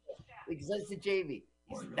killing me. Because that's the JV.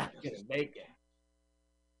 He's not going to make it.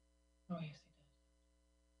 Oh, yes,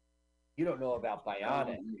 You don't know about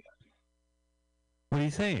bionic. What are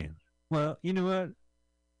you saying? Well, you know what?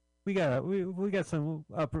 We got some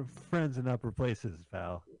upper friends in upper places,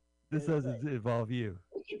 pal. This doesn't involve you.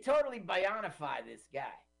 We can totally bionify this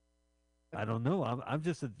guy. I don't know. I'm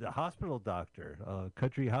just a hospital doctor, a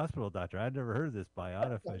country hospital doctor. I've never heard of this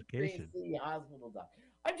bionification. Country City Hospital doctor.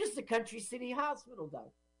 I'm just a Country City Hospital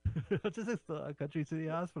doctor. Just a country city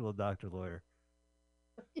hospital doctor lawyer.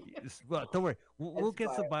 Well, don't worry. We'll get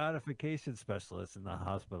some bionification specialists in the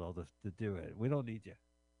hospital to do it. We don't need you.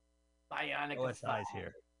 Bionic OSI's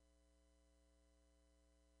here.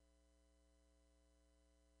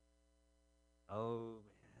 Oh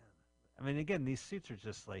man! I mean, again, these suits are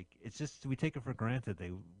just like it's just we take it for granted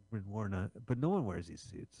they've been worn, but no one wears these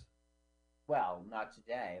suits. Well, not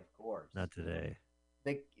today, of course. Not today.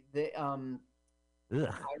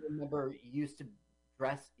 I remember used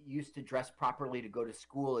to dress properly to go to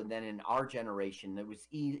school, and then in our generation, it was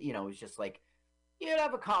it was just like you'd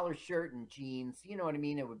have a collar shirt and jeans. You know what I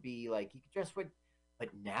mean? It would be like you could dress with, but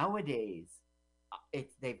nowadays,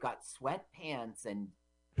 they've got sweatpants and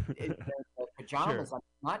pajamas. Sure. I'm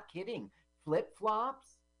not kidding. Flip flops.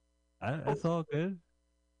 That's all good.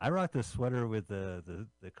 I rocked a sweater with the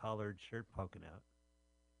collared shirt poking out.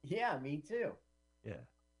 Yeah, me too. Yeah.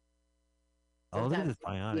 Oh, look at this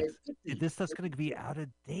bionics. This stuff's going to be out of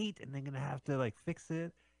date, and they're going to have to, like, fix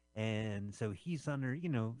it. And so he's under,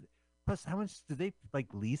 plus how much do they, like,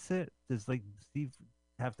 lease it? Does, like, Steve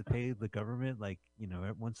have to pay the government, like,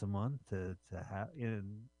 once a month to have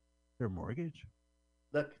in their mortgage?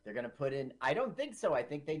 Look, they're going to put in, I don't think so. I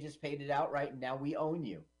think they just paid it outright, and now we own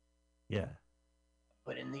you. Yeah.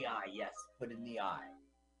 Put in the eye, yes. Put in the eye.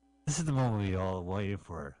 This is the moment we all waited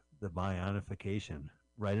for, the bionification.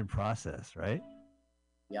 Right in process, right?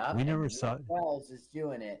 Yeah. We never saw. Wells is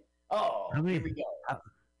doing it. Oh, here we go.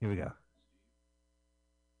 Here we go.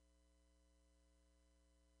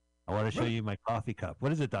 I want to show you my coffee cup.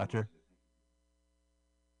 What is it, doctor?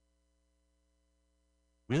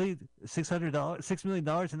 Really? $600? $6 million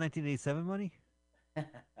in 1987 money?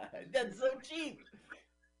 That's so cheap.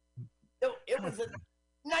 No, it was a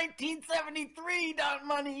 1973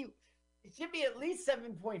 money. It should be at least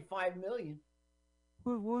 7.5 million.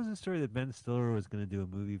 What was the story that Ben Stiller was going to do a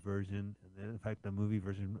movie version, and then in fact the movie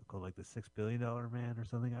version called like the $6 billion Man or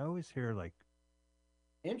something? I always hear like.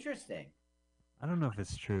 Interesting. I don't know if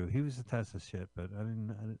it's true. He was a test of shit, but I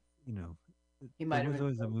didn't. He might have been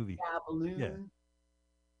always a movie. Balloon. Yeah.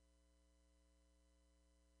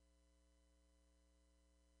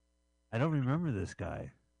 I don't remember this guy.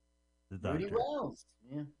 The doctor. Rudy Wells.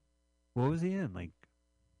 Yeah. What was he in? Like.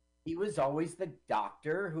 He was always the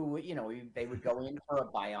doctor who, they would go in for a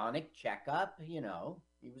bionic checkup. He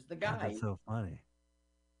was the guy. God, that's so funny.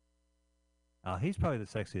 Oh, he's probably the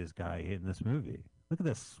sexiest guy in this movie. Look at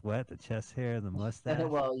the sweat, the chest hair, the mustache.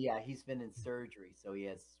 Well, yeah, he's been in surgery, so he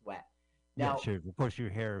has sweat. Yeah, Now, sure. Of course, your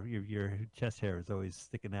hair, your chest hair is always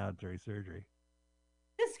sticking out during surgery.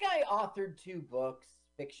 this guy authored 2 books,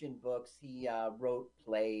 fiction books. He wrote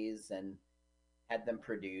plays and had them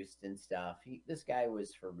produced and stuff. This guy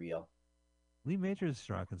was for real. Lee Majors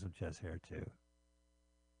rocking some chest hair too,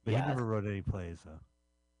 but he Yes. never wrote any plays, though.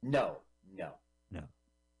 No. No.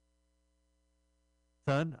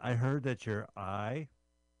 Son, I heard that your eye,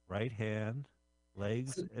 right hand,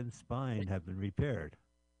 legs, and spine have been repaired.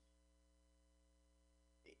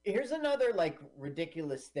 Here's another like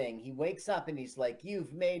ridiculous thing. He wakes up and he's like,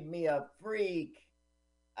 "You've made me a freak."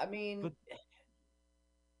 I mean,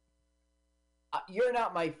 you're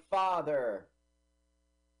not my father.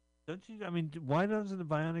 Don't you? I mean, why doesn't the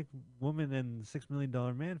Bionic Woman and $6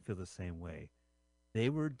 Million Man feel the same way? They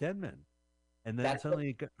were dead men, and then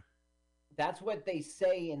suddenly. That's what they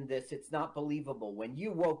say in this. It's not believable. When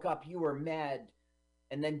you woke up, you were mad.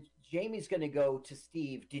 And then Jamie's going to go to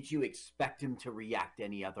Steve. Did you expect him to react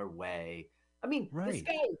any other way? I mean, this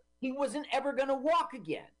guy, he wasn't ever going to walk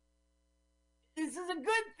again. This is a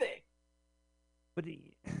good thing. But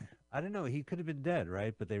I don't know. He could have been dead,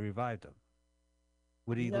 right? But they revived him.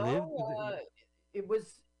 Would he live? It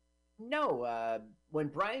was when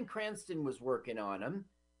Bryan Cranston was working on him,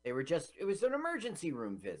 it was an emergency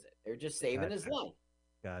room visit. They were just saving his life.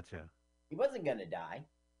 Gotcha. He wasn't going to die.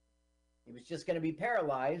 He was just going to be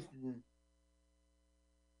paralyzed. And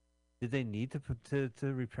did they need to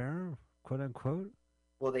repair him, quote unquote?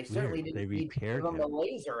 Well, they certainly didn't need to give him a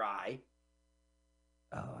laser eye.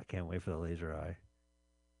 Oh, I can't wait for the laser eye.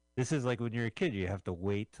 This is like when you're a kid, you have to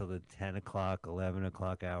wait till the 10 o'clock, 11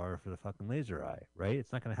 o'clock hour for the fucking laser eye, right?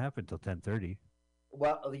 It's not going to happen until 10:30.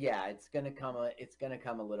 Well, yeah, it's gonna come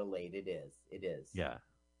a little late. It is. Yeah,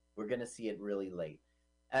 we're gonna see it really late.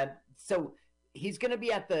 So he's gonna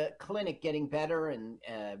be at the clinic getting better and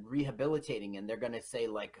rehabilitating, and they're gonna say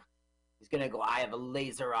like, he's gonna go, "I have a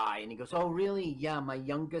laser eye," and he goes, "Oh, really? Yeah, my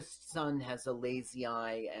youngest son has a lazy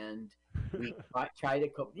eye, and we try to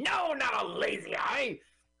cope." No, not a lazy eye.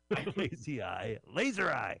 Lazy eye, laser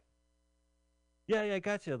eye. Yeah, I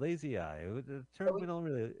got you. Lazy eye. The term we don't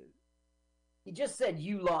really. He just said,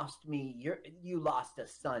 "You lost me. You lost a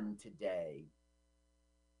son today."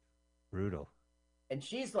 Brutal. And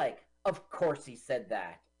she's like, "Of course he said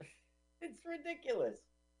that." It's ridiculous.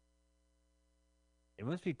 It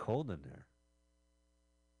must be cold in there.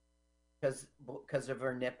 Because of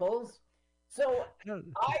her nipples. So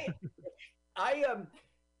I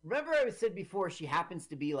remember I said before she happens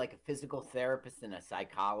to be like a physical therapist and a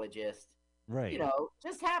psychologist. Right. You know,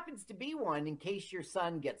 just happens to be one in case your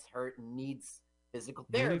son gets hurt and needs physical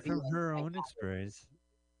therapy. Maybe from her own experience.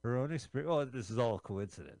 Her own experience. Oh, this is all a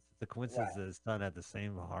coincidence. It's a coincidence that his son had the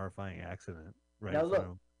same horrifying accident. Right. Now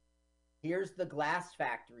look, here's the glass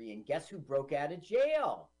factory, and guess who broke out of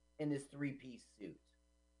jail in his 3-piece suit?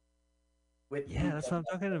 That's what I'm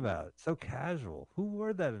talking about. So casual. Who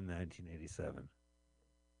wore that in 1987?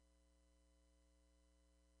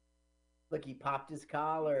 Look, he popped his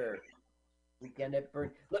collar. Weekend at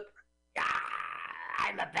Bird. Look,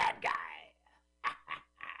 I'm a bad guy.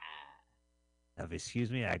 Now,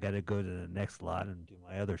 excuse me, I got to go to the next lot and do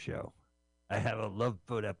my other show. I have a Love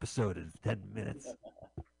Boat episode in 10 minutes.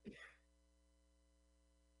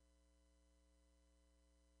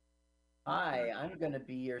 Hi, I'm going to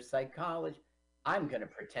be your psychologist. I'm going to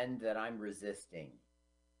pretend that I'm resisting.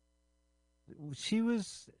 She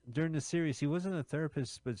was, during the series, she wasn't a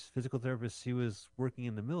therapist, but physical therapist. She was working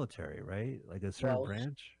in the military, right? Like a certain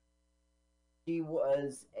branch? She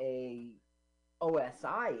was a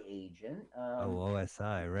OSI agent.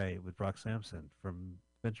 OSI, right, with Brock Sampson from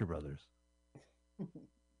Venture Brothers.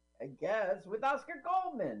 I guess, with Oscar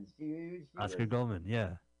Goldman. Oscar Goldman,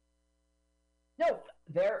 yeah. No,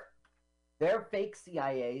 their fake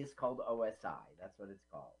CIA is called OSI. That's what it's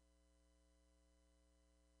called.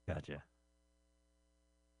 Gotcha.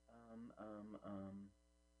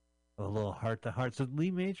 A little heart to heart. So Lee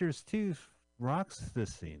Majors too rocks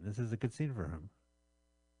this scene. This is a good scene for him.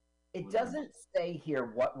 It doesn't say here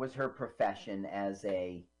what was her profession as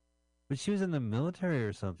a. But she was in the military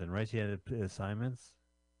or something, right? She had assignments.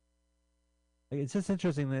 Like, it's just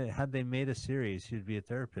interesting that had they made a series, she'd be a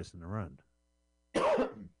therapist in the run.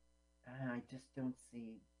 I just don't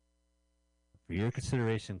see. For your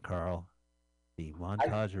consideration, Carl, the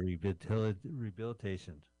montage of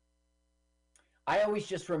rehabilitation. I always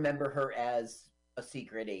just remember her as a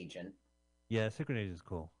secret agent. Yeah, secret agent is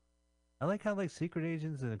cool. I like how secret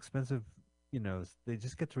agents and expensive, they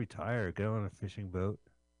just get to retire, go on a fishing boat.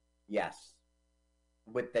 Yes,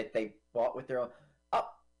 with that they bought with their own. Oh,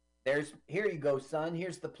 here you go, son.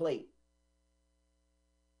 Here's the plate.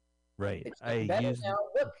 Right. It's better now.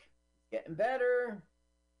 Look, Getting better.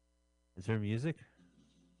 Is there music?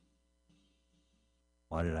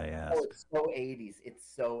 Why did I ask? Oh, it's so 80s. It's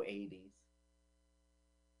so 80s.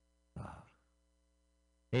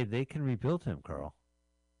 Hey, they can rebuild him, Carl.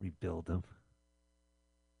 Rebuild him.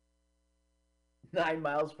 9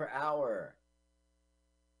 miles per hour.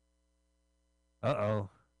 Uh-oh.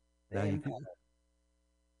 Now you can...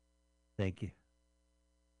 Thank you.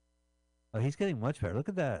 Oh, he's getting much better. Look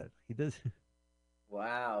at that. He does...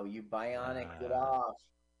 Wow, you bionic it off.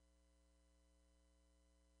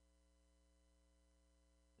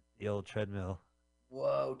 The old treadmill.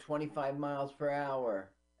 Whoa, 25 miles per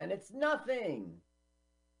hour. And it's nothing.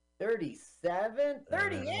 37?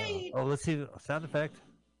 38? Oh, let's see. Sound effect.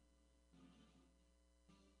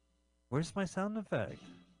 Where's my sound effect?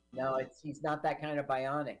 No, he's not that kind of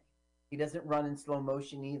bionic. He doesn't run in slow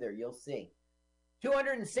motion either. You'll see.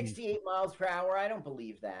 268 miles per hour. I don't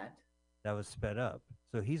believe that. That was sped up.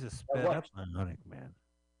 So he's a sped up bionic man.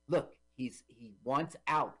 Look, he wants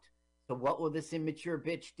out. So what will this immature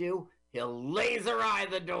bitch do? He'll laser eye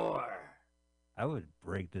the door. I would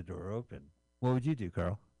break the door open. What would you do,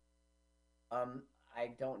 Carl?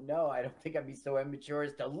 I don't know. I don't think I'd be so immature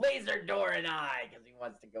as to laser door an eye because he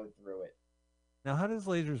wants to go through it. Now, how does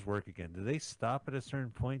lasers work again? Do they stop at a certain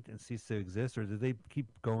point and cease to exist, or do they keep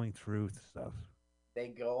going through stuff? They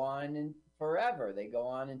go on and forever. They go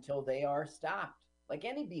on until they are stopped, like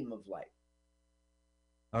any beam of light.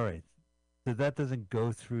 All right. So that doesn't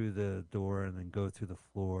go through the door and then go through the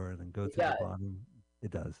floor and then go through the bottom.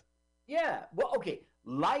 It does. Yeah. Well, okay.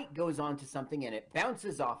 Light goes onto something and it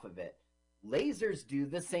bounces off of it. Lasers do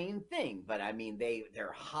the same thing, but I mean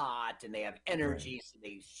they're hot and they have energy, so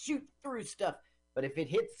they shoot through stuff. But if it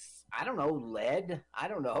hits, I don't know, lead, I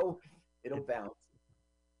don't know, it'll bounce.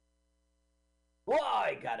 Whoa,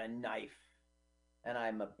 I got a knife, and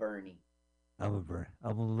I'm a Bernie. I'm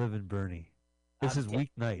a living Bernie. This is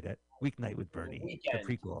weeknight with Bernie. Weekend.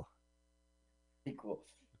 The prequel. Prequel.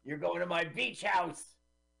 You're going to my beach house.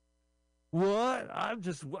 What? I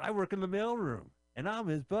work in the mailroom, and I'm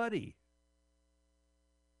his buddy.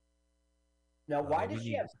 Now, why does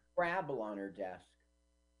she have Scrabble on her desk?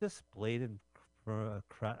 Displayed in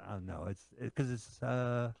no, it's because it's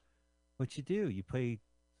what you do. You play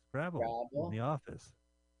Scrabble in the office.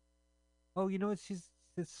 Oh, you know what? She's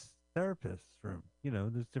this therapist's room. You know,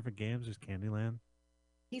 there's different games. There's Candyland.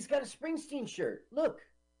 He's got a Springsteen shirt. Look.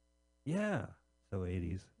 Yeah. So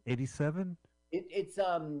 80s, 87. It's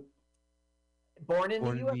born in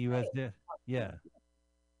the US. Yeah.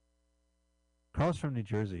 Carl's from New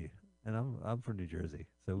Jersey. And I'm from New Jersey,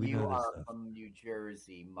 so we know this stuff. You are from New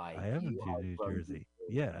Jersey, Mike. I am from New Jersey.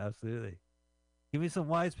 Yeah, absolutely. Give me some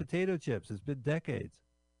Wise potato chips. It's been decades.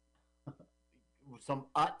 Some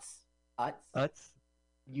Utz.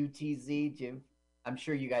 UTZ, Jim. I'm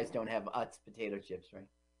sure you guys don't have Utz potato chips, right?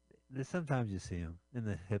 Sometimes you see them in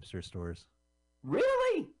the hipster stores.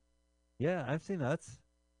 Really? Yeah, I've seen Utz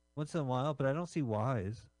once in a while, but I don't see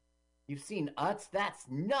Wise. You've seen Utz? That's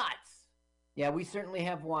nuts. Yeah, we certainly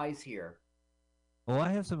have Wise here. Well, I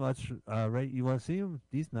have some Utz, right? You want to see them?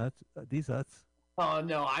 These Utz. Oh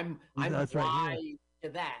no, I'm wise right to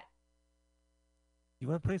that. You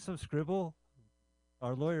want to play some Scribble?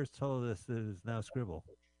 Our lawyers told us that it is now Scribble.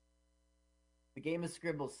 The game of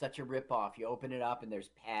Scribble is such a ripoff. You open it up and there's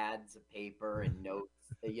pads of paper and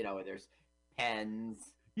notes. There's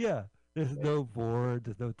pens. Yeah, there's no board.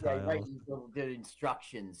 There's no tiles. Yeah, right. The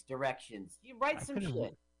instructions, directions. You write some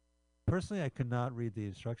shit. Personally, I could not read the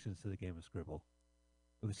instructions to the game of Scribble.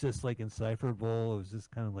 It was just like indecipherable. It was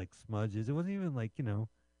just kind of like smudges. It wasn't even like, it was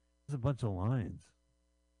a bunch of lines.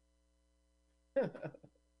 I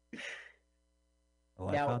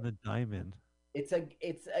found a diamond. It's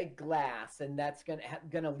a glass, and that's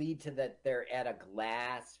gonna lead to that they're at a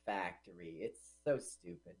glass factory. It's so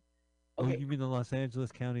stupid. Okay. Oh, you mean the Los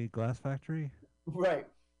Angeles County Glass Factory? Right.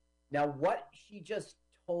 Now, what she just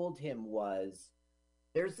told him was,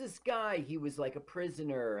 there's this guy, he was like a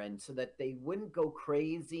prisoner, and so that they wouldn't go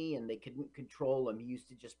crazy and they couldn't control him, he used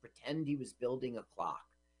to just pretend he was building a clock.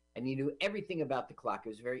 And he knew everything about the clock. It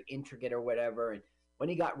was very intricate or whatever. And when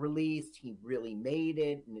he got released, he really made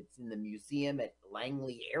it, and it's in the museum at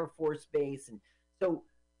Langley Air Force Base. And so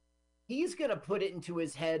he's going to put it into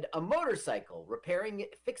his head a motorcycle, repairing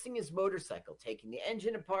it, fixing his motorcycle, taking the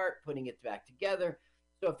engine apart, putting it back together.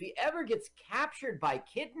 So if he ever gets captured by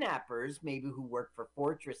kidnappers, maybe who work for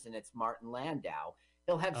Fortress and it's Martin Landau,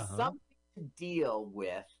 he'll have something to deal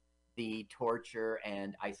with the torture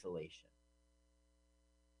and isolation.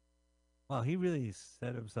 Wow, he really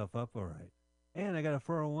set himself up all right. And I got a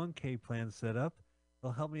 401k plan set up.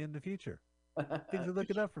 It'll help me in the future. Things are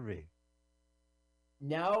looking up for me.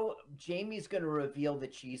 Now Jamie's going to reveal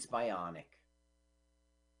that she's bionic.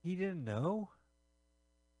 He didn't know?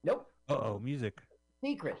 Nope. Uh-oh, music.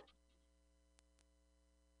 Secret.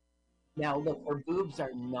 Now look, her boobs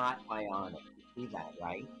are not bionic. You see that,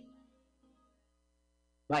 right?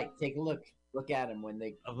 Mike, take a look. Look at him when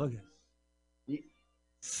they. Oh, look at.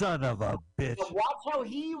 Son of a bitch. But watch how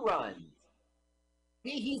he runs.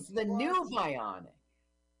 He's the new bionic.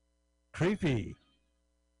 Creepy.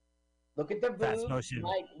 Look at the boobs.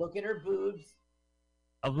 Mike, look at her boobs.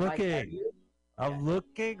 I'm looking. I'm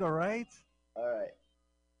looking, all right? All right.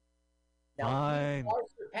 Now, Fine. he far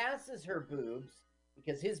surpasses her boobs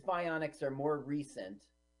because his bionics are more recent,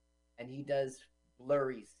 and he does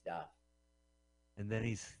blurry stuff. And then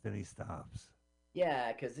he stops.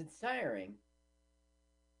 Yeah, because it's tiring.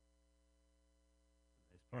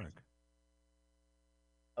 Nice park.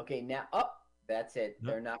 Okay, now that's it.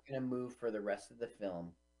 Nope. They're not going to move for the rest of the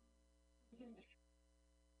film.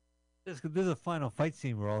 There's a final fight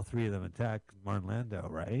scene where all three of them attack Martin Landau,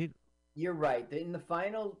 right? You're right. In the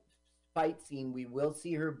final fight scene, we will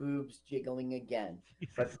see her boobs jiggling again.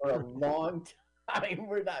 But for a long time,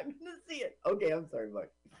 we're not going to see it. Okay, I'm sorry,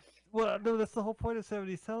 Mark. Well, no, that's the whole point of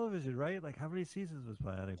 70s television, right? Like, how many seasons was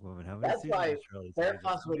Bionic Woman? How many that's seasons why was Charlie? Farrah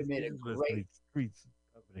Fawcett would have made a great Streets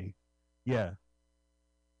company. Yeah.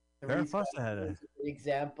 Farrah Fawcett had a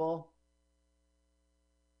example.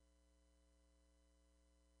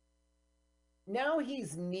 Now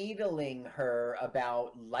he's needling her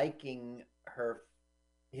about liking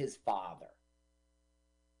his father.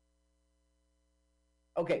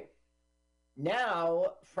 Okay.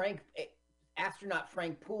 Now astronaut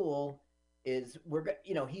Frank Poole he's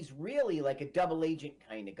really like a double agent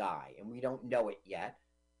kind of guy, and we don't know it yet.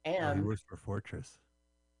 And he works for Fortress.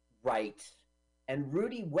 Right. And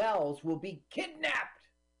Rudy Wells will be kidnapped.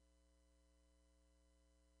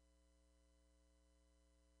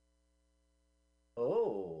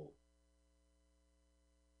 Oh.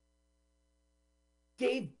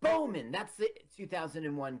 Dave Bowman. That's the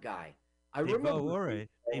 2001 guy. I remember. Oh, all right.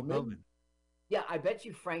 Dave Bowman. Yeah, I bet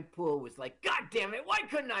you Frank Poole was like, God damn it, why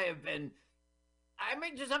couldn't I have been? I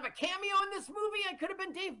might just have a cameo in this movie. I could have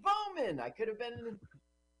been Dave Bowman. I could have been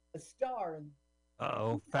a star.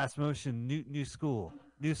 Uh-oh. Fast motion, new school.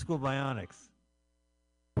 New school bionics.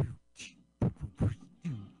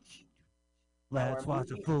 Let's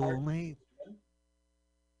watch a full length.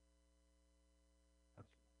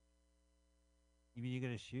 You mean you're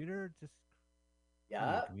gonna shoot her? Just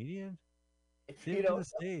comedian. If you don't, the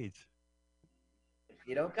stage. If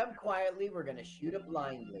you don't come quietly, we're gonna shoot her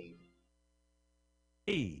blindly.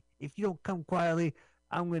 Hey, if you don't come quietly,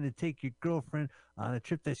 I'm gonna take your girlfriend on a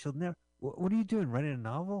trip that she'll never. What are you doing? Writing a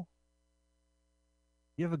novel?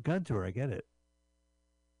 You have a gun to her. I get it.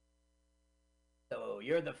 So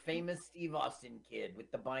you're the famous Steve Austin kid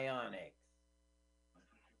with the bionics.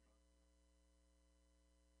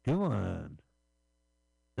 Come on.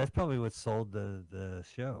 That's probably what sold the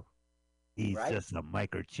show. He's just a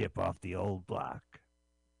microchip off the old block.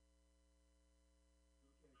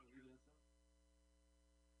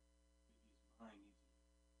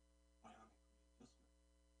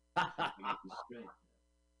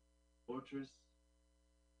 Fortress,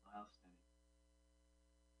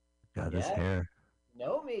 God, this hair.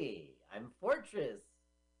 Know me. I'm Fortress.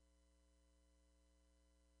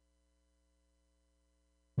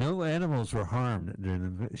 No animals were harmed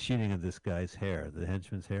during the shooting of this guy's hair, the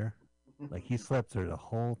henchman's hair. Like, he slept through the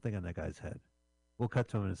whole thing on that guy's head. We'll cut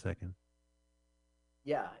to him in a second.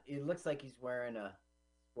 Yeah, it looks like he's wearing a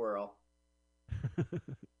squirrel.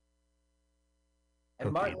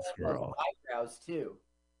 And Martin Landau's eyebrows, too.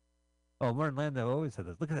 Oh, Martin Landau always had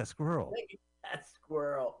this. Look at that squirrel. Look at that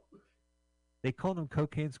squirrel. They called him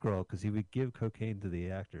Cocaine Squirrel because he would give cocaine to the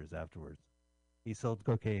actors afterwards. He sold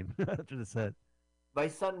cocaine after the set. My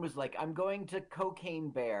son was like, I'm going to Cocaine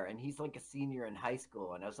Bear, and he's like a senior in high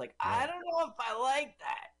school. And I was like, I don't know if I like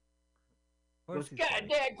that. He goes, God,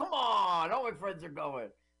 Dad, come on. All my friends are going.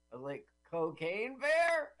 I was like, Cocaine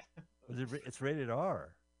Bear? It's rated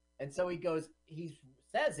R. And so he goes, he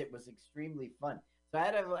says it was extremely fun. So I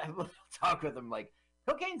had a little talk with him like,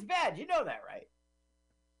 cocaine's bad. You know that, right?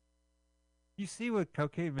 You see what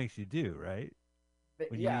cocaine makes you do, right?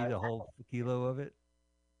 But, when you eat a whole kilo of it?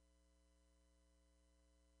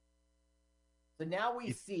 So now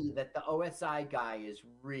we see that the OSI guy is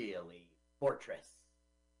really Fortress.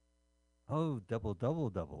 Oh, double.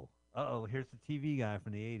 Uh-oh, here's the TV guy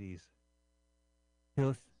from the 80s.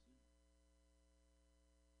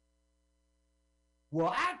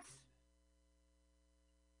 What?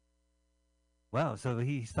 Wow, so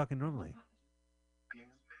he's talking normally.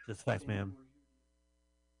 Just facts, ma'am.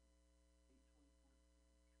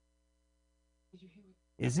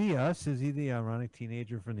 Is he us? Is he the ironic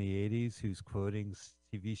teenager from the 80s who's quoting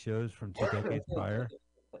TV shows from 2 decades prior?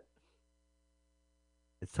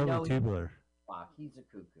 It's totally No, tubular. He's a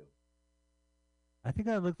cuckoo. I think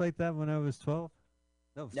I looked like that when I was 12.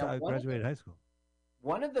 No, Now, I graduated high school.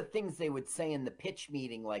 One of the things they would say in the pitch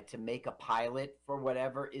meeting, like to make a pilot for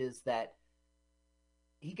whatever, is that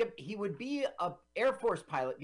he would be a Air Force pilot